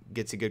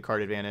gets a good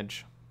card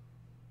advantage.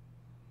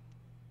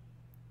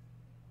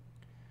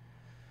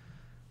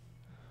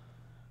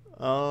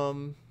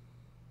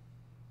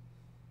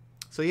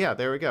 So yeah,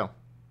 there we go.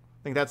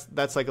 I think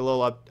that's like a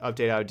little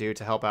update I would do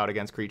to help out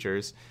against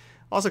creatures.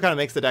 Also kind of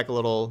makes the deck a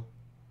little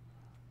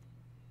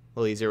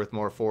little easier with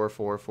more 4,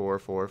 4, 4,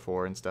 4,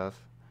 4 and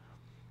stuff.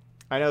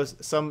 I know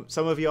some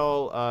of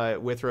y'all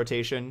with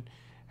rotation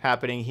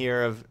happening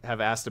here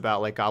have asked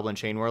about like Goblin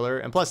Chain Whirler,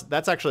 and plus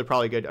that's actually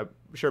probably good. I'm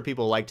sure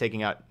people like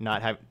taking out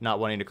not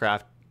wanting to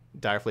craft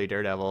Direfleet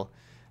Daredevil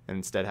and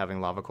instead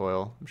having Lava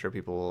Coil. I'm sure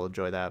people will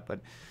enjoy that. But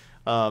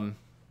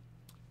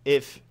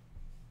this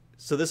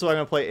is what I'm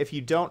gonna play. If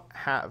you don't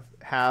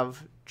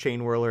have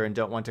Chain Whirler and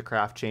don't want to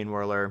craft Chain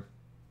Whirler,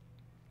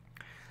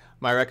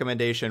 my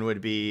recommendation would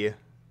be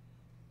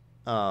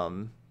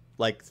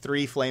like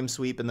 3 Flame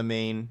Sweep in the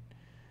main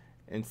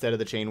instead of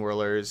the Chain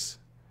Whirlers,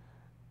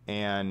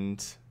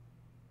 and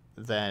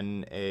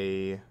then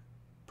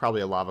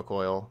probably a Lava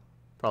Coil,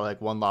 probably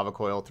like 1 Lava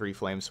Coil, 3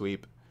 Flame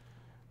Sweep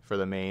for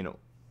the main,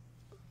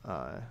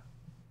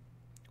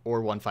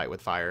 or 1 Fight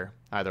with Fire,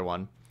 either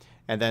one.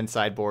 And then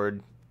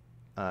sideboard,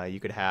 you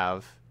could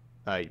have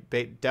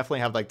definitely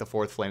have like the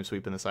 4th Flame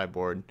Sweep in the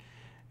sideboard,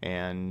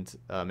 and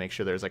make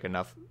sure there's like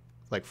enough,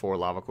 like 4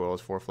 Lava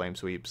Coils, 4 Flame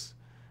Sweeps,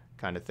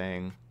 kind of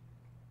thing.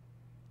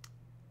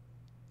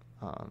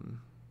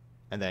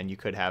 And then you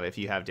could have, if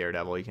you have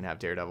Daredevil, you can have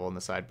Daredevil in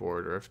the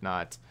sideboard, or if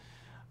not,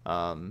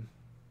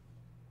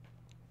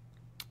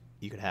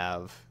 you could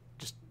have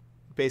just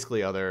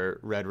basically other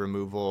red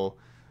removal.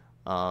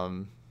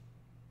 But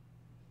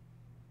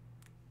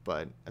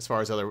as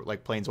far as other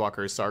like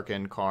Planeswalkers,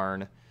 Sarkhan,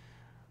 Karn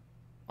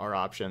are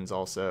options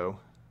also.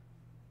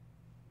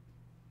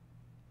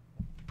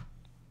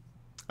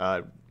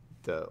 The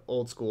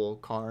old school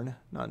Karn,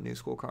 not new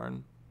school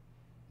Karn.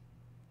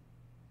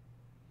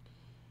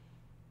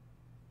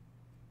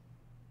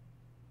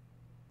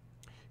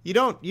 You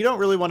don't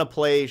really want to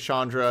play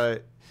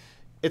Chandra.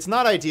 It's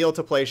not ideal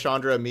to play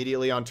Chandra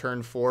immediately on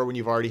turn 4 when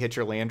you've already hit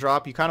your land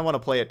drop. You kind of want to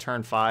play at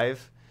turn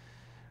 5,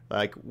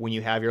 like when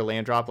you have your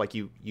land drop. Like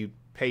you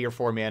pay your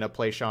 4 mana,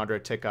 play Chandra,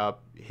 tick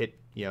up, hit,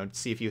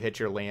 see if you hit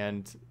your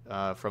land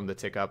from the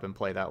tick up and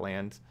play that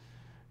land,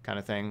 kind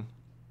of thing.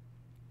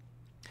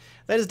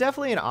 That is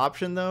definitely an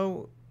option,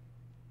 though.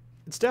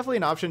 It's definitely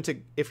an option to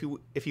if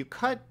you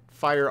cut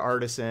Fire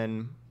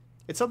Artisan.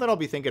 It's something I'll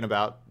be thinking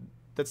about.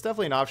 That's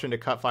definitely an option to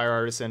cut Fire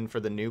Artisan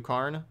for the new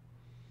Karn,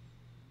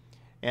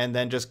 and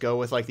then just go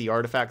with like the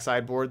artifact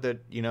sideboard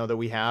that that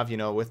we have,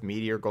 with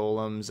Meteor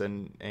Golems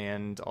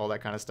and all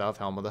that kind of stuff,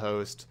 Helm of the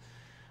Host,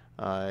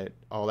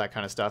 all that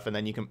kind of stuff, and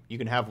then you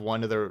can have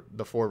one of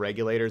the 4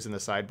 regulators in the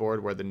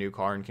sideboard where the new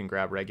Karn can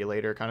grab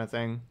regulator, kind of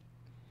thing.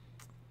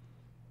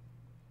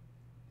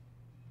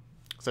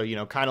 So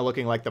kind of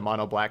looking like the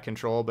mono black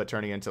control, but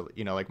turning into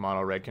like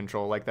mono red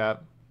control like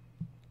that,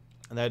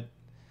 and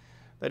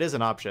that is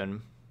an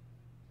option.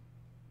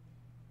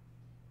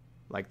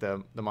 Like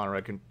the mono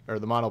red or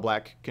the mono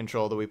black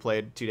control that we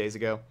played 2 days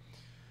ago.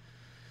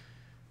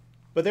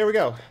 But there we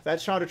go.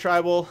 That's Chandra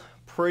Tribal.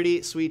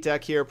 Pretty sweet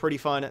deck here. Pretty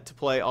fun to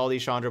play all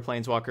these Chandra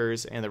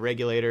Planeswalkers, and the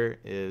regulator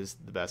is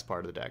the best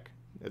part of the deck.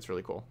 It's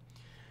really cool.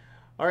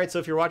 All right, so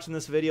if you're watching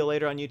this video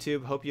later on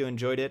YouTube, hope you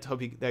enjoyed it.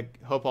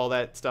 Hope all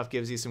that stuff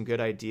gives you some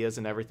good ideas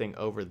and everything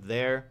over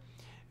there.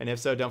 And if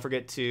so, don't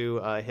forget to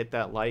hit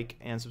that like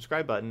and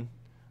subscribe button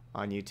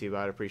on YouTube.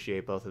 I'd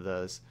appreciate both of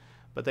those.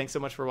 But thanks so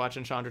much for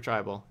watching Chandra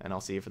Tribal, and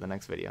I'll see you for the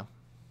next video.